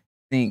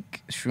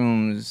think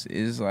shrooms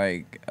is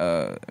like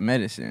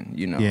medicine,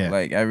 you know. Yeah.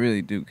 Like I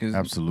really do because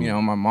Absolutely. you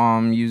know my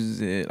mom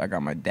uses it. I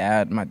got my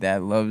dad. My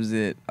dad loves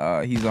it.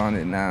 He's on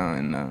it now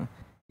and.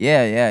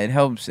 Yeah, it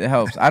helps. It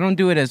helps. I don't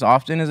do it as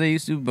often as I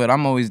used to, but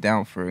I'm always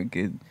down for a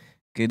good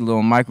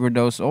little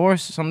microdose or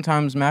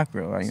sometimes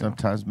macro. You know.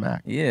 Sometimes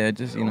Mac. Yeah,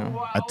 just you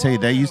know. I tell you,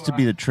 that used to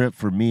be the trip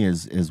for me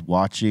is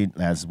watching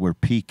as we're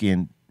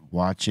peaking,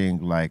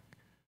 watching like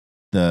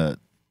the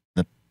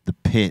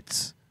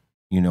pits,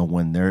 you know,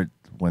 when they're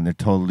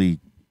totally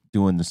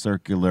doing the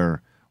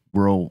circular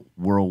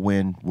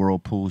whirlwind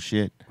whirlpool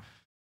shit.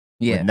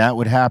 Yeah. When that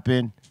would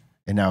happen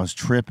and I was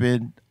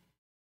tripping,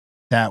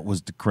 that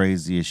was the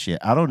craziest shit.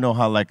 I don't know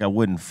how like I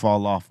wouldn't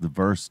fall off the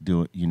verse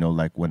you know,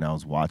 like when I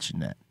was watching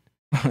that.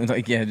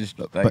 Like, yeah, just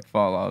like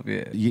fall off,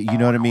 yeah. You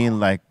know what I mean?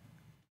 Like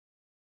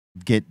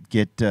get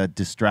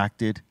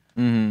distracted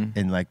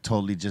and like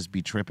totally just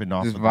be tripping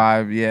off Just of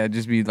vibe, yeah,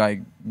 just be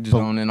like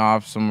zoning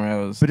off somewhere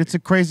else. But it's a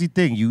crazy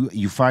thing.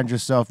 You find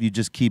yourself, you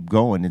just keep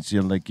going. It's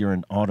like you're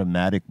in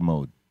automatic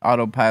mode.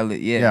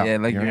 Autopilot, yeah,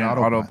 like you're in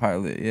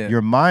autopilot, yeah.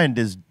 Your mind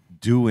is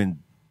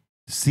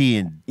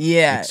seeing,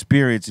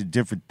 experiencing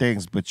different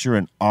things, but you're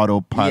in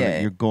autopilot.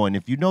 Yeah. You're going.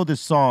 If you know the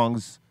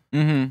songs,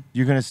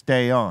 you're gonna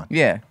stay on.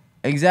 Yeah,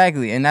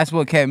 exactly, and that's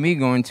what kept me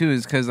going too.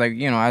 Is because like,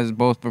 you know, as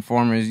both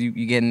performers, you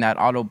get in that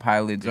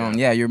autopilot zone.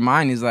 Yeah, your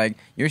mind is like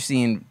you're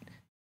seeing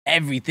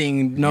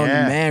everything known to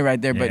man right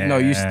there, but no,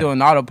 you're still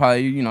in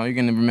autopilot. You know, you're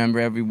gonna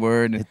remember every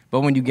word. But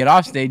when you get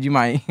off stage, you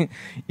might,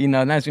 you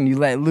know, that's when you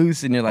let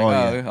loose and you're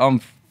like, I'm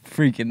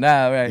freaking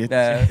out right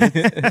now.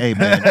 Hey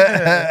man,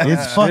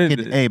 it's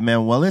fucking. Hey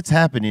man, while it's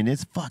happening,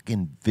 it's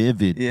fucking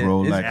vivid,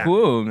 bro. It's like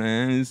cool,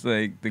 man. It's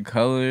like the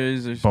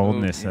colors are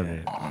boldness so, of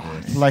it.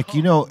 Like,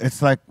 you know,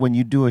 it's like when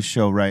you do a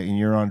show, right, and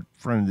you're on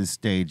front of the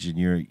stage and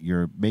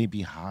you're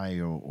maybe high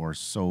or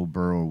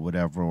sober or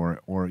whatever,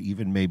 or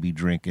even maybe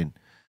drinking.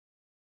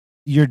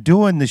 You're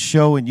doing the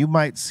show and you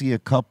might see a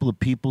couple of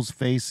people's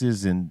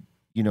faces and,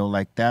 you know,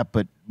 like that,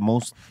 but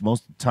most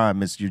of the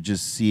time you're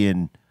just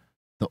seeing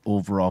the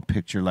overall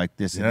picture like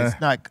this, and it's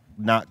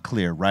not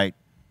clear, right?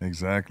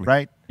 Exactly.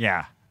 Right?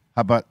 Yeah. How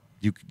about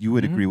you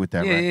would agree with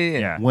that, right?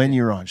 Yeah. When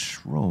you're on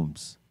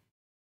shrooms,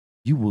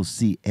 you will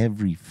see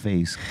every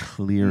face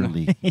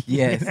clearly.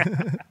 Yes.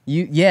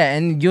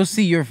 And you'll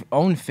see your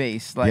own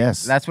face. Like,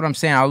 that's what I'm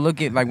saying. I'll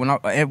look at, like,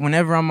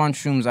 whenever I'm on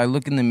shrooms, I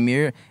look in the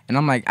mirror and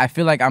I'm like, I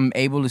feel like I'm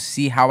able to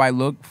see how I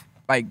look,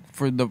 like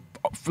for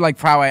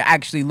how I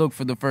actually look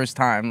for the first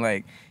time.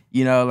 Like,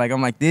 you know, like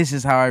I'm like, this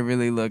is how I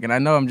really look, and I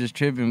know I'm just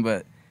tripping,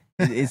 but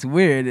it's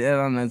weird. I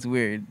don't know, it's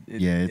weird.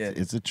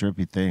 It's a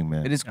trippy thing,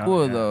 man. It is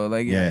cool though.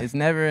 Like, it's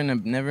never in a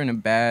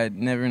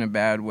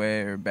bad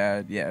way or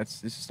bad. Yeah, it's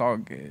just all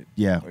good.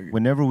 Yeah,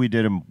 whenever we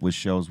did them with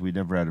shows, we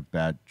never had a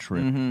bad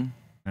trip.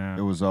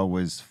 It was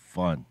always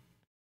fun,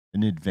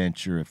 an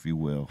adventure, if you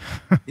will.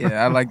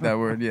 Yeah, I like that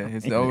word. Yeah,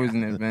 it's always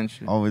an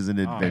adventure. Always an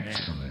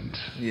adventure.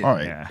 Yeah. All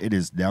right, it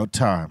is now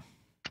time.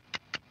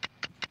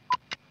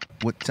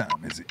 What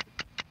time is it?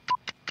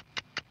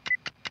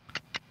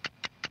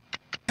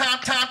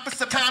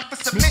 Time for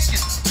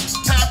submissions.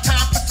 Time for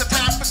submissions.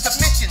 Time for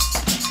submissions.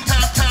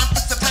 Time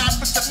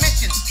for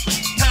submissions.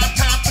 Time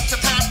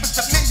for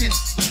submissions.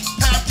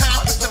 Time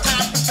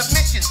for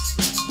submissions.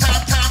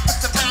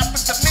 Time for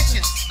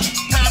submissions.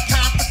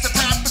 Time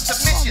for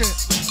submissions.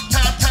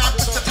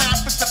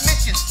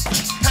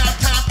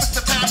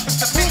 Time for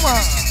submissions.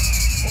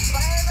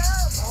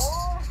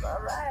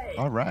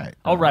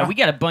 All right. We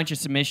got a bunch of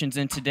submissions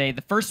in today.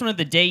 The first one of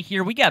the day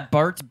here, we got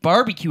Bart's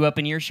Barbecue up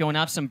in here showing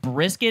off some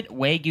brisket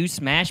Wagyu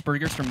smash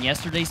burgers from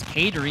yesterday's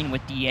catering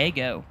with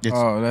Diego. That's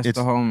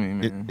the homie,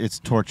 man. It's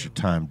torture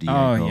time, Diego.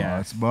 Oh, yeah.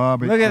 It's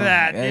barbecue. Look at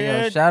that,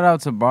 dude. Yo, shout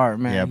out to Bart,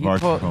 man. Yeah,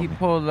 Bart's he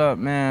pulled up,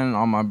 man,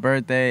 on my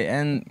birthday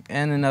and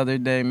another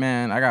day,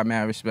 man. I got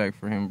mad respect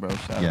for him, bro.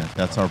 Shout out.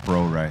 That's our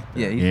bro, right?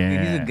 Yeah,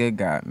 he's a good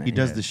guy, man. He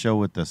does the show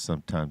with us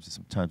sometimes.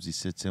 Sometimes he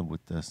sits in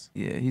with us.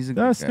 Yeah, he's a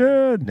That's good guy.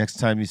 good. Next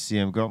time you see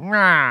him, go,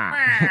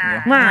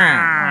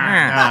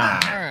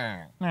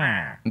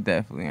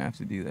 Definitely have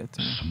to do that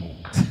to him.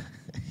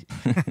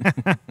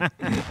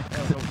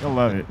 I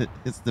love it.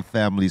 It's the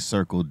family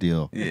circle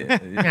deal. Yeah.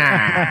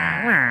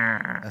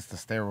 That's the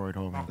steroid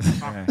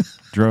homie.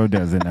 Dro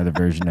does another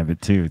version of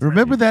it too.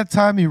 Remember that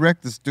time he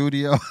wrecked the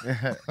studio?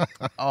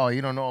 Oh,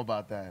 you don't know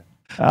about that.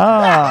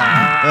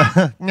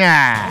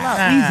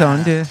 He's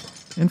on to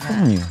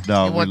inform you.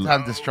 No, He one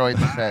time destroyed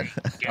the set.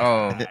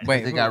 Oh,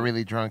 wait. They got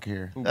really drunk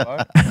here.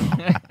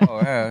 Oh,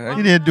 yeah.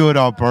 he didn't do it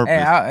on purpose.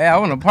 Hey, I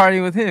want to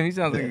party with him. He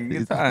sounds like a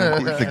good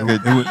time.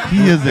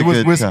 He is a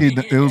good whiskey.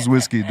 time. It was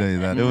whiskey day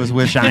that. It was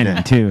whiskey Shining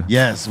day. too.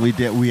 Yes, we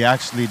did. We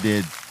actually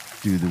did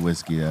do the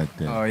whiskey that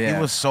day. Oh, yeah.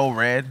 He was so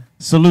red.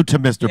 Salute to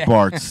Mr.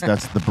 Bartz.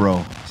 That's the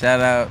bro. Shout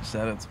out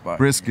to Bart.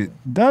 Brisket.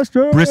 That's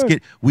good.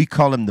 Brisket. We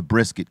call him the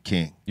Brisket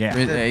King. Yeah.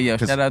 Yo,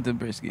 shout out to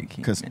Brisket King.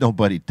 Because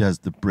nobody does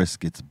the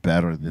briskets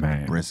better than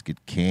Man. the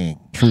Brisket King.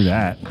 True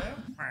that.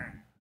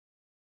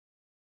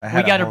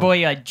 We got our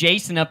boy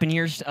Jason up in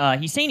here.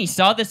 He's saying he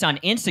saw this on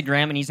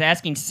Instagram and he's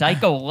asking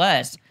Psycho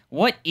Les,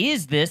 what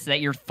is this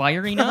that you're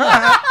firing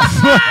up?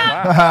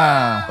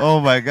 Oh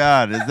my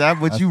God. Is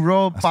that what you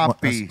rolled,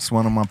 Poppy? It's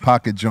one of my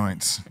pocket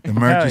joints.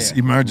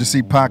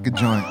 Emergency pocket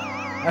joint.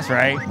 That's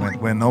right.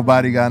 When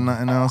nobody got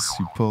nothing else,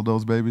 you pull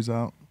those babies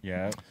out.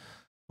 Yeah.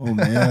 Oh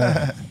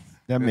man.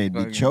 That made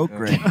me choke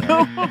right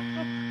now.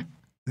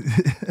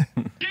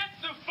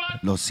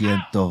 Lo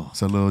siento.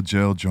 It's a little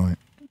gel joint.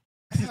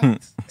 Oh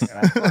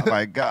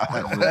my God.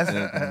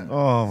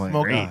 Oh my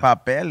Smoking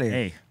God. papeles.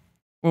 Hey.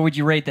 What would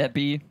you rate that,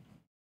 B?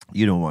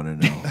 You don't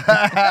want to know.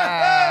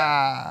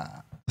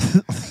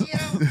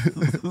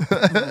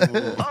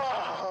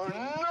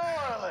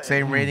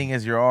 Same rating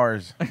as your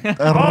R's.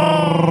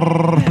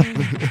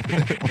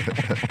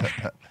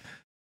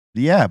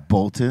 Yeah,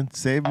 Bolton.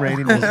 Same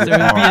rating as So your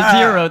it would be a R.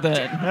 0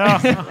 then.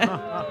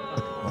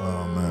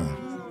 Oh man.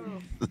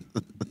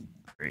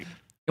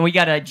 And we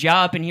got a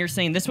job in here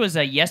saying this was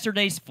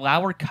yesterday's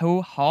Flower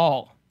Co.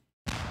 haul.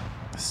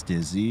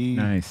 Stizzy.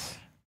 Nice.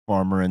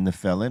 Farmer and the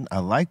Felon. I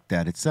like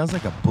that. It sounds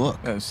like a book.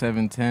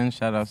 710.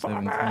 Shout out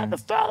 710.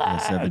 Yeah,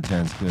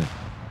 710's good.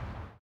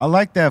 I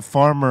like that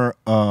Farmer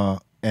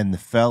and the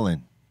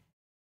Felon.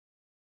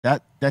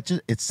 That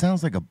just it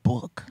sounds like a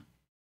book.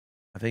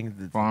 I think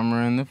the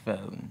Farmer and the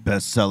Felon.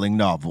 Best-selling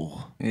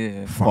novel.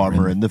 Yeah.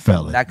 Farmer and the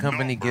Felon. that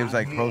company gives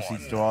like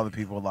proceeds to all the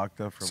people locked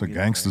up for It's a weed.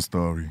 gangster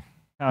story.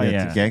 Oh, Yeah,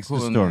 yeah. it's a gangster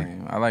Cool story.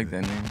 name. I like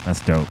that name. That's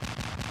dope.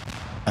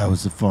 I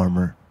was a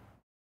farmer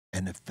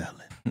and a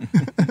felon.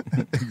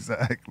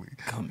 Exactly.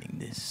 Coming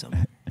this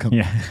summer. Come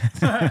Yeah.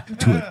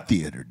 to a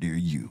theater near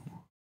you.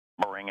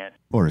 Bring it.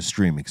 Or a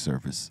streaming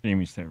service.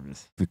 Streaming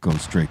service. If it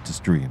goes straight to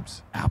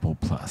streams. Apple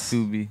Plus.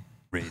 Tubi.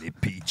 Rated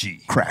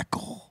PG.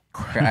 Crackle.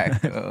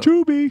 Crack.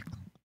 Tubi.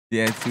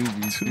 Yeah,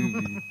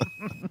 Tubi.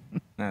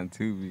 Not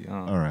Tubi.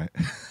 All right.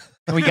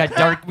 And we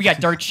got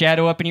Dark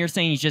Shadow up in here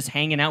saying he's just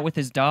hanging out with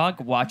his dog,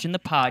 watching the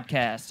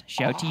podcast.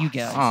 Shout to you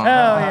guys. Oh, Hell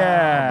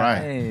yeah. All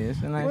right. Hey,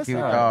 it's a nice Cute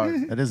dog.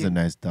 dog. That is a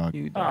nice dog.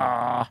 Cute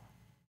dog.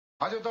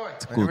 It's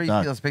a cool Whenever you see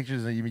dog. those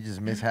pictures, you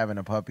just miss having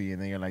a puppy,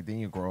 and then you're like, then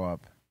you grow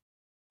up.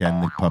 Yeah,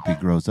 and the puppy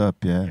grows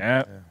up, yeah.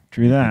 Yep.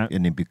 True that.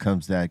 And it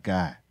becomes that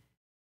guy.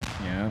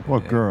 Yeah. Or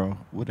girl,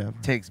 whatever.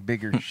 Takes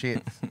bigger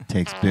shits.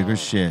 Takes bigger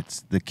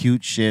shits. The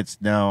cute shits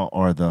now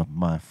are the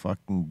my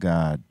fucking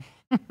God.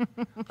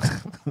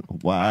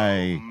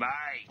 Why? My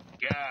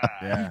God.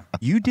 Yeah.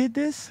 You did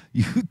this?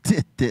 You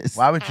did this.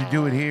 Why would you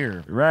do it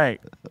here Right.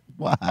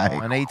 Why?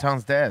 on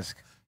Aton's desk?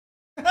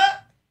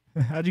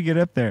 How'd you get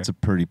up there? It's a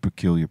pretty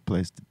peculiar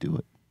place to do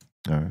it.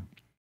 All right.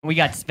 We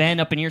got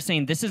Sven up in here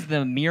saying this is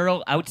the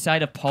mural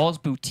outside of Paul's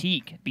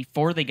boutique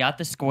before they got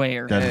the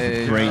square. That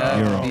is a great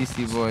mural.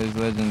 Beastie Boys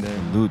legendary.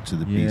 Salute to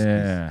the Beasties.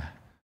 Yeah.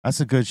 That's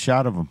a good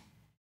shot of him.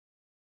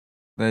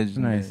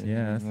 Legendary. Nice.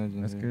 Yeah, that's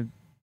Legendary. good.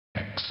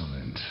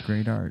 Excellent.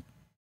 Great art.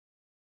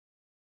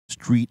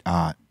 Street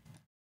art.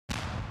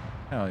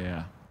 Hell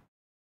yeah.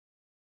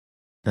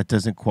 That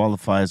doesn't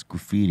qualify as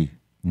graffiti.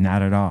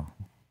 Not at all.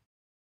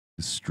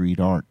 It's street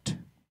art.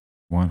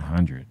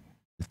 100.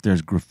 If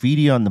there's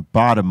graffiti on the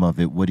bottom of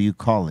it, what do you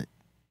call it?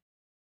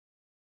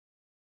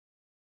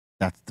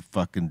 That's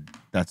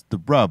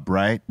the rub,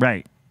 right?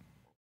 Right.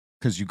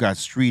 Because you got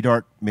street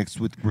art mixed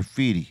with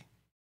graffiti.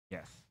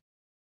 Yes.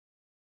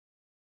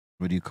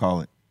 What do you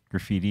call it?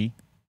 Graffiti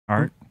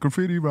art.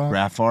 Graffiti rock.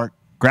 Graph art?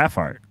 Graph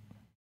art.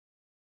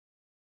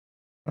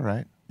 All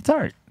right. It's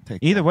art. Take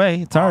Either that.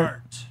 way, it's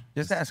art.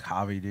 Just ask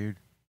Javi, dude.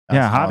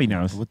 Yeah, That's Javi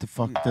knows. What the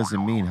fuck does it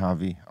mean,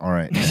 Javi? All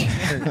right.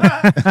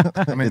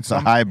 I mean, It's a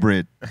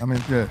hybrid. I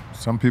mean, yeah,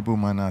 some people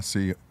might not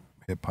see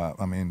hip hop.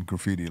 I mean,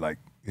 graffiti like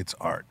it's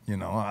art. You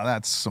know,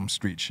 that's some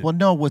street shit. Well,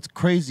 no, what's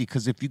crazy,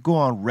 because if you go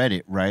on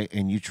Reddit, right,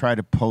 and you try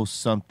to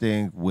post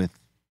something with,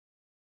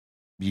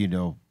 you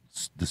know,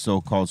 the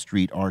so-called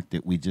street art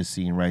that we just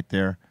seen right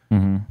there,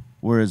 Mm-hmm.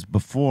 whereas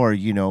before,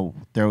 you know,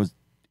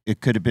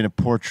 it could have been a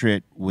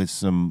portrait with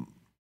some,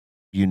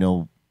 you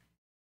know,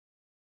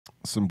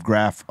 some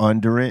graph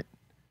under it,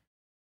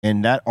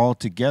 and that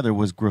altogether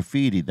was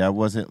graffiti. That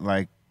wasn't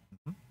like,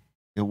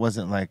 it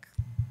wasn't like,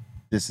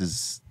 this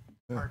is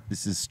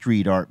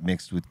street art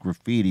mixed with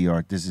graffiti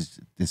art.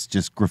 It's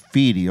just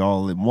graffiti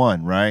all in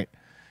one, right?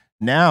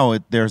 Now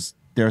there's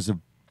a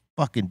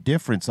fucking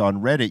difference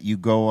on Reddit. You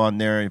go on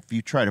there, if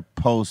you try to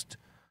post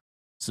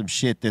some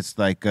shit that's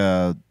like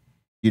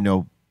you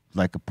know,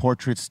 like a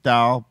portrait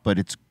style, but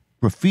it's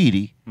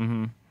graffiti.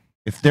 Mm-hmm.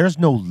 If there's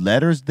no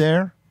letters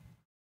there,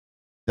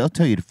 they'll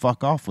tell you to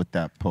fuck off with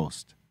that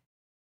post.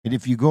 And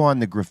if you go on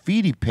the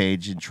graffiti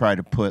page and try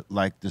to put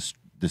like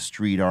the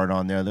street art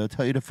on there, they'll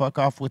tell you to fuck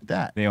off with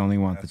that. They only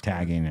want the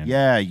tagging in.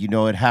 Yeah, you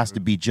know, it has to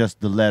be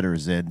just the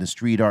letters, and the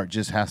street art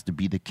just has to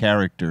be the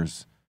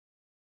characters.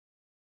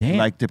 Damn.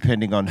 Like,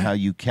 depending on how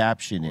you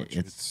caption it.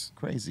 It's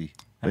crazy.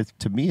 But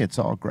to me, it's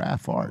all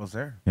graph art. Was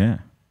there? Yeah.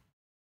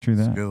 True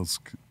that.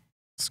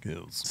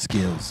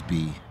 Skills,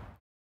 B.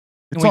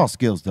 It's all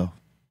skills, though.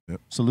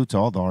 Yep. Salute to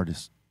all the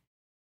artists.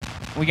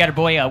 We got our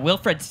boy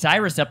Wilfred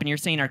Cyrus up in here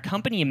saying our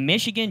company in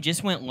Michigan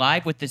just went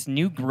live with this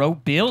new grow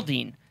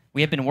building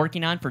we have been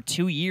working on for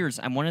 2 years.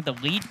 I'm one of the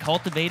lead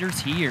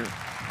cultivators here.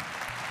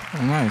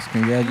 Oh, nice.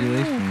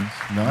 Congratulations.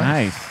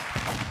 Nice.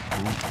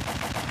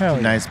 Hell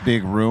yeah. Nice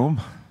big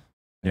room.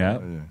 Yeah.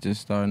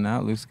 Just starting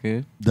out. Looks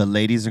good. The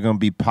ladies are going to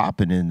be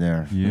popping in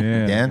there.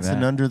 Yeah.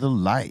 Dancing under the They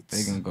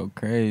lights. gonna go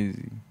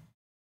crazy.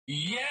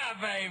 Yeah,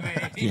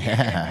 baby.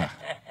 Yeah.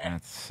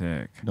 That's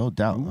sick. No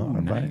doubt. Ooh, All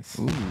right. nice.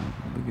 Ooh,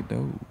 look at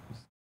those.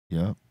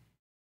 Yep.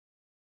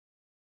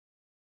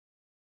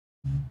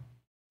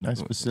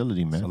 Nice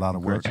facility, man. It's a lot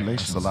of work.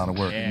 Congratulations. It's a lot of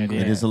work. Yeah,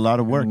 It is a lot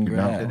of work. You're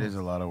Congrats. It not, is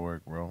a lot of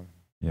work, bro.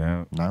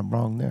 Yeah. not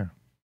wrong there.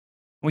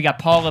 We got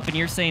Paul up in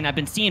here saying, I've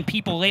been seeing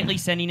people lately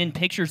sending in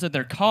pictures of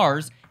their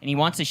cars, and he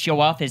wants to show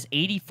off his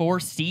 84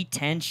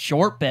 C10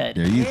 short bed.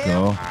 There you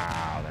go.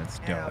 Wow, that's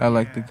dope. I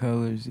like the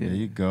colors. Yeah. There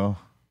you go.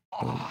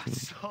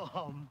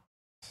 Awesome.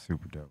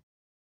 Super dope.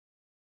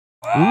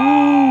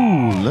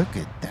 Ooh, look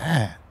at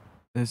that.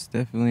 That's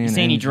definitely. He's an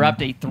saying he engine.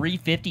 dropped a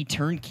 350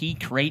 turnkey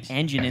crate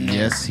engine in there.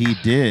 Yes, he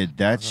did.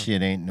 That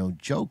shit ain't no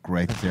joke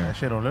right there. That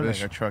shit don't look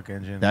like a truck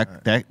engine.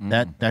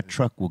 That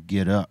truck will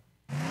get up.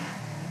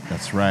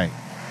 That's right.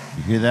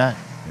 You hear that?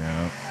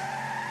 Yeah.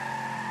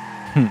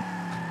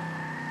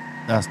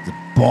 That's the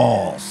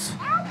balls.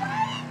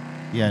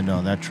 Yeah,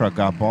 no, that truck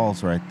got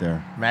balls right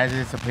there. Imagine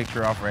it's a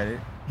picture off Reddit.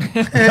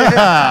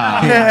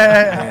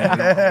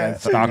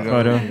 Stock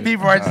photo.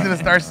 People are just gonna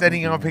start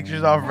sending out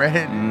pictures off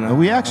Reddit. No,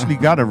 we actually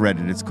got a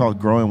Reddit. It's called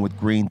Growing with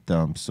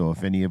Greenthumb. So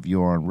if any of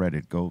you are on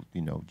Reddit, go,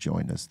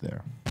 join us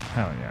there.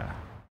 Hell yeah.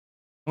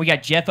 We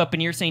got Jeff up in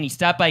here saying he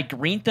stopped by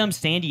Greenthumb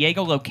San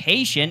Diego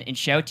location, and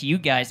shout to you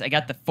guys, I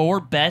got the 4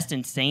 best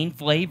insane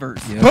flavors.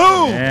 Yep.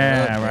 Boom!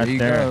 Yeah, right you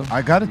there. go.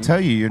 I got to tell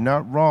you, you're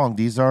not wrong.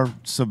 These are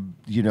some,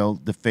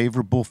 the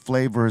favorable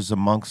flavors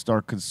amongst our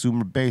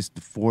consumer base.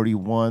 The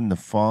 41, the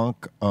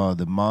funk,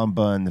 the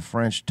mamba, and the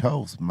French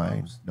toast,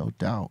 man. No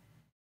doubt.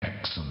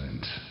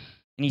 Excellent.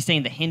 And he's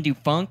saying the Hindu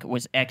funk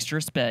was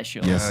extra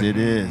special. Yes, it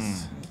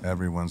is.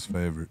 Everyone's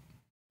favorite.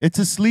 It's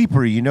a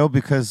sleeper,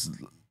 because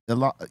a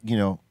lot,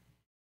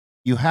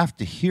 you have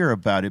to hear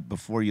about it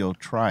before you'll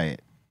try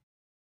it.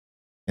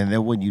 And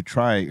then when you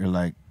try it, you're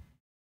like,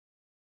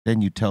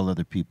 then you tell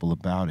other people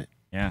about it.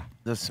 Yeah.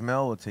 The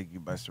smell will take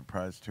you by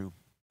surprise too.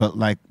 But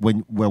like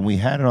when we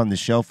had it on the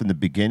shelf in the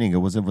beginning, it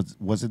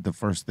wasn't the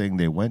first thing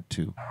they went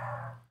to.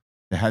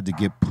 They had to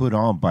get put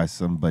on by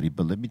somebody.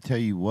 But let me tell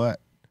you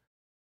what,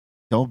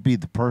 don't be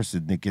the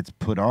person that gets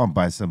put on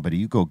by somebody.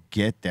 You go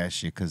get that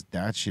shit, because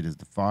that shit is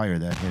the fire,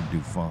 that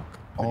Hindu funk.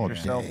 All Put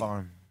yourself day.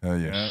 on. Hell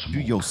yeah. Do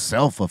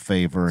yourself a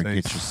favor and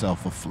get Taste.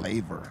 yourself a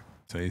flavor.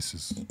 Taste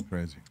is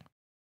crazy.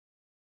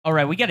 All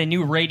right, we got a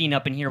new rating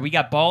up in here. We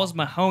got Balls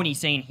Mahoney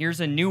saying, here's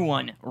a new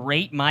one.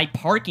 Rate my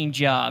parking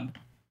job.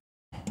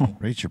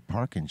 Rate your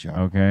parking job.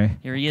 Okay.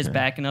 Here he is Okay.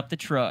 backing up the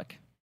truck.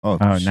 Oh,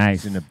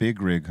 nice. He's in a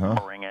big rig, huh?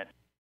 Bring it.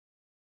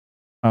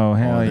 Oh,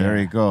 hell Oh, yeah. there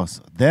he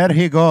goes. There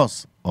he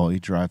goes. Oh, he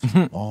drives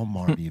to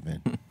Walmart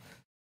even.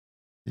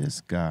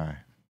 This guy.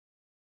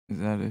 Is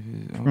that a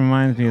his?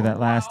 Reminds me of that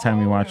last time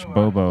we watched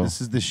Bobo.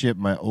 This is the shit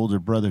my older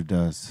brother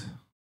does.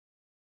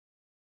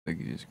 Like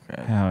you just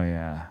crashed. Hell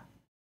yeah.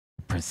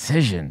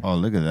 Precision. Oh,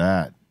 look at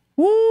that.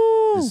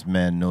 Woo! This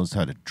man knows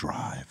how to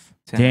drive.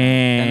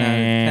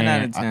 10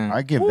 out of 10.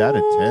 I give that a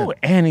 10. Woo!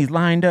 And he's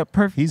lined up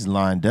perfect. He's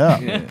lined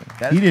up. Yeah.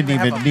 He didn't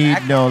even need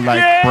no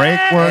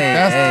brake work.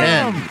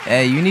 That's 10.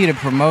 Hey, you need a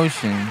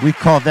promotion. We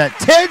call that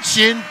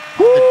tension on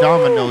the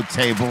domino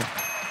table.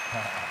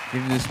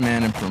 Give this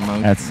man a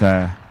promotion.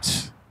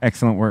 That's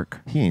excellent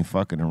work. He ain't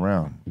fucking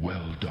around.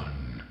 Well done.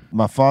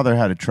 My father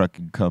had a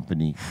trucking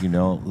company,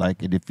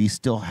 and if he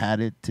still had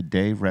it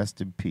today, rest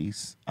in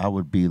peace, I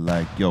would be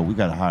like, yo, we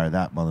got to hire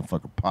that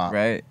motherfucker Pop.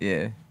 Right?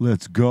 Yeah.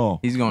 Let's go.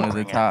 He's going to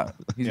the top.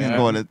 He's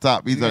going to the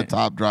top. He's our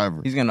top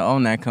driver. He's going to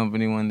own that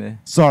company one day.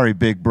 Sorry,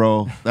 big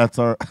bro. That's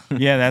our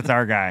Yeah, that's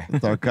our guy.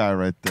 that's our guy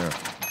right there.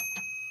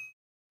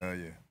 Hell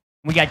yeah.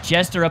 We got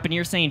Jester up in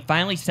here saying,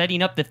 finally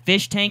setting up the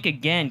fish tank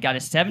again. Got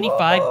a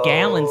 75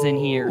 gallons in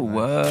here. Ooh,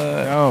 what?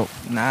 Oh,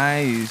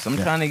 Nice. I'm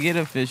trying to get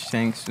a fish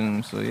tank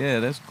soon, so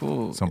yeah, that's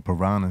cool. Some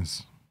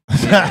piranhas.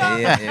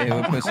 Yeah,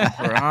 we'll put some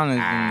piranhas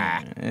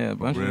in there. Yeah, a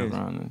bunch of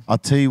piranhas. I'll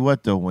tell you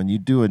what, though, when you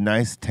do a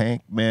nice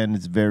tank, man,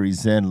 it's very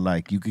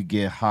zen-like. You could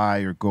get high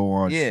or go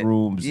on Yeah,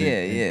 shrooms yeah,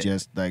 and yeah.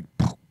 just like,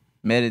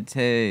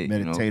 Meditate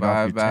Meditate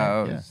off your vibe tank,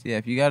 out. yeah. Yeah,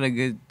 if you got a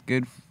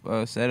good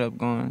setup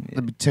going. Yeah.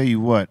 let me tell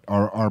you what,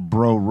 our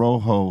bro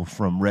Rojo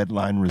from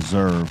Redline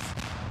Reserve,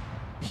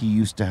 he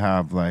used to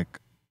have like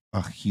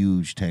a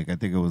huge tank. I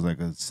think it was like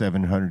a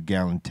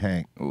 700-gallon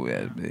tank. Oh,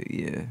 that's big.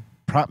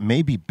 Yeah.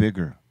 Maybe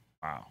bigger.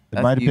 wow. It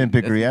That's might have been huge.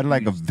 bigger. He That's had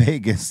like a huge.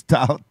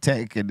 Vegas-style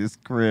tank in his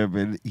crib,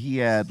 and he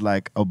had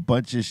like a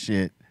bunch of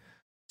shit,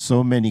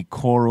 so many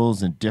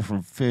corals and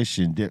different fish,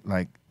 and it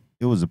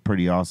was a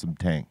pretty awesome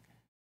tank.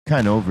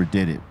 Kind of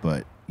overdid it,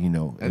 but it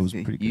That's was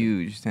a pretty good.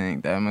 huge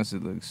tank. That must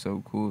have looked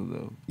so cool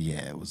though.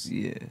 Yeah, it was.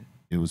 Yeah.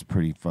 It was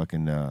pretty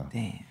fucking. Damn.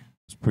 It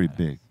was pretty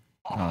big.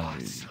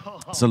 Awesome.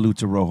 Salute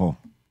to Rojo.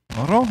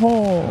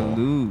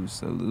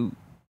 Salute.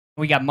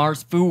 We got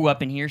Mars Fu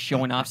up in here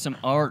showing off some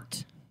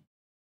art.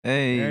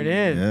 Hey. There it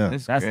is. Yeah.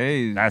 That's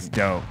crazy. That's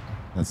dope.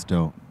 That's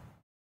dope.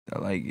 I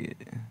like it.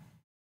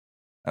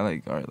 I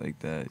like art like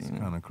that. It's You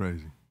know? kind of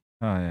crazy.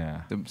 Oh,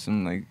 yeah.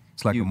 Some like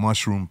It's like a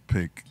mushroom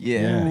pick.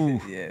 yeah,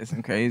 yeah,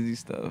 some crazy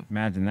stuff.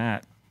 Imagine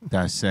that.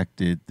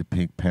 Dissected the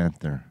Pink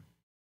Panther.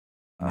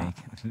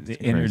 The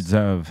innards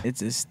of.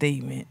 It's a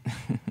statement.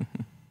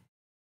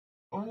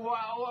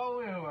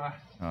 Oh,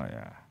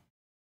 yeah.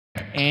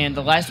 And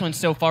the last one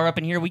so far up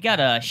in here, we got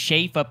a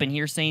Shafe up in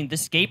here saying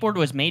this skateboard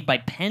was made by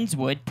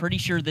Penswood. Pretty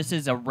sure this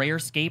is a rare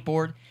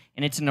skateboard,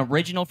 and it's an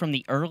original from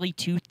the early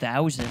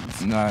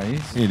 2000s.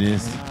 Nice. It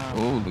is.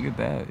 Oh, look at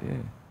that. Yeah.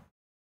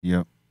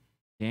 Yep.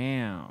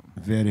 Damn.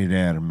 Very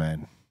rare,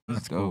 man.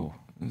 That's dope.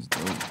 That's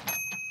dope.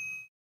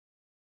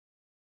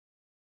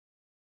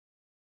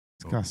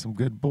 It's got some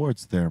good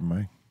boards there,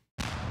 man.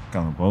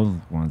 Got both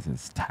ones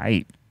is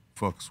tight.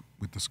 Fucks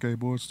with the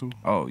skateboards too.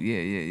 Oh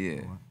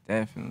yeah.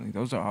 Definitely.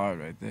 Those are hard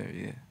right there.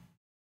 Yeah.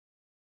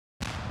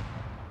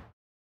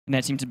 And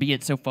that seems to be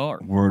it so far.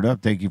 Word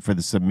up. Thank you for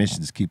the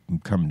submissions. Keep them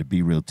coming to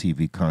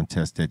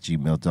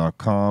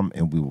brealtvcontest@gmail.com,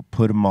 and we will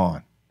put them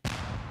on.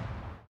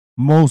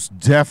 Most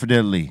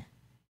definitely.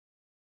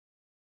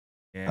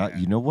 Yeah.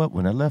 You know what?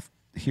 When I left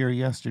here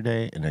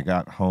yesterday and I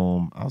got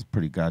home, I was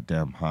pretty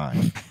goddamn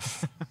high.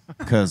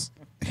 Because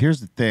here's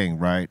the thing,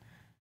 right?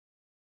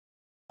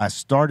 I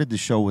started the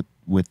show with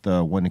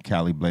one of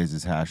Cali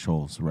Blaze's hash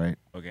holes, right?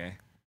 Okay.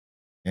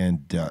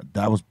 And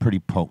that was pretty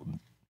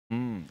potent.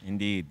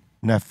 Indeed.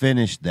 And I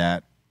finished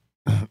that.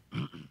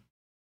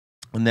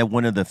 And then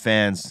one of the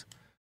fans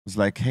was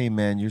like, hey,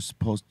 man, you're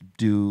supposed to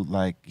do,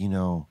 like, you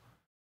know,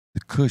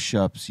 the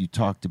push-ups you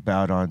talked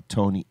about on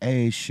Tony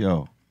A's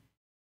show,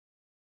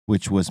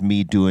 which was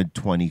me doing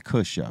 20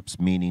 push-ups,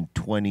 meaning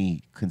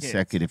 20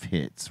 consecutive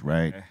hits,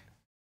 right? Okay.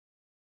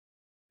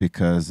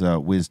 Because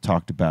Wiz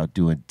talked about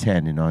doing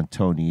 10, and on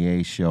Tony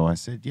A's show, I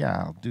said,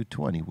 yeah, I'll do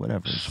 20,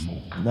 whatever. It's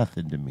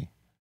nothing to me.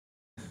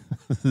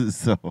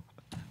 So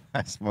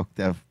I smoked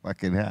that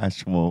fucking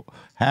hash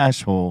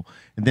hole,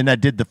 and then I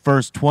did the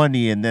first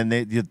 20, and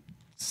then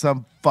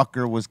some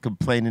fucker was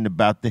complaining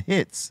about the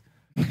hits.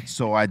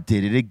 So I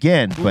did it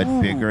again,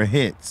 but bigger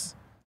hits.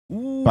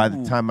 Ooh. By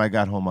the time I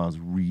got home, I was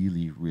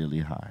really, really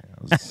high.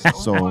 I was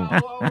so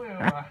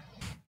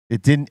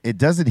it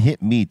doesn't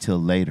hit me till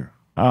later.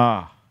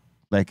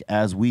 Like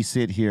as we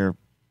sit here,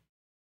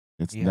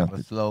 it's nothing.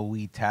 A slow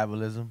weed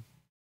metabolism.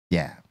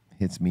 Yeah,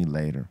 hits me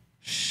later.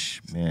 Shh,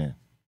 man.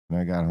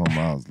 When I got home,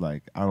 I was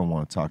like, I don't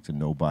want to talk to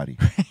nobody.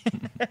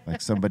 Like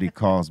somebody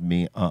calls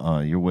me,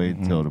 you're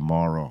waiting till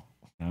tomorrow.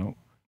 No.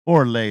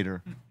 Or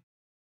later.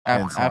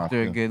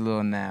 After a good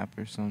little nap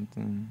or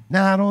something.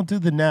 Nah, I don't do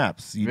the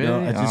naps. You know,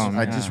 Really?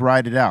 I just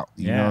ride it out.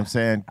 You know what I'm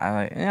saying?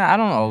 I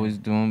don't always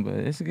do them, but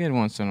it's a good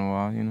once in a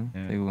while, you know.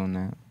 Take a little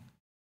nap.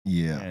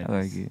 Yeah. I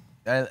like it.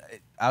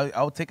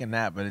 I'll take a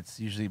nap, but it's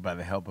usually by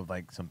the help of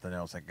like something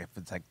else. Like if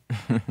it's like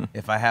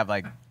if I have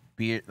like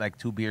beer, like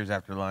 2 beers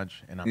after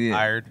lunch, and I'm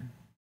tired.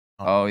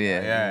 Oh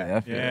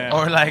yeah.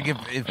 Or like if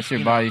that's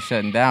your body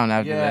shutting down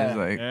after that.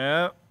 It's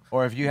like,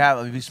 or if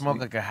you smoke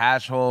like a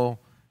hash hole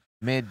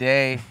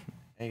midday.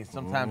 Hey,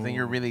 sometimes when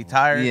you're really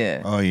tired,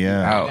 Oh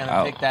yeah, you're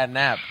gonna take that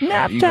nap.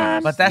 Nap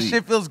time. But that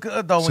shit feels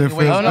good though when Shit you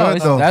wake feels up.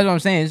 good, though. that's what I'm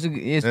saying. It's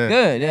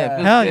good. Yeah, it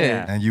feels Hell good.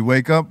 yeah. And you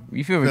wake up,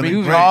 You feel Feeling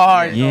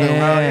rejuvenated.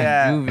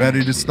 Yeah.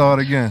 ready to start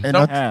again. and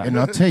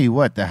I'll tell you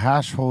what, the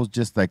hash holes,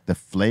 just like the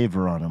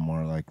flavor on them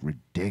are like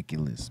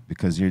ridiculous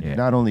because you're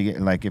not only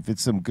getting, like if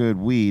it's some good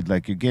weed,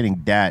 like you're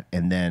getting that,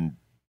 and then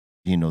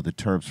you know the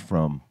terps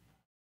from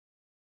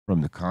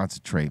the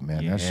concentrate,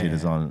 man. That shit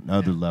is on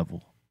another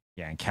level.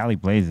 Yeah, and Cali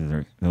Blazes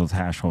those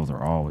hash holes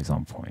are always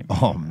on point.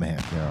 Oh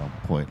man, they're on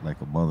point like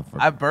a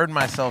motherfucker. I burned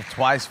myself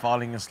twice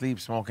falling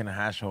asleep smoking a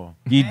hash hole.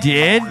 You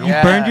did? You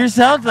Yeah. burned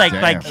yourself? Like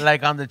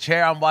Like on the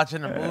chair, I'm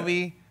watching a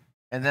movie,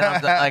 and then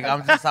I'm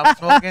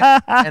smoking,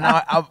 and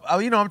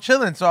I'm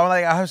chilling. So I'm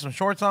like, I have some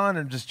shorts on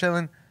and just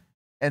chilling,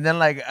 and then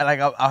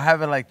I'll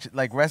have it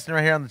like resting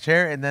right here on the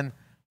chair, and then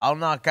I'll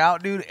knock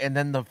out, dude, and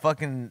then the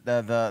fucking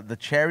the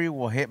cherry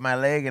will hit my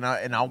leg,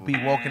 and I'll be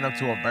woken up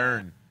to a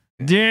burn.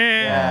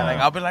 damn. Yeah, like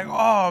I'll be like,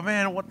 oh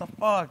man, what the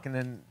fuck, and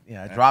then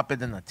I drop it,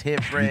 then the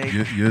tip break.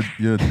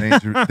 You're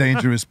a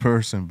dangerous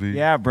person, B.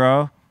 Yeah,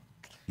 bro.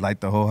 Light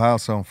the whole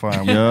house on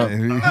fire. Yup.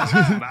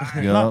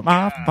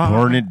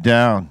 Burn it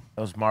down.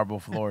 Those marble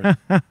floors.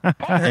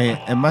 Hey,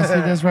 am I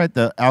saying that's right?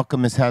 The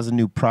Alchemist has a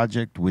new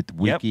project with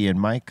Wiki and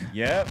Mike.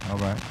 Yep. All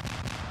right.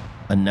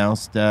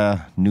 Announced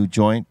a new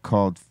joint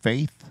called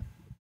Faith.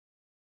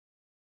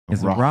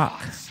 It's a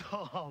rock.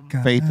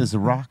 Faith is a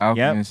rock.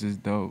 Alchemist is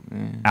dope,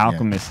 man.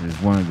 Alchemist is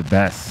one of the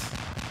best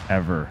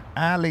ever.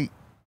 Ali.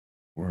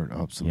 Word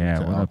up. Salute Yeah,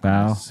 to what up,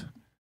 Al? Alchemist.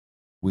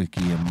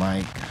 Wiki and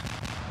Mike.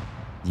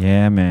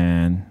 Yeah,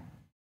 man.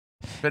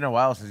 It's been a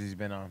while since he's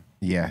been on.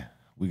 Yeah,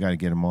 we got to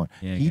get him on.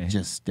 Yeah, He okay.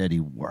 just steady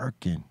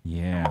working.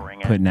 Yeah,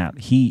 putting out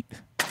heat.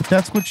 But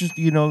that's what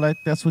like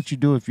that's what you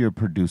do if you're a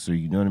producer.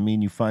 You know what I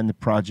mean? You find the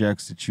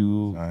projects that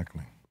you,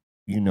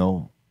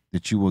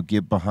 that you will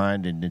get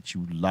behind and that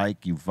you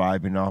like. You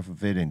vibing off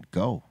of it and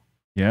go.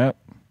 Yep.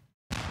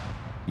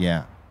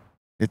 Yeah,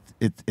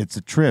 it's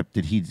a trip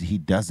that he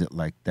does it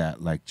like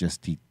that. Like you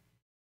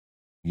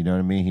know what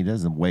I mean? He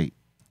doesn't wait.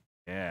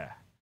 Yeah.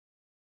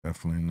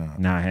 Definitely not.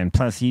 Nah, and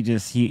plus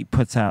he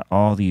puts out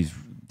all these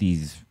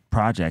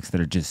projects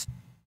that are just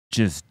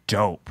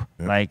dope.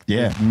 Like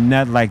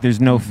there's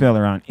no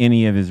filler on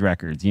any of his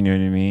records. You know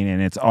what I mean?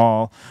 And it's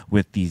all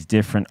with these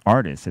different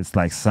artists. It's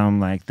like some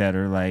like that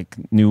are like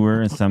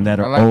newer and some that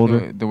are I like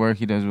older. the work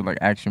he does with like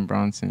Action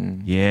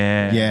Bronson.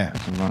 Yeah. Yeah.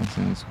 Action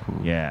Bronson is cool.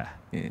 Yeah.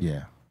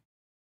 Yeah.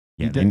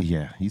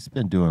 Yeah, he's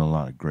been doing a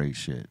lot of great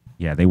shit.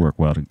 Yeah, they work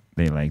well.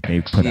 They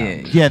put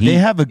out. Yeah, they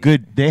have a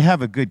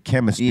good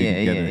chemistry Yeah,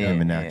 together.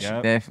 Him and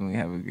Action. Definitely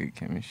have a good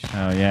chemistry.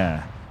 Oh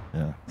yeah.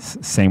 Yeah.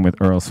 Same with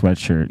Earl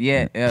Sweatshirt.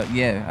 Yeah,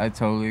 I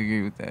totally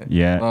agree with that.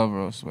 Yeah. Love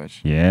Earl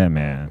Sweatshirt. Yeah,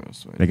 man.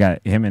 They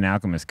got him and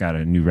Alchemist got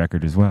a new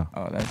record as well.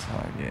 Oh, that's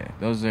hard. Yeah,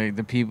 those are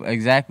the people.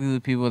 Exactly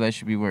the people that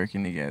should be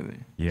working together.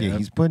 Yeah,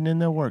 he's putting in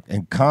their work.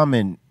 And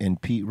Common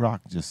and Pete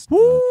Rock just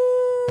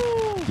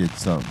did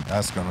something.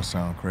 That's gonna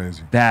sound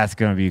crazy. That's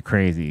gonna be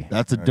crazy.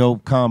 That's a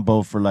dope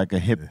combo for like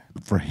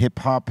hip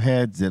hop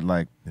heads. That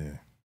like,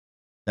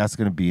 that's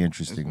gonna be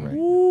interesting,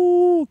 right?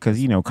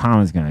 Because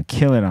Common's gonna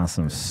kill it on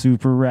some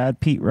super rad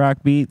Pete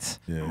Rock beats.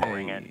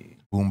 Yeah.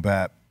 Boom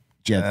bap,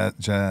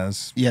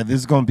 jazz. Yeah, this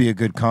is gonna be a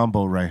good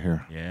combo right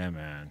here. Yeah,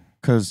 man.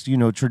 Because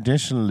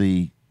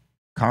traditionally,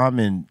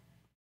 Common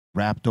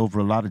rapped over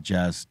a lot of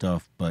jazz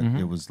stuff, but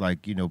it was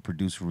like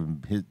produced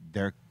from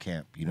their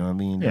camp. You know what I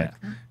mean? Yeah.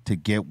 Like, to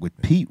get with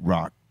Pete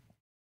Rock,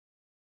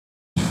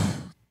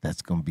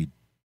 that's gonna be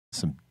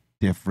some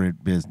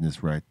different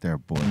business right there,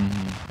 boy.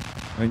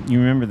 You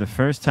remember the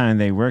first time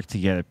they worked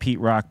together? Pete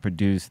Rock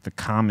produced the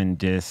Common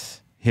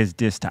diss, his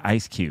diss to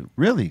Ice Cube.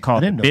 Really?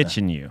 Called I didn't know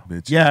 "Bitchin'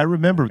 that. You." Yeah, I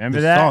remember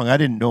the that song. I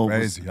didn't know it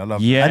was Crazy. I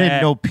love Yeah. I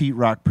didn't know Pete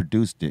Rock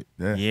produced it.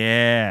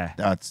 Yeah.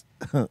 That's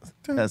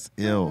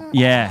ill.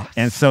 Yeah,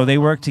 and so they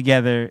worked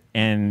together,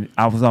 and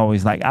I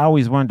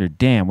always wondered,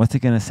 damn, what's it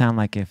gonna sound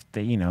like if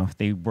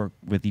they work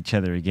with each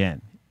other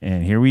again?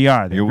 And here we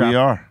are. Here we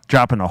are,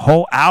 dropping a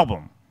whole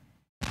album.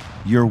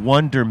 Your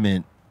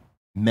wonderment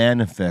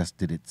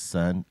manifested it,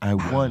 son. I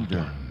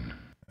wonder.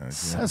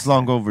 That's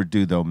long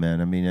overdue, though, man.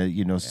 I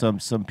mean,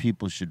 some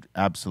people should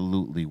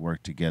absolutely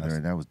work together,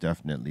 and that was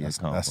definitely a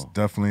combo. That's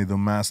definitely the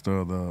master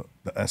of the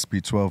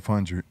SP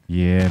 1200.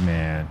 Yeah,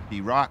 man.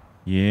 Pete Rock.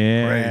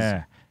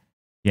 Yeah.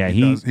 Crazy. Yeah,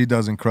 he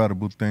does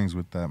incredible things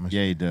with that machine.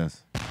 Yeah, he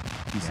does.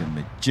 He's a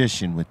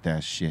magician with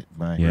that shit,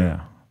 man.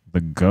 Yeah,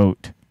 the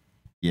GOAT.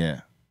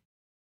 Yeah.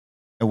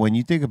 And when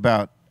you think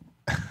about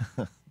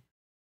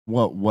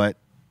what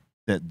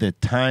the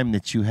time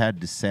that you had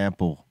to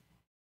sample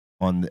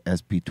on the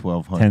SP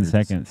 1200, 10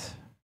 seconds.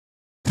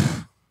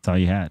 That's all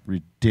you had.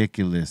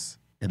 Ridiculous.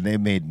 And they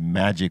made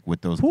magic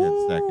with those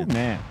 10 seconds.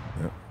 Man.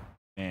 Yep.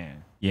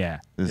 Man. Yeah.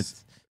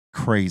 It's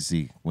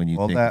crazy when you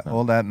think about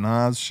all that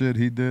Nas shit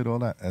he did, all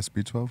that SP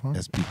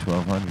 1200. SP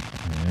 1200.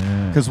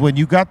 Yeah. Because when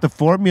you got the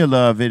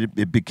formula of it,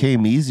 it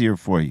became easier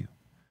for you.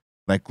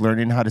 Like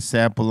learning how to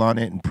sample on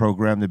it and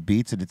program the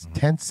beats, and it's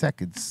 10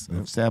 seconds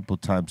of sample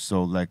time.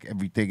 So like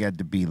everything had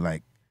to be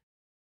like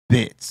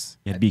bits.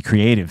 You had to be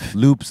creative.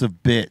 Loops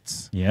of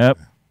bits. Yep.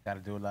 Got to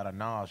do a lot of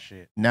Nas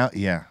shit. Now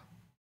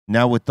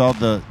with all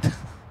the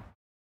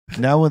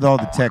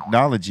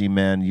technology,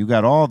 man, you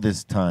got all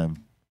this time.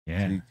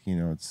 Yeah.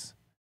 It's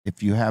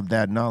if you have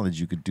that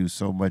knowledge, you could do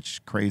so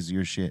much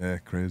crazier shit. Yeah,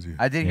 crazy.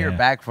 I did hear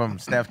back from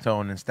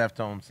Steftone, and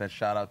Steftone said,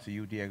 "Shout out to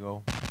you,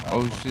 Diego."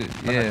 Oh shit!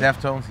 From Yeah. the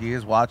Deftones, he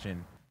is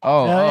watching.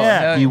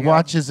 Yeah. He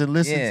watches and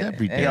listens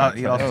every day.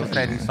 He also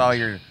said he saw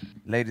your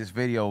latest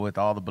video with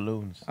all the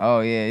balloons.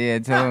 Oh yeah.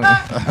 Tell him.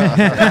 that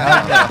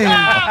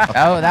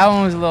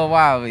one was a little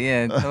wild, but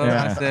yeah. Tell him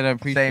I said I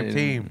appreciate Same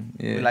team.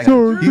 it. Yeah. We like-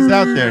 He's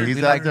out there. He's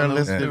We out like there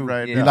balloons listening too.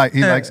 right Yeah. now.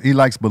 He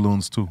likes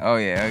balloons too. Oh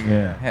yeah. Okay.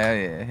 Yeah.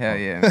 Hell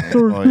yeah, man.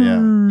 Oh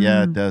yeah.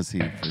 Yeah, does he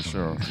for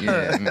sure.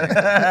 Yeah,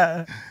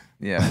 man.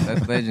 Yeah,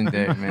 that's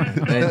legendary, man.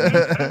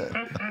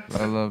 Legendary.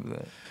 I love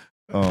that.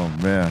 Oh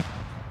man.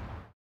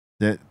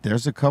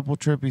 There's a couple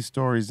trippy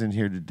stories in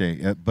here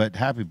today, but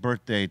happy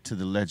birthday to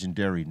the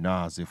legendary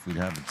Nas, if we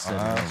haven't said it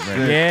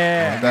already.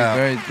 Yeah.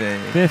 Happy birthday.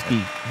 50.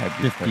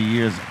 Happy 50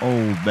 years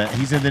old, man.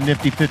 He's in the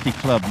Nifty 50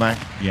 club, man.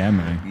 Yeah,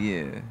 man.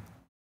 Yeah.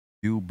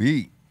 UB.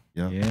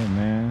 Yeah,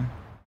 man.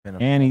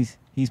 And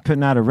he's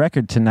putting out a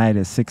record tonight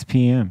at 6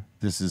 p.m.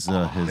 This is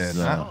his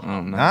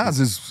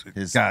Nas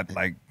is got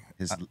like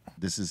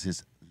this is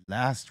his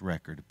last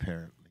record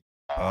apparently.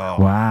 Oh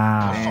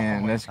Wow.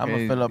 Man, that's I'm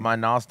crazy. gonna fill up my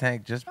Nas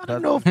tank just I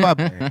because. don't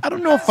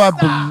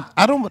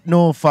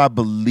know if I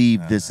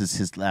believe this is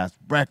his last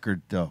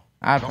record though.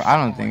 I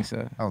don't think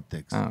so. I don't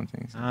think so. I don't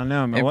think so. I don't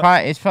know, man.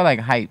 It's probably like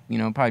hype,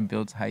 probably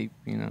builds hype,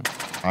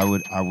 I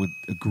would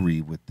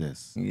agree with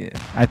this. Yeah.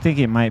 I think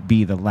it might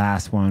be the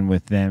last one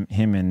with him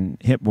and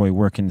Hit Boy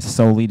working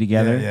solely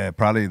together. Yeah,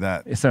 probably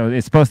that. So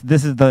it's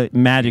this is the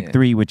Magic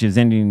 3, which is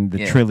ending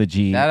the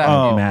trilogy Shout out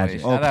of Hit Boy.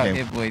 Magic. Shout out Okay.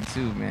 Hit Boy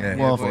too, man.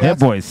 Yeah. Well, Hit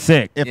Boy's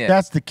sick. If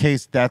that's the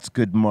case, that's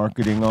good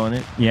marketing on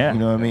it. Yeah. You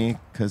know what I mean?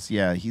 Because,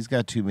 he's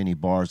got too many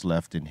bars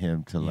left in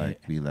him to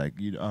be like,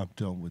 I'm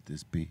done with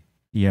this beat.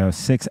 Yo,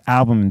 6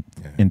 albums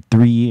in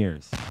 3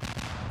 years.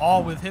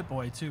 All with Hit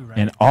Boy too, right?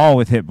 And all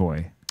with Hit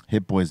Boy.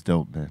 Hit Boy's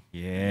dope, man.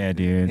 Yeah,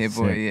 dude. Hit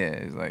Boy,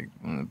 sick. is like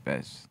one of the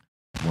best.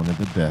 One of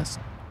the best.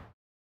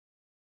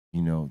 I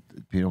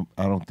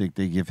don't think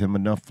they give him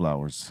enough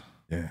flowers.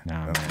 Yeah.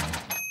 Nah, man.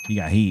 He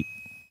got heat.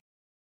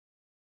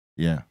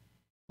 Yeah.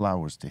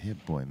 Flowers to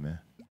Hit Boy, man.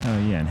 Oh,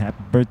 yeah. And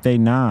happy birthday,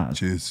 Nas.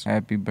 Cheers.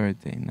 Happy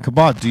birthday. Nas. Come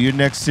on, do your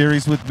next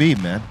series with me,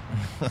 man.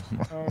 Oh,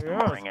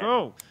 yeah. Let's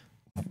go.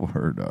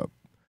 Word up.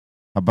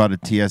 How about a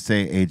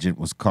TSA agent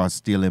was caught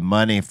stealing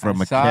money from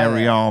a saw that.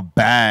 carry-on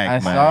bag, I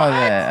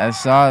man?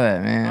 saw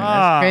that, man.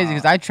 That's crazy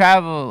because I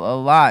travel a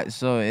lot,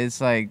 so it's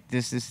like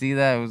just to see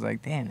that, it was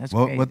like, damn, that's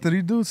crazy. What did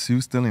he do? He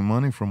was stealing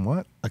money from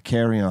what? A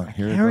carry-on.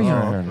 Here it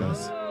Carry-on.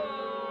 goes.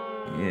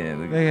 Yeah,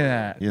 Look at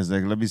that. He's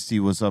like, let me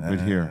see what's up in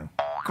here.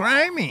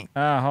 Grimy.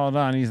 Hold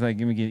on. He's like,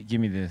 give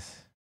me this.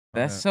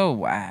 That's so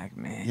whack,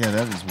 man. Yeah,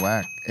 that is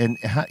whack. And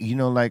you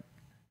know, like,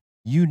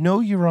 you know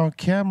you're on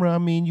camera. I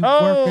mean, you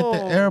work at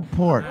the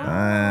airport.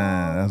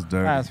 That's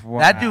dirty. That's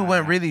whack. That dude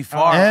went really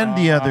far. And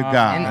the other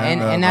guy.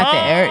 And at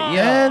the air,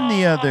 And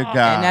the other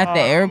guy. And at the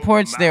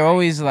airports, they're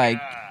always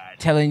like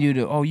telling you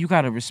to, you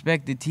gotta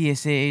respect the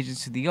TSA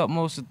agents to the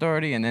utmost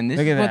authority, and then this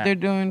Look is at what that. they're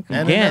doing.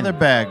 And Again. another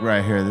bag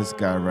right here. This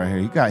guy right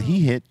here.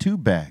 He hit 2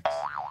 bags.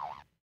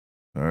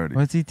 Dirty.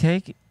 What's he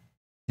take?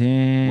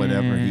 Damn.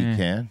 Whatever he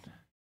can.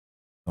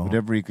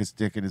 Whatever he could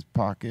stick in his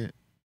pocket.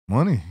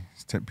 Money.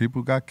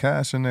 People got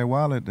cash in their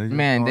wallet.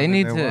 Man, they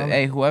need to.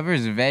 Hey,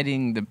 whoever's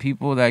vetting the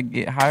people that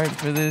get hired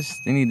for this,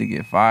 they need to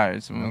get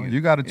fired.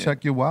 You got to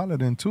check your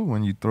wallet in too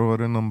when you throw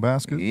it in them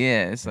baskets.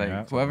 Yeah, it's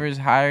like whoever's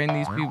hiring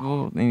these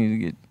people, they need to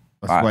get.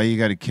 That's why you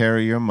got to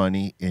carry your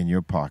money in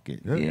your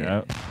pocket.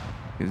 Yeah.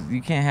 Because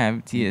you can't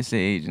have TSA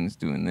agents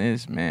doing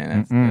this,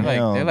 man. Mm-mm. They're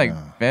Hell like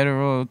no.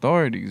 federal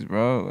authorities,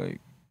 bro.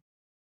 Like,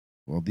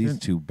 well, these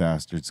 2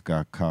 bastards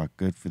got caught.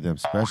 Good for them,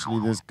 especially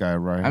this guy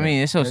right here. I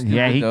mean, it's so stupid.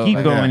 Yeah, he though. keep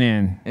Like, going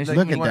in.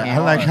 Look at that.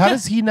 Like, how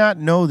does he not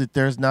know that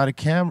there's not a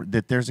camera?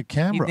 That there's a He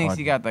camera thinks on?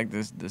 he got like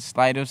the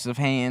slightest of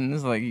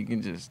hands. Like you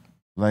can just.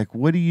 Like,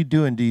 what are you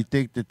doing? Do you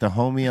think that the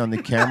homie on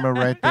the camera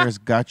right there has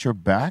got your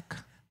back?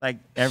 Like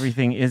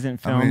everything isn't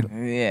I filmed.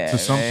 mean, Yeah. to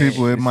some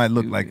people, it might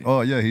look like,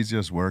 oh yeah, he's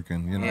just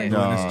working. You know, doing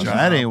No, his job.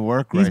 that ain't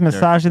work right He's there.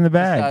 massaging the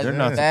bag. They're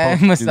not bag,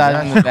 supposed to do that.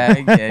 massaging the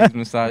bag. Yeah, he's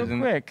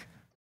massaging. Real quick.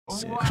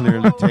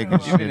 Clearly taking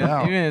shit Even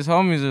out. his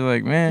homies are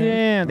like, man,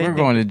 Yeah, we're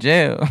going to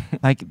jail.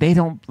 Like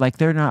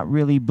they're not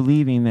really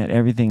believing that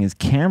everything is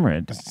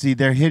cameraed. See,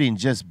 they're hitting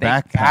just They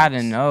backpacks.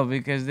 gotta know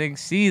because they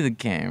see the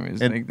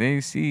cameras. And- like they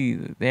see,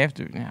 they have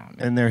to. Nah, man.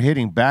 And they're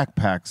hitting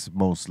backpacks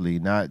mostly.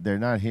 They're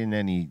not hitting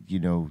any,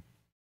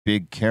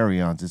 big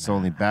carry-ons. It's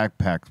only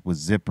backpacks with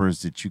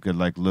zippers that you could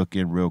like look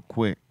in real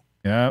quick.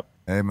 Yep.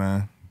 Hey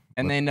man,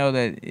 And they know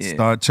that. Yeah.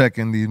 start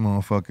checking these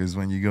motherfuckers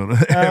when you go to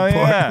the Oh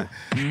airport.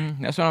 yeah.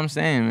 That's what I'm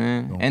saying,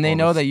 man. Don't And they fall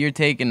know asleep. that you're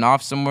taking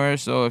off somewhere.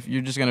 So if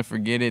you're just gonna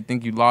forget it,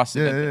 think you lost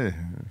it, Yeah,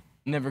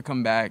 never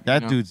come back. That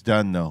you know? dude's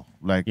done though.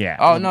 Like, Yeah.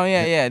 Oh no,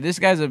 yeah. This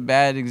guy's a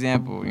bad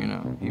example.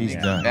 He's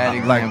done. Bad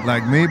example.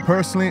 Like me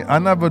personally, I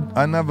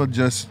never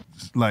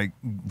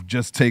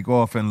just take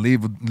off and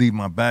leave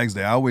my bags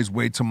there. I always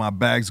wait till my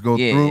bags go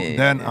through,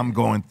 then I'm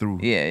going through.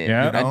 Yeah. You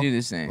know? I do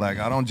the same. Like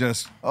I don't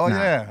just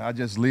I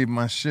just leave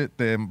my shit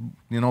there,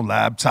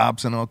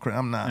 laptops and all crap.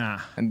 I'm not. Nah.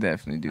 I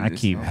definitely do. I this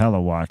keep same. hella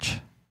watch.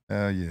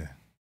 Hell yeah.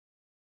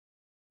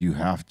 You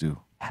have to.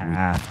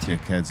 Have to.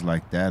 Dickheads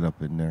like that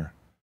up in there.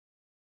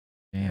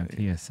 Damn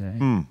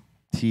TSA.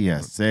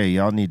 TSA,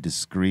 y'all need to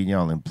screen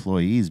y'all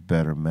employees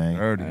better, man.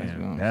 Dirty.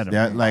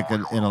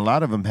 That, and a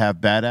lot of them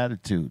have bad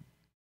attitude.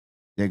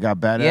 They got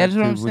bad that's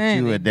what I'm attitude with saying.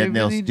 you, They and then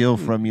they'll really steal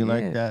do. from you Yeah.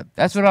 like that.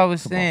 That's what I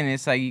was Come on. saying.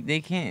 It's like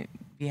they can't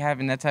be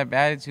having that type of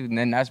attitude, and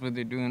then that's what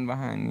they're doing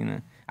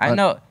behind. I But-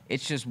 know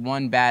it's just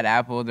one bad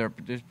apple.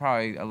 There's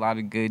probably a lot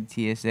of good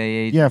TSA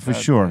agents. Yeah, for out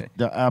sure.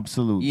 there.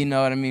 Absolutely. You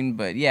know what I mean?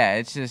 But yeah,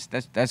 it's just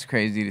that's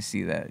crazy to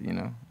see that.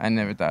 I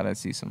never thought I'd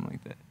see something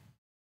like that.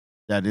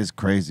 That is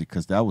crazy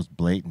because that was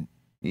blatant.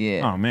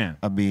 Yeah. Oh man.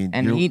 I mean,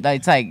 And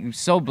it's like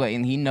so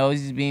blatant. He knows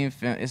he's being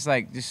filmed. It's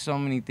like just so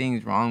many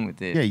things wrong with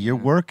it. yeah, you're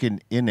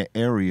working in an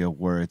area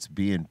where it's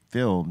being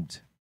filmed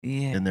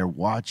Yeah. and they're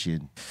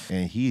watching,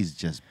 and he's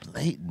just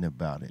blatant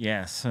about it.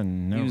 Yes,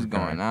 and no He was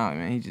regard. going out,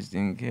 man. He just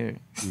didn't care.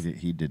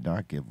 He did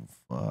not give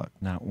a fuck.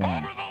 Not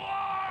one.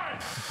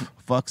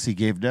 Fucks he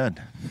gave none.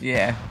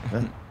 Yeah.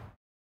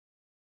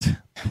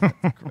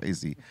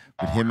 Crazy.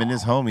 But him and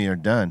his homie are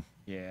done.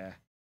 Yeah.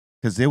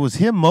 Because it was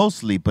him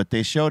mostly, but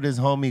they showed his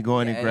homie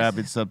going and Yes.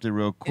 grabbing something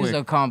real He was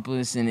quick.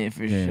 accomplice in it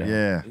for sure.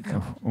 Yeah.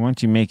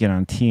 Once you make it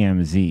on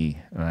TMZ,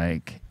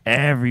 like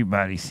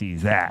everybody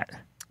sees that.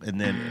 And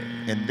then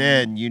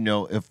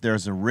if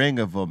there's a ring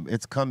of them,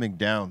 it's coming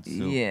down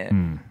soon. Yeah.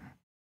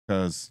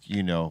 Because,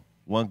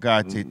 one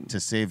guy to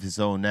save his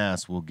own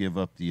ass will give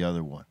up the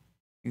other one.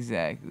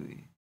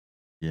 Exactly.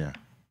 Yeah.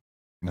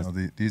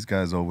 These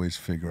guys always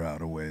figure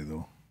out a way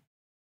though.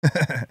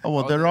 Oh,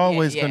 well, they're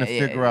always going to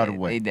figure out a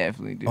way. They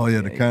definitely do. Oh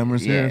yeah, the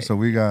camera's here, so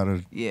we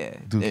gotta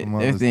do some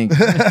they're other. thinking.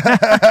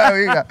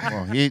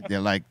 Well, he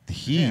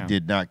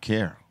did not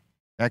care.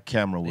 That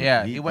camera was.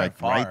 Yeah, he went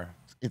far. Right,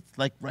 it's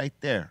like right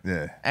there.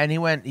 Yeah. And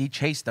he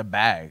chased the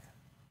bag.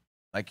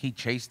 Like he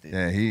chased it.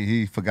 Yeah,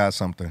 he forgot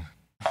something.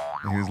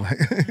 He was like,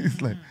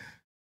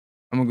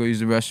 I'm gonna go use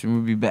the restroom.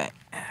 We'll be back.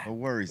 No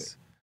worries.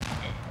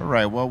 All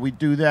right, well, we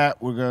do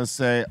that. We're going to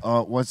say,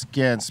 once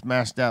again,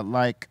 smash that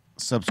like,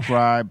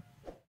 subscribe,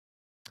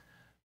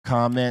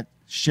 comment,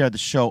 share the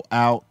show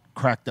out,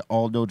 crack the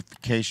all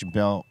notification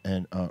bell,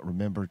 and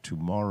remember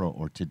tomorrow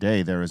or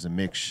today there is a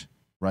mix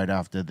right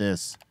after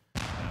this.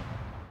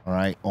 All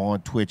right,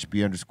 on Twitch,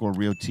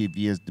 B_real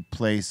TV is the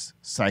place.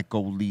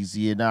 Psycho,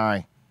 Leezy, and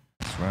I.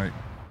 That's right.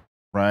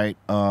 Right?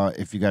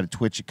 If you got a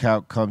Twitch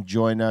account, come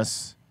join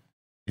us.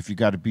 If you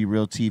got a Be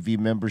Real TV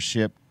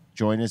membership,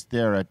 join us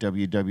there at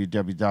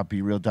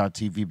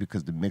www.bereal.tv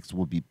because the mix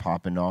will be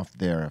popping off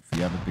there. If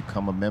you haven't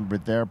become a member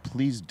there,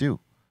 please do.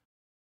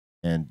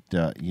 And,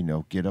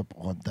 get up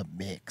on the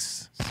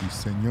mix. Si,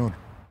 senor.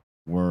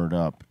 Word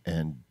up.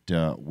 And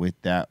with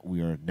that,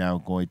 we are now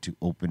going to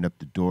open up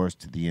the doors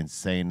to the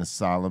Insane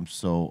Asylum.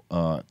 So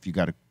if you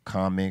got a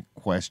comment,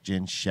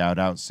 question, shout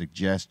out,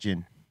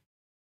 suggestion,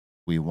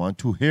 we want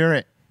to hear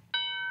it.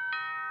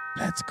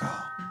 Let's go.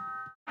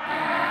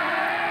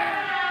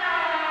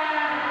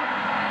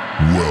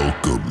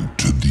 Welcome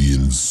to the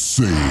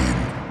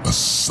Insane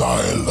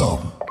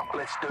Asylum.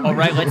 All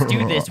right, let's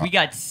do this. We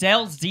got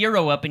Cell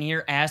Zero up in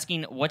here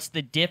asking, what's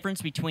the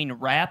difference between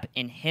rap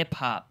and hip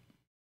hop?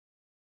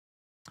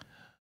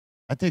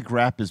 I think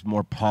rap is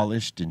more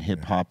polished and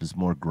hip hop is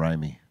more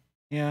grimy.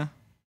 Yeah.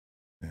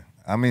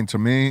 I mean, to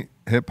me,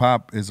 hip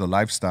hop is a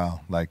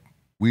lifestyle. Like,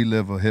 we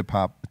live a hip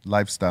hop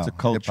lifestyle. It's a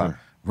culture. Hip-hop.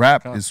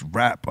 Rap is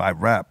rap. I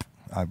rap.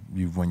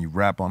 When you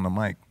rap on the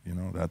mic,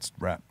 that's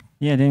rap.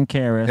 Yeah, didn't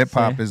care. Hip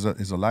hop is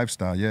a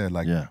lifestyle. Yeah,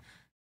 like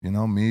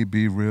me,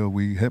 Be Real.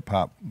 We hip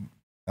hop.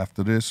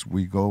 After this,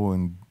 we go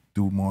and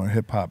do more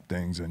hip hop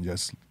things and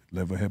just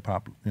live a hip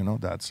hop.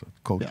 That's a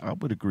culture. Yeah, I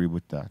would agree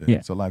with that. Yeah.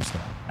 It's a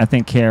lifestyle. I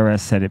think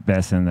KRS said it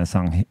best in the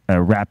song.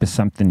 Rap is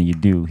something you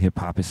do. Hip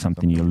hop is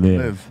something you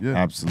live. Yeah,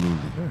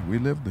 absolutely. Yeah, we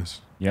live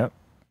this. Yep.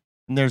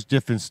 And there's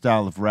different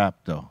style of rap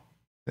though.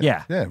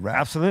 Yeah. Yeah, rap.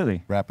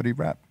 Absolutely. Rappity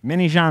rap.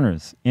 Many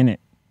genres in it.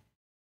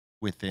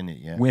 Within it,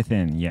 yeah.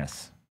 Within,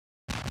 yes.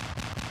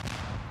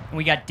 And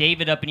we got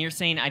David up in here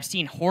saying, I've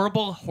seen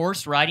horrible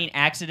horse riding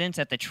accidents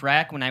at the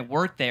track when I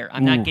worked there.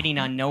 I'm not getting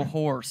on no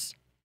horse.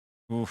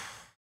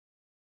 Oof.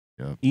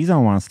 Yep.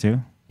 Ezon wants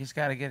to. He's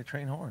got to get a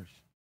trained horse.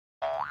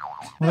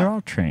 Well, they're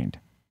all trained.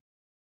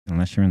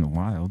 Unless you're in the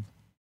wild.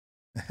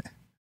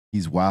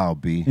 He's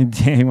wild, B. And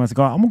he wants to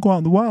go, I'm going to go out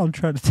in the wild and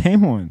try to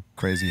tame one.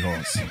 Crazy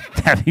horse.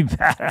 That'd be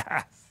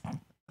badass.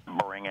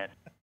 Bring it.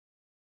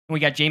 We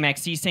got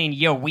J-Max C saying,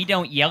 yo, we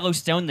don't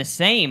Yellowstone the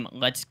same.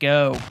 Let's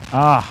go.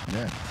 Ah,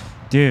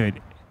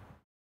 dude.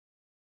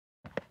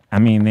 I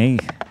mean,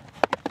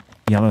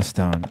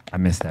 Yellowstone, I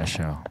missed that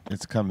show.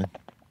 It's coming.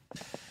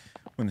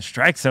 When the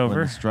strike's over.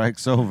 When the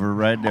strike's over,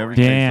 right? And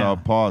everything's Damn. all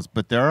paused.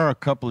 But there are a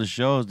couple of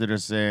shows that are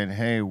saying,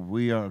 hey,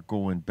 we are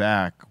going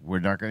back. We're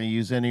not going to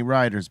use any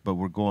writers, but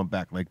we're going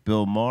back. Like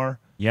Bill Maher.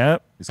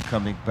 Yep. Is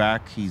coming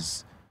back.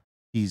 He's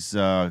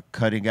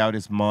cutting out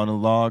his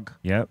monologue.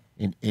 Yep.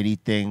 In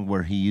anything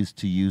where he used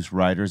to use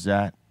writers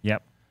at.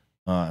 Yep.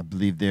 I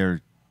believe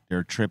they're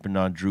tripping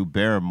on Drew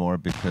Barrymore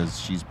because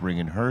she's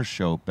bringing her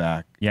show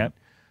back. Yep.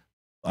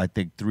 I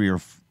think three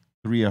of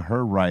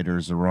her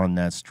writers are on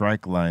that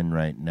strike line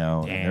right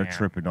now, and they're Damn.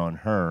 tripping on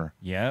her.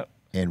 Yep.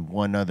 And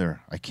one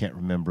other, I can't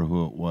remember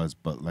who it was,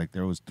 but like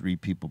there was 3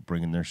 people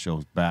bringing their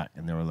shows back,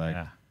 and they were like,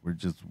 we're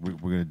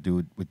gonna do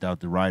it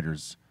without the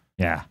writers.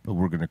 Yeah. But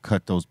we're gonna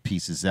cut those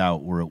pieces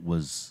out where it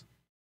was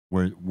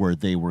where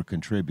they were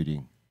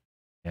contributing.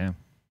 Yeah.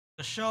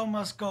 The show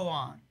must go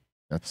on.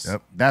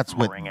 That's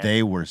what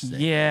they were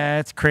saying. Yeah,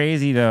 it's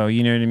crazy though.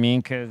 You know what I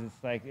mean? Because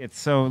it's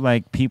so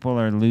like people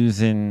are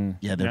losing.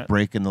 Yeah, they're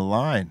breaking the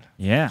line.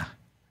 Yeah.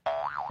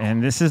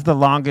 And this is the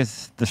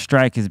longest the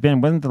strike has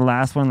been. Wasn't the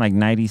last one like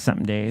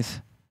 90-something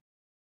days?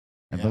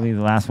 I believe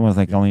the last one was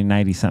like only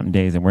 90-something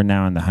days, and we're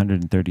now in the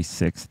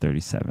 136,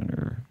 37,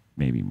 or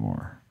maybe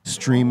more.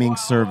 Streaming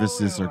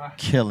services are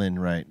killing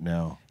right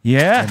now.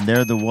 Yeah. And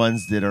they're the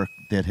ones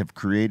that have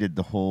created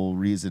the whole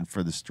reason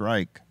for the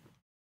strike.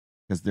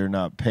 Because they're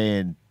not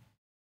paying,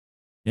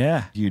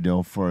 they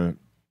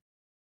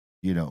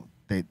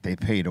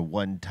paid a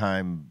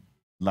one-time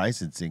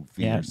licensing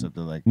fee or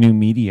something like New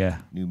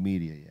Media. New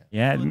Media,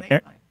 Yeah,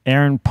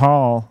 Aaron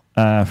Paul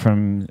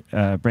from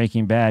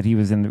Breaking Bad, he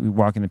was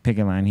walking the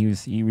picket line.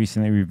 He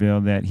recently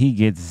revealed that he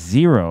gets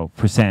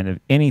 0% of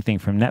anything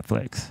from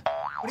Netflix.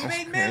 But he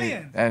made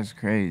millions. That's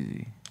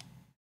crazy.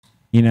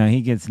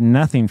 He gets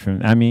nothing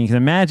from. I mean,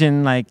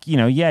 imagine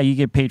you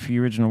get paid for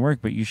your original work,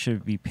 but you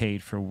should be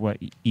paid for what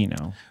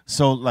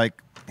So, like,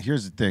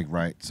 here's the thing,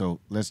 right? So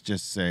let's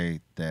just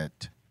say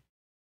that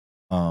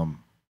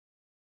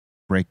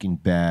Breaking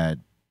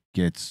Bad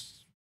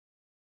gets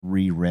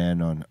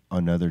reran on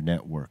another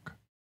network,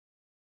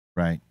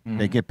 right? Mhm.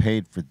 They get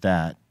paid for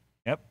that.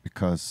 Yep.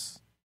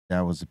 Because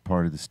that was a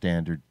part of the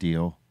standard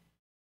deal.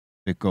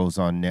 If it goes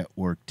on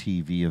network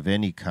TV of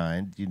any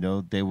kind,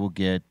 they will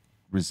get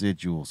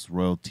residuals,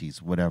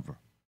 royalties, whatever,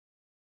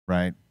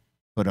 right?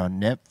 But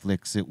on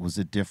Netflix, it was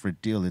a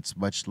different deal. It's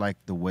much like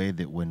the way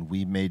that when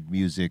we made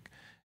music,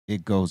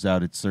 it goes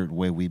out a certain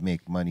way. We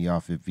make money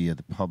off it via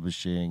the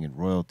publishing and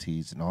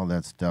royalties and all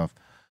that stuff.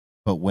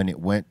 But when it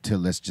went to,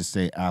 let's just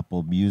say,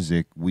 Apple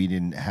Music, we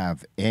didn't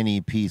have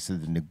any piece of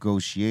the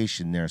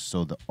negotiation there.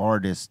 So the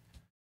artists,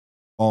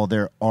 all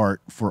their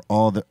art, for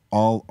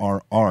all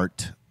our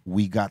art,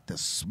 we got the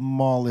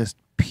smallest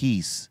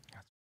piece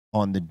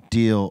on the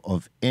deal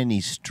of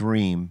any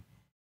stream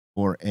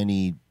or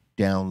any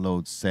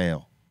download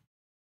sale.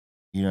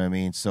 You know what I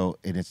mean? So,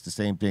 and it's the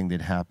same thing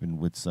that happened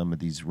with some of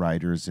these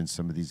writers and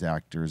some of these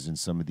actors and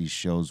some of these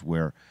shows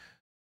where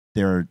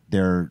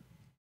their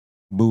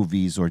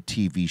movies or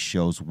TV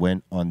shows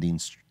went on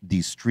these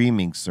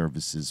streaming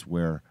services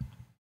where,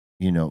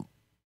 you know,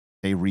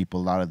 they reap a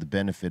lot of the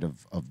benefit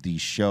of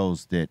these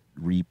shows that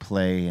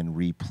replay and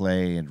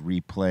replay and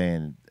replay,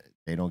 and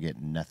they don't get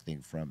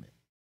nothing from it.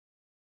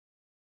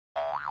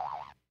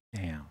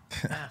 Damn.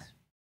 How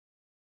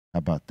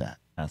about that?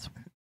 It's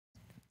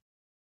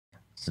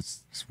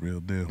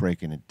real deal.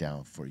 Breaking it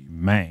down for you,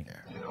 man.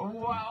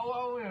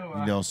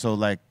 You know, so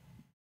like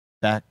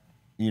back,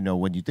 you know,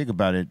 when you think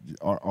about it,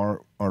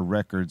 our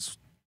records,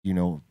 you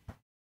know,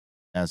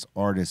 as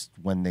artists,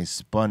 when they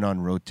spun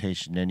on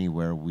rotation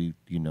anywhere, we,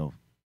 you know,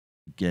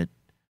 get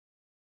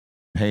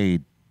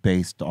paid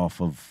based off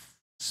of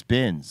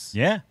spins.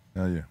 Yeah.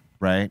 Oh yeah.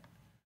 Right.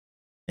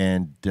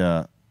 And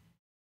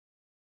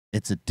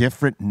it's a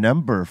different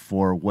number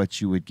for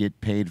what you would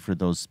get paid for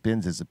those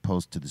spins as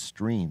opposed to the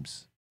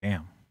streams.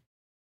 Damn.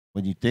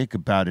 When you think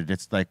about it,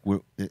 it's like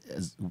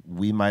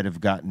we might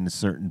have gotten a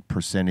certain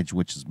percentage,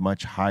 which is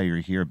much higher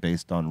here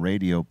based on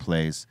radio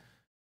plays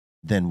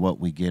than what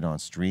we get on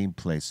stream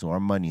plays. So our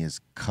money is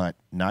cut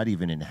not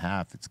even in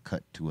half, it's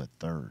cut to a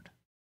third.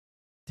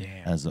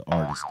 Damn. As an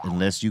artist.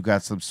 Unless you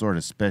got some sort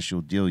of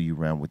special deal you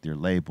ran with your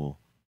label.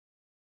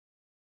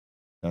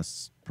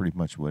 That's pretty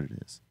much what it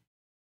is.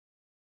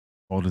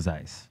 Old as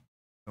ice.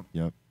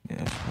 Yep.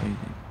 Yeah, it's crazy.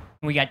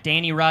 We got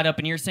Danny Rod up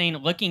in here saying,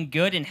 looking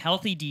good and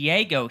healthy,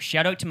 Diego.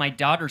 Shout out to my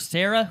daughter,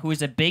 Sarah, who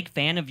is a big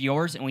fan of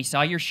yours, and we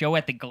saw your show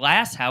at the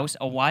Glass House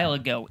a while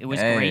ago. It was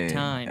great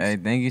times. Hey,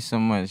 thank you so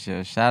much.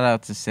 Yo. Shout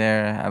out to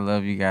Sarah. I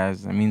love you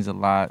guys. That means a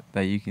lot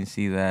that you can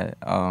see that.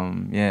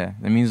 Yeah,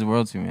 that means the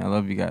world to me. I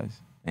love you guys.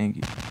 Thank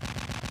you.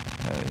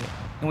 Yeah.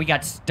 And we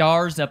got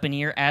Stars up in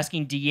here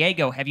asking,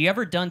 Diego, have you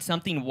ever done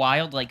something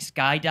wild like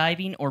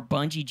skydiving or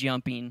bungee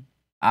jumping?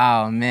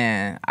 Oh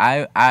man,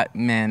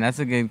 man, that's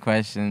a good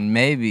question.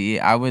 Maybe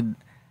I would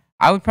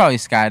probably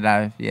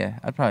skydive. Yeah,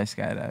 I'd probably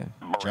skydive.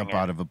 Jump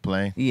out of a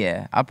plane.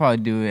 Yeah, I'll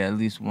probably do it at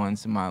least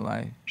once in my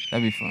life.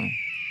 That'd be fun.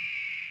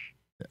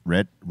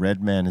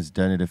 Redman has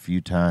done it a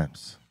few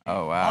times.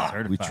 Oh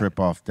wow, we trip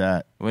off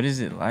that. What is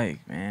it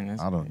like, man?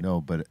 That's I don't know,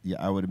 but yeah,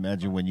 I would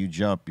imagine when you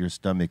jump, your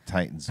stomach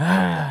tightens.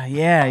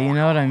 Yeah, you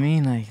know what I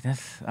mean. Like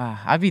that's,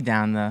 I'd be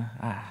down though.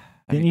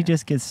 Didn't you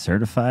just get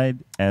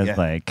certified as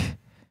like?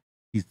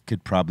 He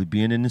could probably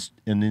be an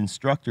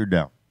instructor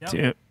now. Yep.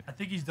 Dude. I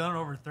think he's done it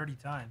over 30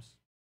 times.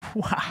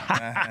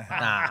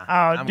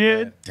 Oh,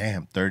 dude.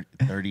 Damn,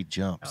 30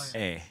 jumps.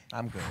 Hey,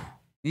 I'm good.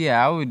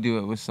 Yeah, I would do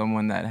it with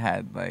someone that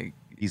had like.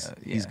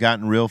 He's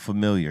gotten real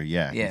familiar.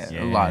 Yeah.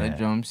 Yeah, a lot of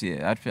jumps.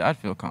 Yeah, I'd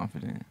feel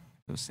confident.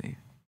 Feel safe.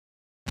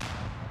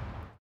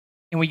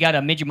 And we got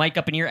a midget Mike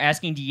up in here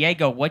asking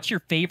Diego, what's your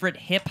favorite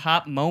hip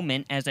hop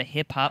moment as a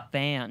hip hop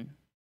fan?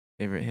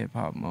 Favorite hip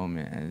hop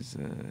moment as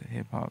a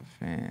hip hop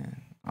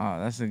fan.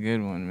 Oh, that's a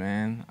good one,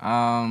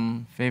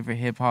 man. Favorite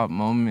hip hop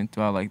moment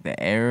throughout like the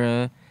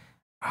era.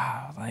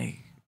 Like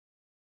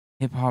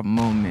hip hop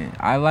moment.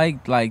 I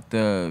liked like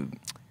the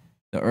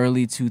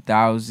early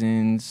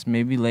 2000s,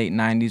 maybe late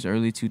 90s,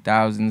 early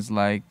 2000s,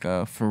 like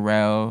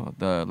Pharrell,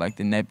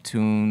 the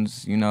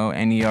Neptunes, you know,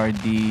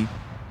 NERD.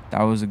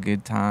 That was a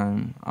good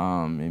time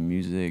in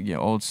music. Yeah,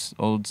 old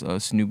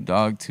Snoop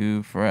Dogg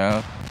too,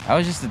 Pharrell. That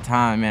was just the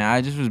time, man.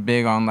 I just was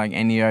big on like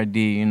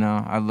NERD, you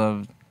know. I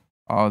loved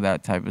all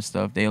that type of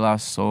stuff. De La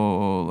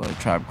Soul,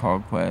 Tribe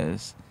Called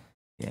Quest.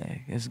 Yeah,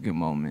 it's a good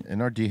moment.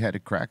 NRD had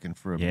it cracking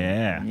for a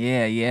minute.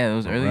 Yeah.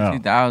 Those early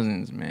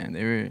 2000s, man.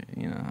 They were,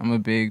 you know, I'm a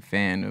big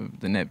fan of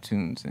the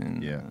Neptunes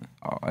and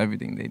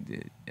everything they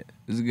did. Yeah,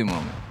 it was a good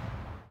moment.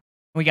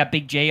 We got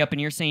Big J up in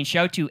here saying,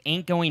 shout to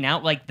Ain't Going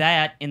Out Like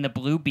That in the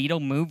Blue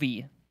Beetle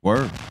movie.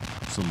 Word.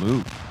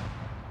 Salute.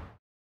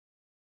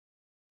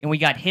 And we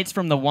got Hits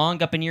from the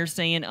Wong up in here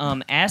saying,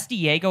 ask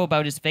Diego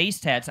about his face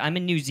tats. I'm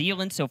in New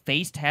Zealand, so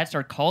face tats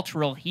are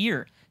cultural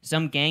here.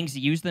 Some gangs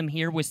use them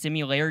here with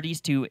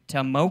similarities to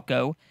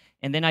Tomoko,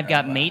 and then I've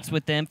got mates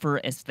with them for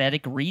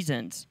aesthetic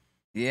reasons.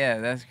 Yeah,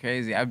 that's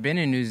crazy. I've been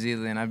in New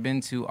Zealand. I've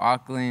been to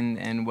Auckland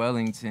and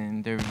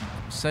Wellington. They're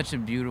such a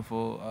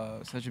beautiful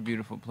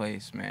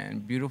place, man.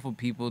 Beautiful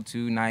people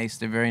too. Nice.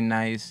 They're very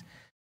nice.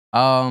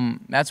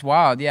 That's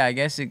wild. Yeah, I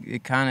guess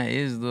it kind of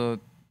is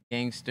the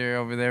gangster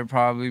over there,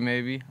 probably,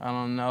 maybe. I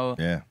don't know.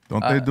 Yeah.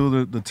 Don't they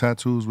do the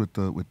tattoos with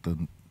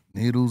the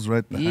needles,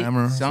 right? The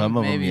hammer. Some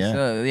of them, yeah.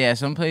 So, yeah,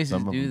 some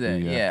places do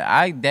that. Yeah,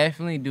 I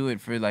definitely do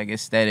it for like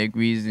aesthetic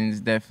reasons.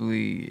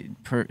 Definitely,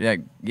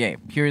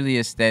 purely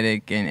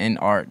aesthetic and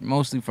art,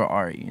 mostly for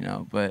art, you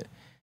know. But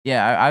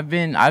yeah, I've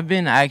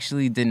been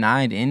actually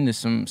denied into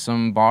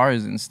some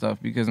bars and stuff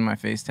because of my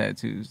face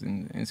tattoos,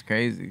 and it's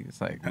crazy.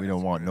 It's like we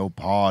don't want no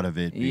part of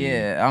it.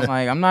 Yeah, I'm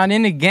like, I'm not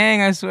in the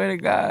gang. I swear to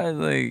God,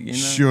 like, you know.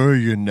 Sure,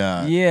 you're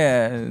not.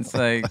 Yeah, it's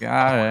like all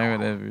right,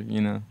 whatever,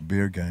 you know.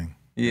 Beer gang.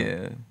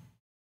 Yeah.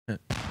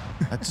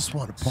 I just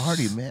want to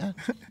party, man.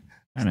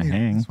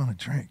 I just want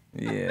to drink.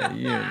 Yeah,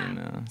 you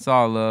know. It's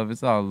all love.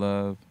 It's all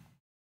love.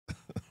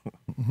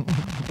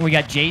 We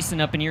got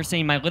Jason up in here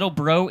saying, my little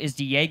bro is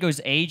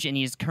Diego's age and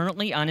he is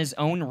currently on his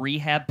own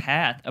rehab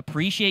path.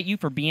 Appreciate you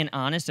for being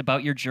honest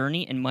about your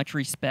journey and much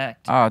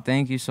respect. Oh,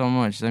 thank you so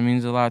much. That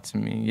means a lot to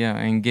me. Yeah,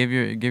 and give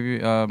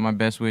your my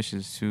best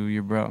wishes to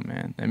your bro,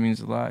 man. That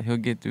means a lot. He'll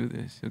get through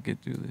this. He'll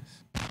get through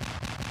this.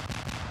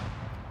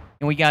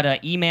 And we got a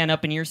E-Man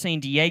up in here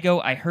saying, Diego,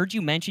 I heard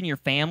you mention your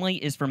family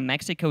is from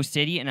Mexico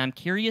City, and I'm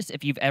curious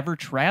if you've ever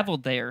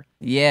traveled there.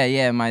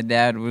 Yeah. My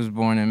dad was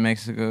born in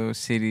Mexico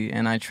City,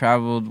 and I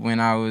traveled when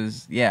I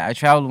was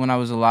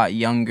a lot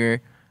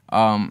younger.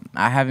 I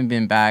haven't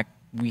been back.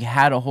 We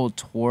had a whole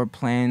tour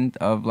planned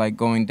of like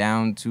going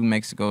down to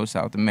Mexico,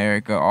 South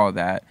America, all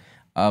that.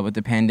 But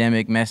the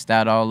pandemic messed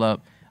that all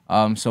up.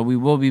 So we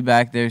will be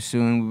back there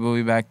soon. We will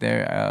be back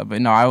there.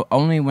 But no,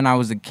 only when I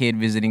was a kid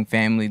visiting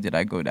family did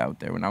I go out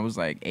there. When I was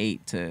like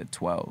 8 to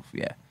 12,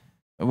 yeah.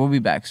 But we'll be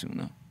back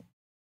soon,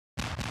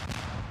 though.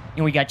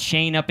 And we got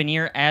Shane up in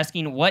here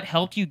asking, what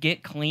helped you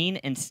get clean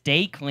and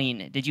stay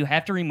clean? Did you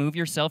have to remove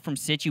yourself from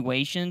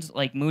situations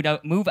like move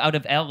out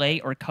of LA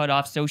or cut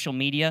off social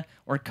media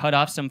or cut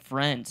off some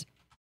friends?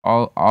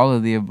 All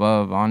of the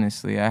above,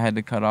 honestly. I had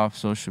to cut off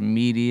social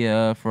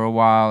media for a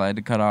while. I had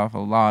to cut off a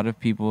lot of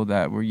people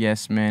that were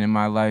yes men in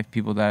my life,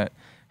 people that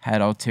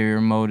had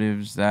ulterior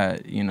motives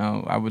that,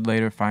 I would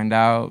later find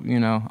out,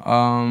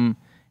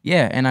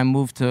 Yeah, and I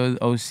moved to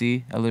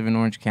OC. I live in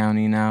Orange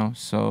County now,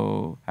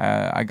 so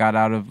I got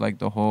out of like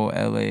the whole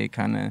LA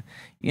kind of,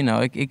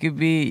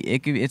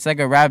 it's like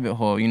a rabbit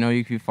hole,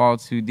 if you fall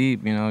too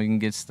deep, you can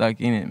get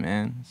stuck in it,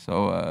 man.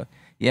 So,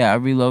 I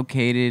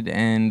relocated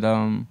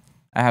and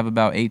I have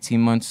about 18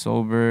 months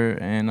sober,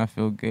 and I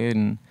feel good,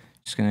 and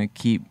just gonna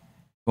keep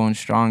going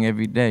strong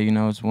every day.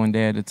 It's one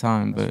day at a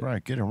time. That's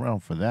right. Get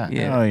around for that.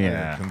 Yeah. Oh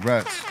yeah.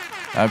 Congrats.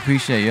 I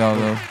appreciate y'all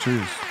though.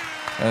 Cheers.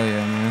 Hell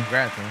yeah, man.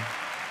 Congrats, man.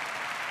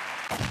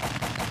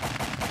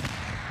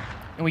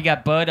 And we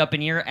got Bud up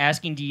in here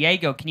asking,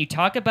 Diego, can you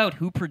talk about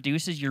who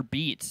produces your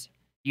beats?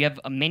 Do you have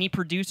many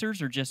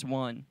producers or just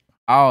one?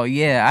 Oh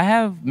yeah, I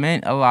have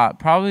a lot.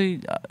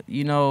 Probably,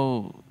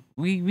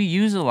 We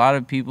use a lot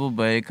of people,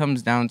 but it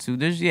comes down to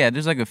there's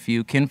like a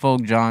few.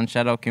 Kinfolk John,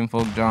 shout out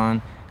Kinfolk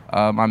John,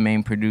 my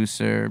main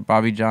producer.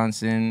 Bobby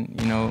Johnson,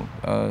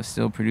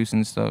 still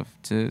producing stuff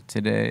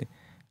today.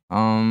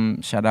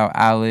 Shout out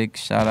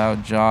Alex, shout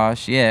out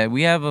Josh. Yeah,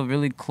 we have a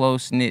really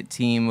close knit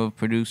team of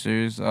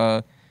producers.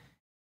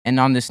 And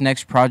on this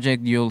next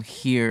project, you'll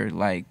hear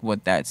like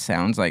what that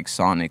sounds like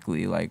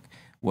sonically, like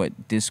what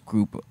this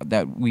group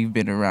that we've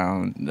been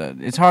around.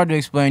 It's hard to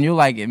explain. You'll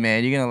like it,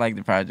 man. You're gonna like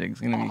the project.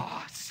 It's gonna be.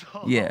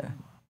 Yeah.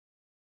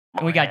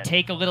 And we got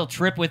Take a Little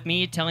Trip with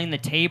Me telling the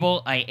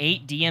table I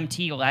ate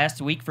DMT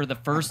last week for the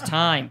first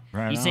time.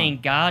 Right He's on. saying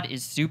God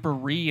is super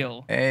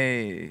real.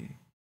 Hey,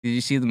 did you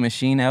see the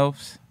machine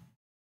elves?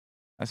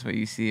 That's what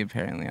you see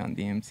apparently on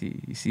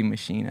DMT. You see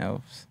machine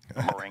elves.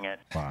 Bring it.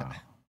 Wow.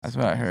 That's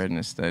what I heard in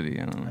a study.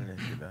 I didn't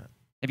do that.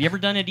 Have you ever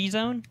done a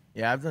D-Zone?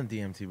 Yeah, I've done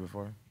DMT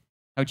before.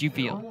 How'd you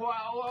feel?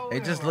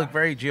 It just looked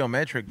very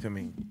geometric to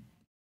me.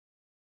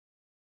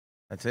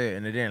 That's it,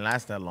 and it didn't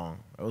last that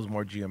long. It was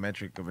more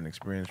geometric of an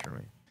experience for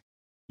me.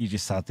 You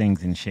just saw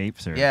things in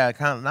shapes, or Yeah,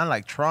 kind of not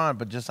like Tron,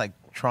 but just like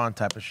Tron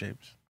type of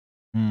shapes.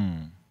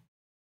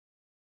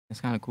 It's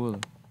kind of cool.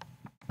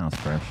 Sounds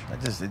fresh.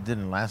 It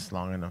didn't last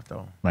long enough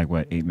though. Like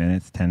what? 8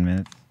 minutes? 10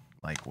 minutes?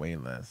 Like way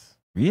less.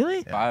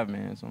 Really? Yeah. 5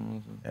 minutes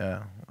almost.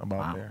 Yeah,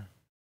 about there.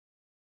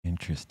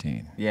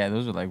 Interesting. Yeah,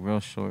 those are like real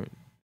short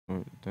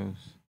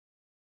those.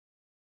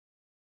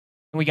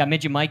 And we got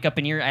Midget Mike up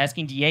in here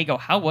asking Diego,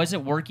 how was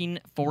it working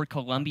for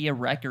Columbia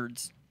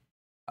Records?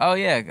 Oh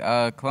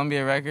yeah,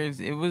 Columbia Records.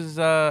 It was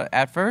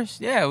at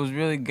first, it was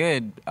really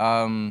good.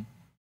 Until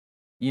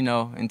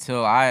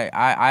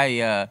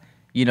I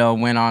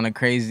went on a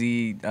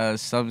crazy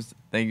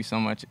Thank you so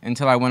much.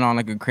 Until I went on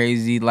like a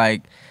crazy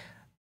like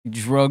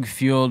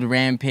drug-fueled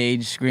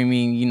rampage,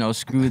 screaming,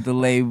 screw the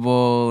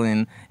label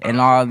and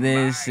all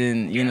this,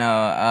 and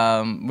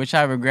which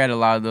I regret a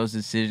lot of those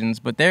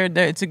decisions. But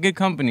it's a good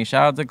company.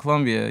 Shout out to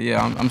Columbia.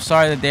 Yeah, I'm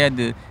sorry that they had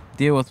to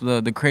deal with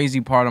the crazy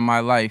part of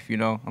my life.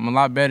 I'm a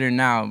lot better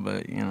now,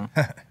 but you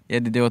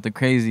had to deal with the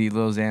crazy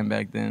Lil Xan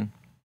back then.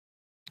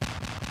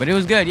 But it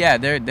was good. Yeah,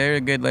 they're a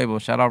good label.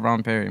 Shout out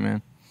Ron Perry,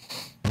 man.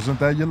 Wasn't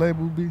that your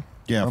label, B?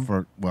 Yeah,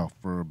 for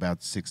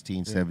about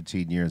 16,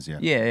 17 years, yeah.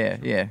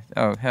 Yeah.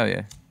 Oh, hell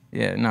yeah.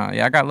 Yeah,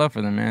 I got love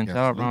for them, man. Yeah, Shout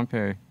out salute. Ron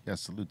Perry. Yeah,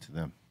 salute to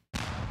them.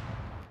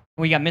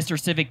 We got Mr.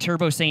 Civic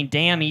Turbo saying,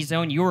 damn,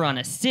 E-Zone, you were on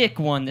a sick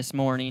one this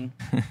morning.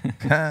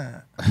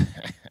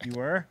 You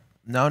were?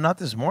 No, not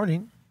this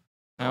morning.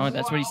 Oh,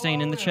 that's what he's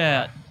saying in the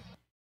chat.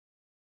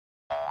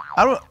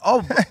 Not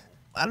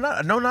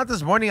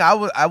this morning. I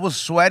was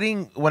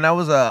sweating when I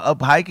was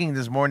up hiking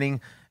this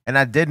morning, and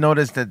I did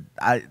notice that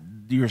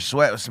your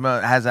sweat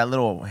smell has that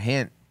little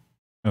hint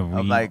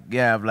of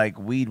like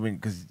weed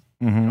because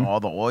all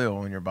the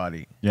oil in your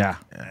body. Yeah.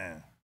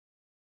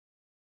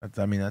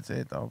 That's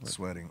it though.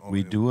 Sweating.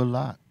 We do a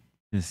lot.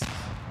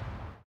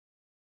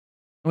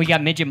 We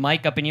got Midget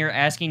Mike up in here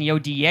asking, yo,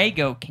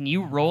 Diego, can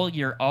you roll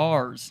your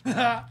R's?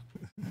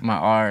 My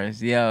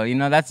R's, yo, you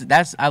know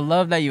that's. I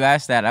love that you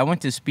asked that. I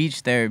went to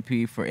speech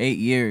therapy for 8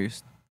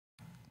 years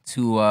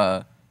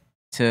for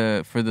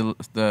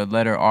the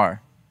letter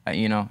R.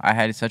 You know, I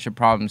had such a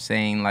problem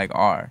saying like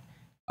R.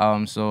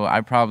 So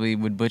I probably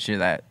would butcher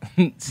that.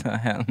 So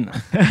hell no.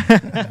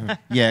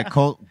 Yeah,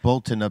 Colt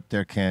Bolton up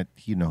there can't.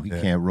 You know, he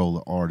can't roll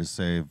an R to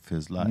save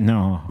his life.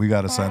 No, we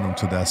gotta send him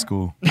to that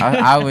school.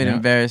 I would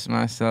embarrass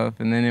myself,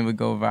 and then it would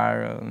go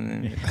viral. And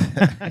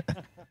then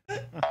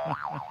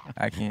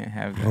I can't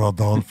have that.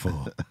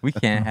 Rodolfo. We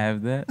can't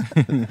have that.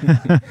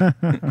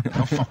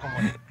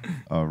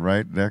 All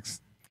right,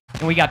 next.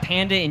 And we got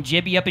Panda and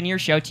Jibby up in here.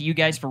 Shout out to you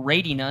guys for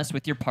rating us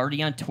with your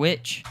party on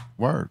Twitch.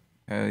 Word.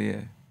 Hell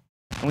yeah.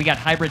 And we got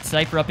Hybrid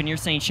Cypher up in here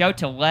saying, shout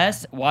to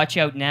Les, Watch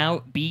Out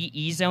Now, B,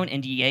 E-Zone,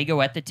 and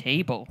Diego at the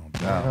table.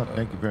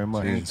 Thank you very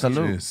much. Cheers,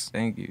 Salute. cheers.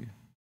 Thank you. And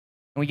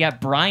we got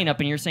Brian up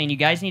in here saying, you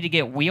guys need to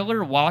get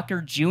Wheeler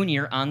Walker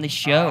Jr. on the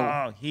show.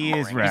 Oh, he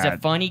is He's rad. a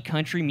funny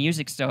country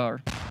music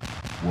star.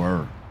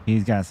 Word.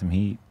 He's got some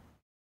heat.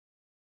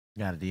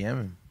 Gotta DM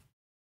him.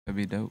 That'd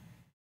be dope.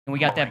 And we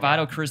got that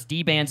Vado Chris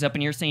D-Bands up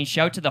in here saying,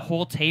 shout to the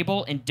whole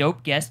table and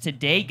dope guest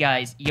today,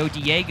 guys. Yo,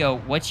 Diego,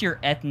 what's your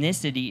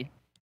ethnicity?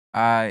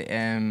 I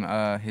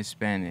am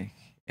Hispanic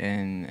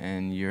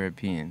and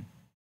European.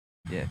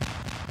 Yeah.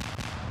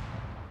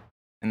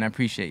 And I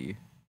appreciate you.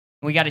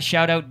 And we got to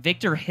shout out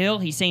Victor Hill.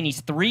 He's saying he's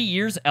 3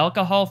 years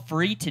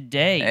alcohol-free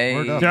today. Hey,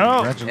 Word up.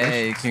 Dope. Congratulations.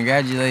 Hey,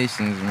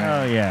 congratulations,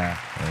 man. Oh yeah,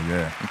 Oh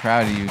yeah, I'm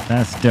proud of you.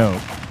 that's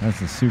dope. That's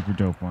a super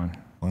dope one.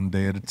 one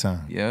day at a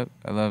time. Yep,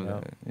 I love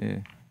that. Yeah.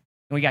 And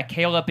we got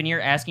Kale up in here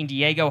asking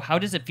Diego, how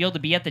does it feel to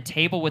be at the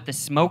table with the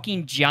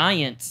smoking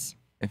giants?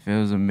 It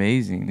feels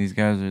amazing. These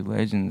guys are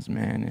legends,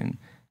 man. And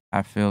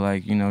I feel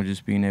like, you know,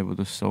 just being able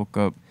to soak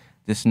up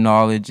this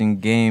knowledge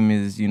and game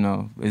is, you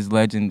know, is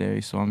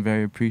legendary. So I'm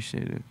very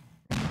appreciative.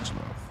 Much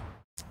love.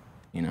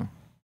 You know.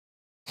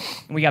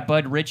 And we got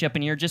Bud Rich up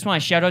in here. Just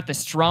want to shout out the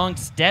strong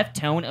Steph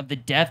tone of the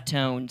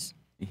Deftones.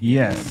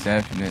 Yes.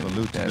 Definitely.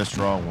 Salute to the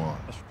strong one.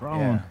 Strong.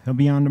 Yeah. He'll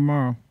be on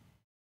tomorrow.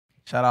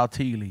 Shout out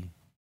Teely.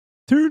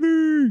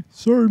 TD,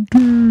 same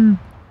team.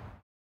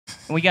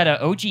 And we got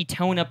a OG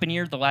Tone up in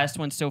here, the last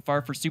one so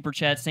far for Super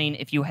Chat, saying,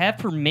 if you have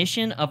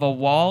permission of a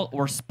wall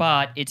or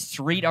spot, it's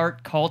street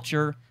art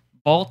culture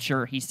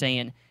vulture, he's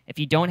saying. If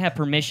you don't have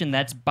permission,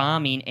 that's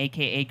bombing,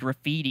 a.k.a.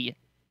 graffiti.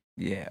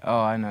 Yeah. Oh,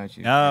 I know what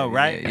you Oh, yeah,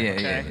 right.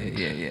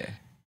 Yeah.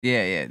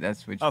 Yeah,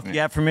 that's what you Oh, if meant.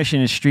 you have permission,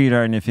 it's street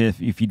art, and if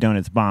you don't,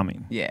 it's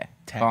bombing. Yeah.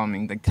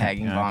 Bombing, like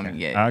tagging, bombing.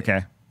 Okay. Yeah.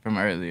 Okay. From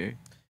earlier.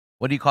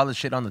 What do you call the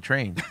shit on the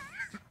train?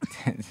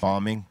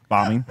 Bombing.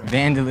 Bombing.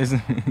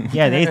 Vandalism.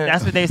 Yeah,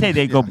 that's what they say.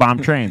 They go bomb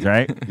trains,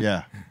 right?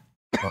 Yeah.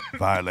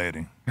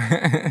 Violating.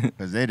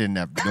 Because they didn't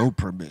have no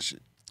permission.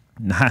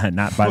 Nah,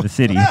 not by the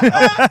city.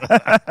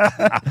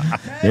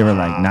 They were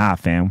like, nah,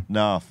 fam.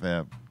 Nah,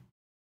 fam.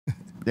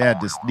 They had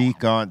to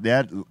sneak on. They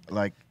had,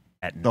 like,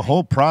 the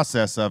whole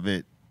process of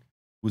it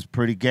was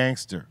pretty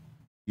gangster.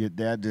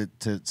 They had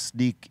to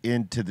sneak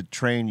into the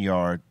train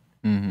yard,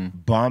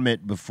 bomb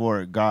it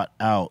before it got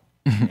out,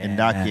 and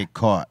not get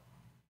caught.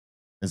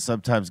 And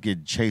sometimes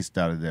get chased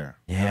out of there.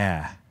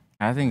 Yeah.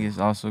 I think it's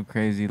also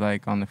crazy,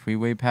 like on the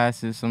freeway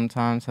passes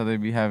sometimes, how they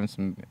be having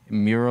some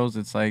murals.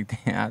 It's like,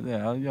 damn,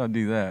 how y'all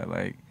do that?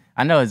 Like,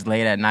 I know it's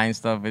late at night and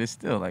stuff, but it's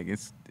still like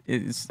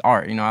it's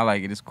art. You know, I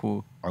like it. It's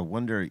cool. I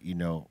wonder, you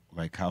know,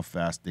 like how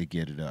fast they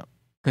get it up.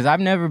 Cause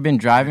I've never been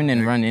driving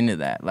and run into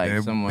that.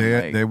 Like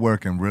they're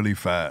working really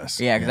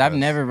fast. Yeah, because I've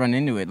never run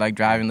into it. Like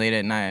driving late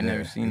at night, I've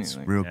never seen it's it.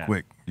 Like, real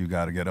quick. You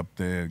got to get up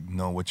there,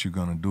 know what you're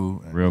gonna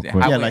do. And Real quick.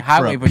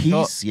 Highway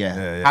patrol,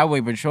 yeah.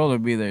 Highway patrol will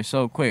be there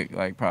so quick.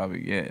 Like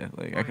probably, yeah.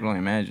 Like I can only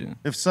imagine.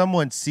 If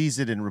someone sees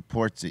it and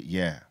reports it,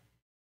 yeah,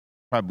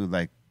 probably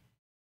like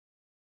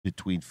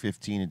between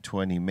 15 and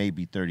 20,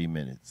 maybe 30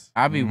 minutes.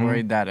 I'd be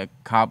worried that a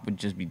cop would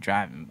just be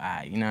driving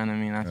by. You know what I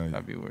mean? That's what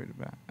I'd be worried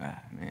about.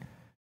 Ah, man.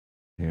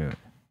 Yeah.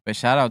 But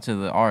shout out to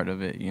the art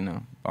of it, you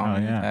know.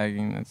 Bombing yeah. and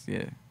tagging, that's,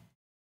 yeah.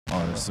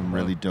 Oh, there's some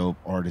really dope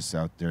artists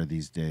out there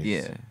these days.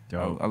 Yeah.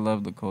 I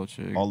love the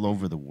culture. All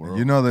over the world.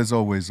 You know, there's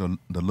always the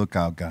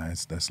lookout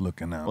guys that's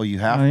looking out. Oh, you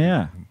have Oh, to.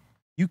 yeah.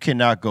 You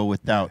cannot go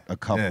without a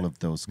couple of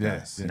those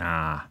guys. Yeah.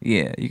 Nah.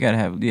 Yeah, you gotta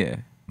have, yeah.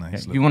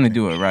 Nice You want to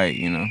do it right,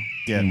 you know.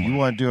 Yeah, if you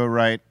want to do it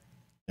right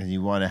and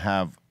you want to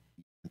have,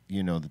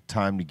 you know, the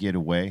time to get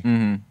away,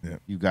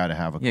 you got to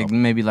have a Yeah, couple.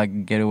 maybe like a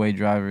getaway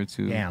driver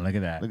too. Yeah, look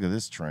at that. Look at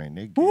this train.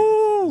 They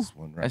Woo! this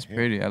one right That's here.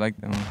 pretty. I like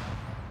that one.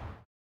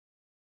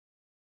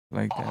 I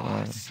like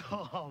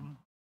that.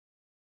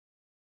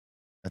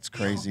 That's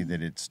crazy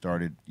that it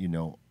started, you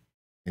know,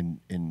 in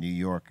New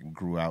York and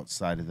grew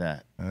outside of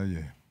that. Oh,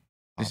 yeah.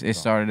 It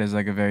started as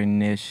like a very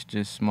niche,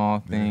 just small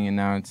thing, and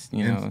now it's,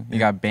 you know, you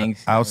got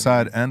banks.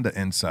 Outside and the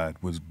inside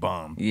was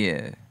bombed.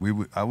 Yeah.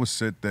 I would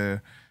sit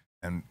there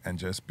and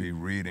just be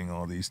reading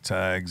all these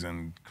tags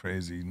and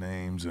crazy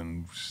names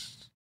and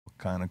what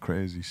kind of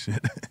crazy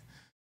shit.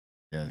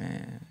 Yeah.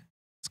 Man.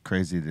 It's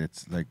crazy that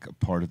it's like a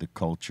part of the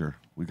culture.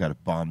 We got to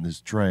bomb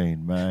this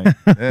train, man.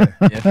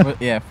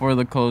 For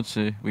the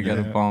culture, we got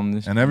to bomb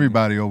this. And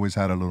everybody always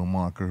had a little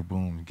marker.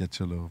 Boom, you get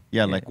your little.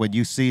 Yeah, like when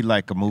you see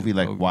like a movie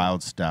like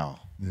Wild Style.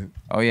 Yeah.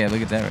 Oh yeah,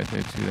 look at that right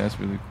there too. That's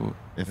really cool.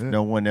 If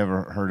no one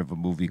ever heard of a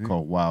movie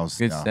called Wild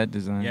Style. Good set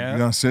design. You're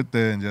going to sit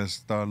there and just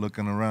start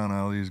looking around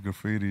all these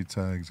graffiti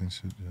tags and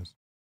shit. Just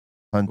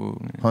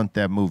hunt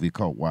that movie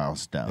called Wild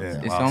Style.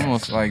 Yeah. It's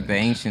almost like the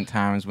ancient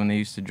times when they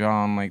used to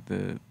draw on like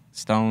the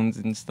stones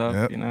and stuff.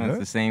 Yep, You know, it's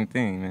the same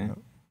thing,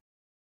 man.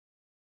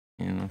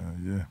 You know.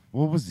 Yeah.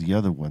 What was the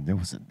other one? There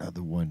was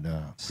another one,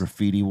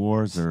 Graffiti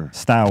Wars or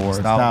Style Wars.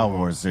 Style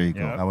Wars. There you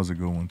go. That was a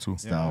good one too.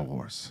 Style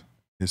Wars.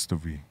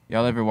 History.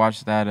 Y'all ever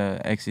watch that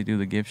Exy Do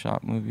the Gift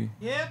Shop movie?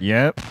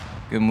 Yep.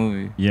 Good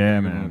movie. Yeah,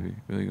 really good man. Movie.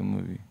 Really good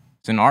movie.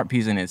 It's an art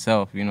piece in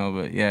itself, you know,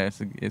 but yeah,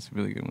 it's a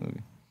really good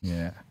movie.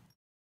 Yeah.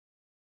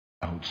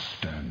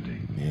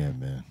 Outstanding. Yeah,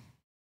 man.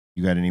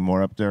 You got any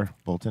more up there,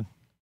 Bolton?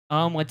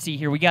 Let's see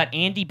here. We got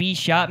Andy B.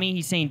 Shot Me.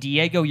 He's saying,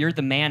 Diego, you're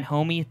the man,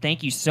 homie.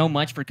 Thank you so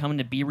much for coming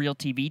to Be Real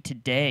TV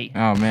today.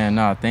 Oh man,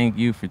 no, thank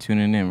you for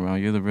tuning in, bro.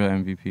 You're the real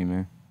MVP,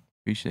 man.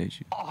 Appreciate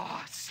you.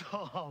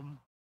 Awesome.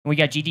 We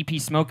got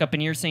GDP Smoke up in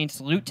here saying,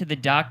 salute to the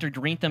Dr.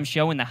 Greenthumb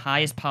show and the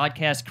highest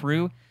podcast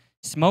crew.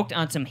 Smoked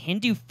on some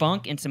Hindu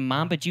funk and some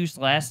Mamba juice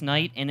last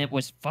night, and it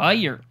was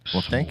fire.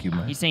 Well, thank you,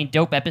 man. He's saying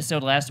dope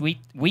episode last week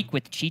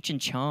with Cheech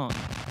and Chong.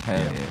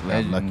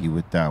 Got lucky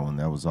with that one.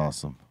 That was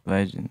awesome.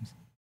 Legends.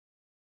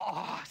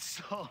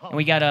 And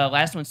we got a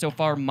last one so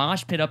far.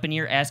 Mosh Pit up in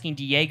here asking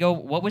Diego,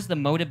 what was the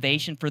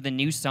motivation for the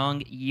new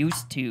song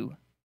Used To?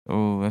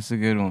 Oh, that's a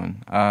good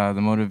one. The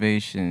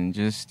motivation,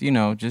 just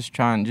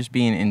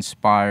being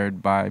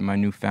inspired by my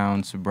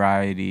newfound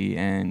sobriety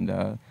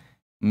and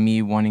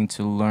me wanting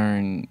to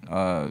learn,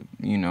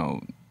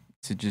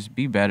 to just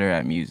be better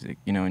at music,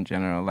 in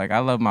general. Like, I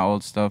love my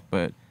old stuff,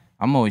 but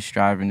I'm always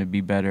striving to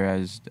be better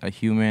as a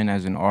human,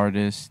 as an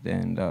artist,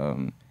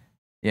 and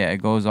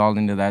it goes all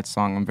into that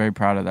song. I'm very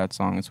proud of that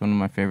song. It's one of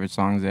my favorite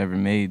songs I ever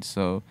made,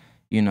 so,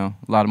 a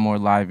lot of more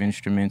live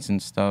instruments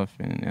and stuff,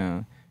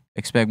 and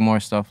expect more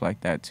stuff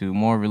like that, too.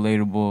 More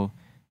relatable,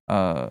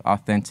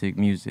 authentic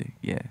music.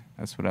 Yeah,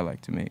 that's what I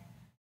like to make.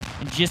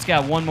 And just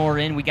got one more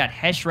in. We got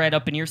Heshred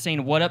up in here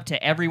saying, what up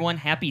to everyone?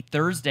 Happy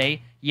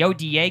Thursday. Yo,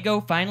 Diego,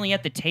 finally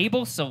at the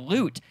table?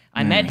 Salute.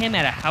 I met him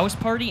at a house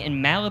party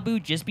in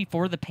Malibu just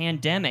before the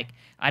pandemic.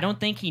 I don't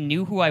think he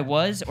knew who I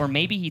was, or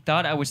maybe he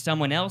thought I was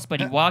someone else,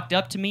 but he walked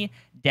up to me,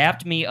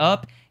 dapped me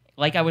up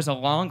like I was a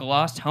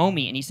long-lost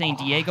homie. And he's saying,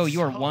 Diego,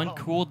 you are one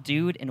cool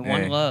dude and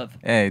one love.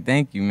 Hey,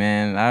 thank you,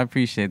 man. I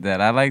appreciate that.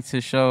 I like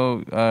to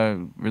show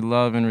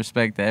love and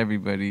respect to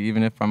everybody,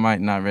 even if I might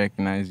not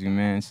recognize you,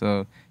 man.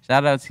 So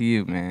shout out to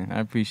you, man. I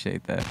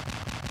appreciate that.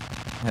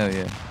 Hell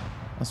yeah.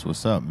 That's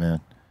what's up,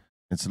 man.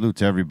 And salute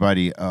to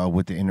everybody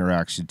with the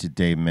interaction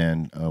today,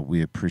 man.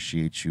 We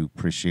appreciate you.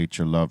 Appreciate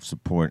your love,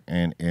 support,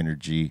 and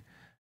energy.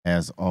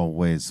 As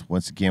always,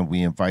 once again,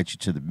 we invite you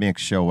to the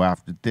Mix Show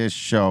after this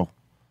show.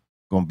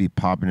 Going to be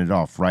popping it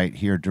off right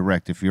here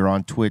direct. If you're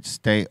on Twitch,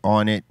 stay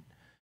on it.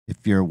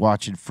 If you're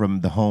watching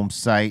from the home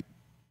site,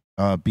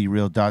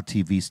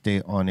 BeReal.tv,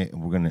 stay on it.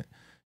 And we're going to,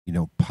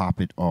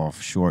 pop it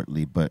off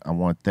shortly. But I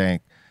want to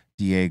thank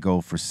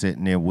Diego for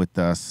sitting there with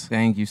us.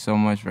 Thank you so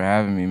much for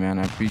having me, man.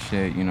 I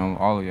appreciate,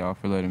 all of y'all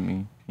for letting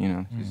me,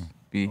 just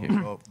be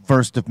here.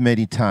 First of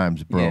many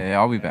times, bro. Yeah,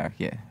 I'll be back.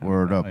 Yeah.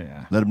 Word up.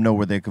 yeah. Let them know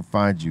where they can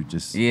find you.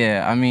 Just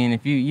I mean,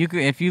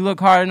 if you look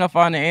hard enough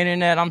on the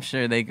internet, I'm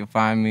sure they can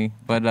find me.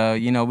 But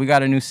we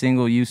got a new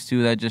single, Used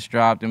To, that just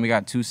dropped, and we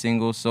got 2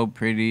 singles, So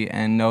Pretty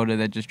and Noda,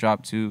 that just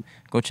dropped too.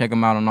 Go check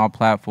them out on all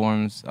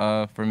platforms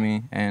for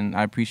me, and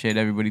I appreciate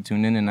everybody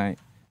tuning in tonight.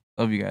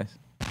 Love you guys.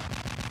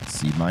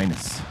 C-.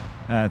 Thanks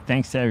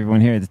to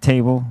everyone here at the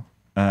table.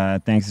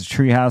 Thanks to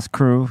Treehouse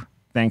crew.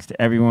 Thanks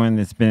to everyone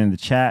that's been in the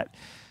chat.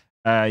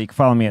 You can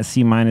follow me at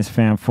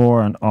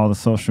C-Fam4 on all the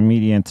social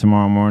media. And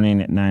tomorrow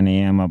morning at 9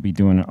 a.m., I'll be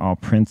doing an all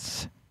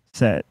Prince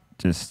set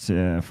just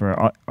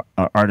for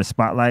Artist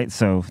Spotlight.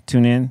 So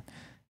tune in.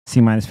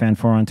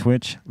 C-Fan4 on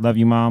Twitch. Love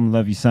you, Mom.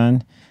 Love you,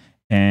 son.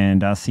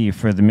 And I'll see you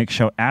for the Mix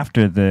Show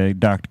after the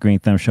Dr.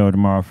 Greenthumb show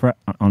tomorrow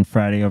on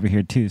Friday over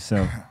here, too.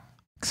 So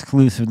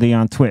exclusively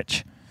on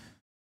Twitch.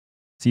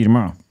 See you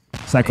tomorrow.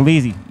 Cycle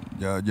easy.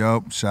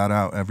 Yo, shout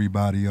out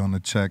everybody on the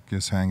check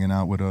just hanging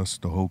out with us,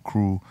 the whole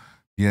crew.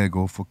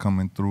 Diego for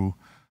coming through.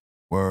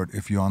 Word,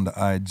 if you're on the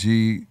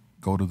IG,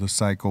 go to the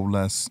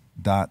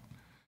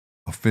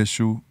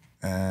psycholess.official.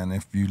 And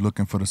if you're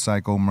looking for the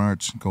Psycho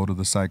merch, go to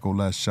the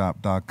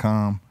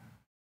psycholessshop.com.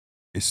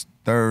 It's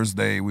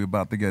Thursday. We're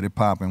about to get it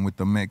popping with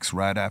the mix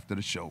right after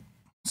the show.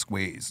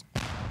 Squeeze.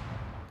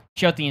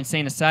 Shout out the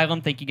Insane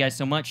Asylum. Thank you guys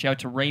so much. Shout out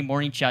to Ray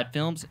Morning Shot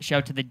Films. Shout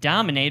out to the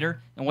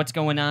Dominator. And what's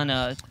going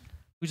on?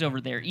 Who's over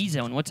there?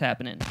 E-Zone. What's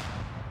happening?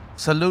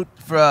 Salute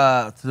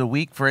to the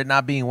week for it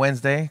not being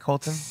Wednesday,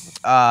 Colton.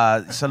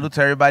 Salute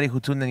to everybody who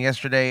tuned in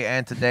yesterday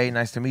and today.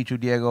 Nice to meet you,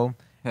 Diego.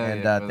 Hell and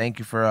yeah, brother. thank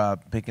you for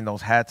picking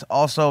those hats.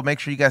 Also, make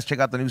sure you guys check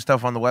out the new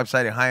stuff on the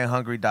website at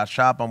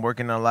highandhungry.shop. I'm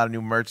working on a lot of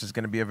new merch that's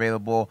going to be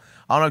available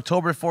on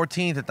October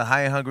 14th at the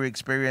High and Hungry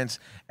Experience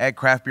at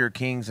Craft Beer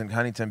Kings in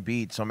Huntington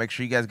Beach. So make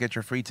sure you guys get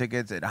your free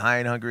tickets at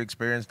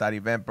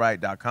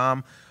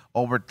highandhungryexperience.eventbrite.com.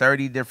 Over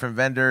 30 different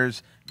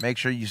vendors. Make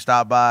sure you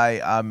stop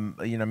by.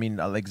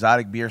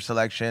 Exotic beer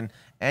selection,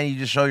 and you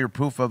just show your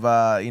proof of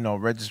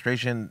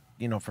registration,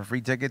 for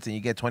free tickets, and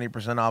you get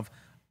 20% off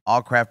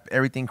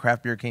everything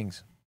Craft Beer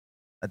Kings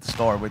at the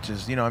store. Which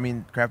is,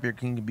 Craft Beer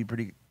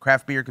King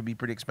craft beer could be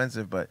pretty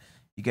expensive, but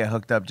you get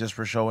hooked up just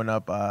for showing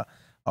up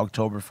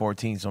October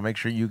 14th. So make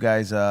sure you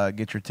guys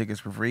get your tickets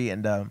for free,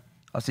 and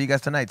I'll see you guys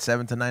tonight,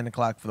 7 to 9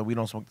 o'clock for the We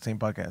Don't Smoke the Same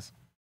podcast.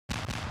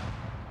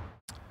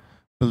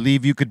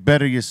 Believe you could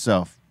better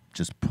yourself.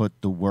 Just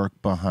put the work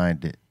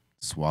behind it.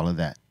 Swallow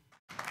that.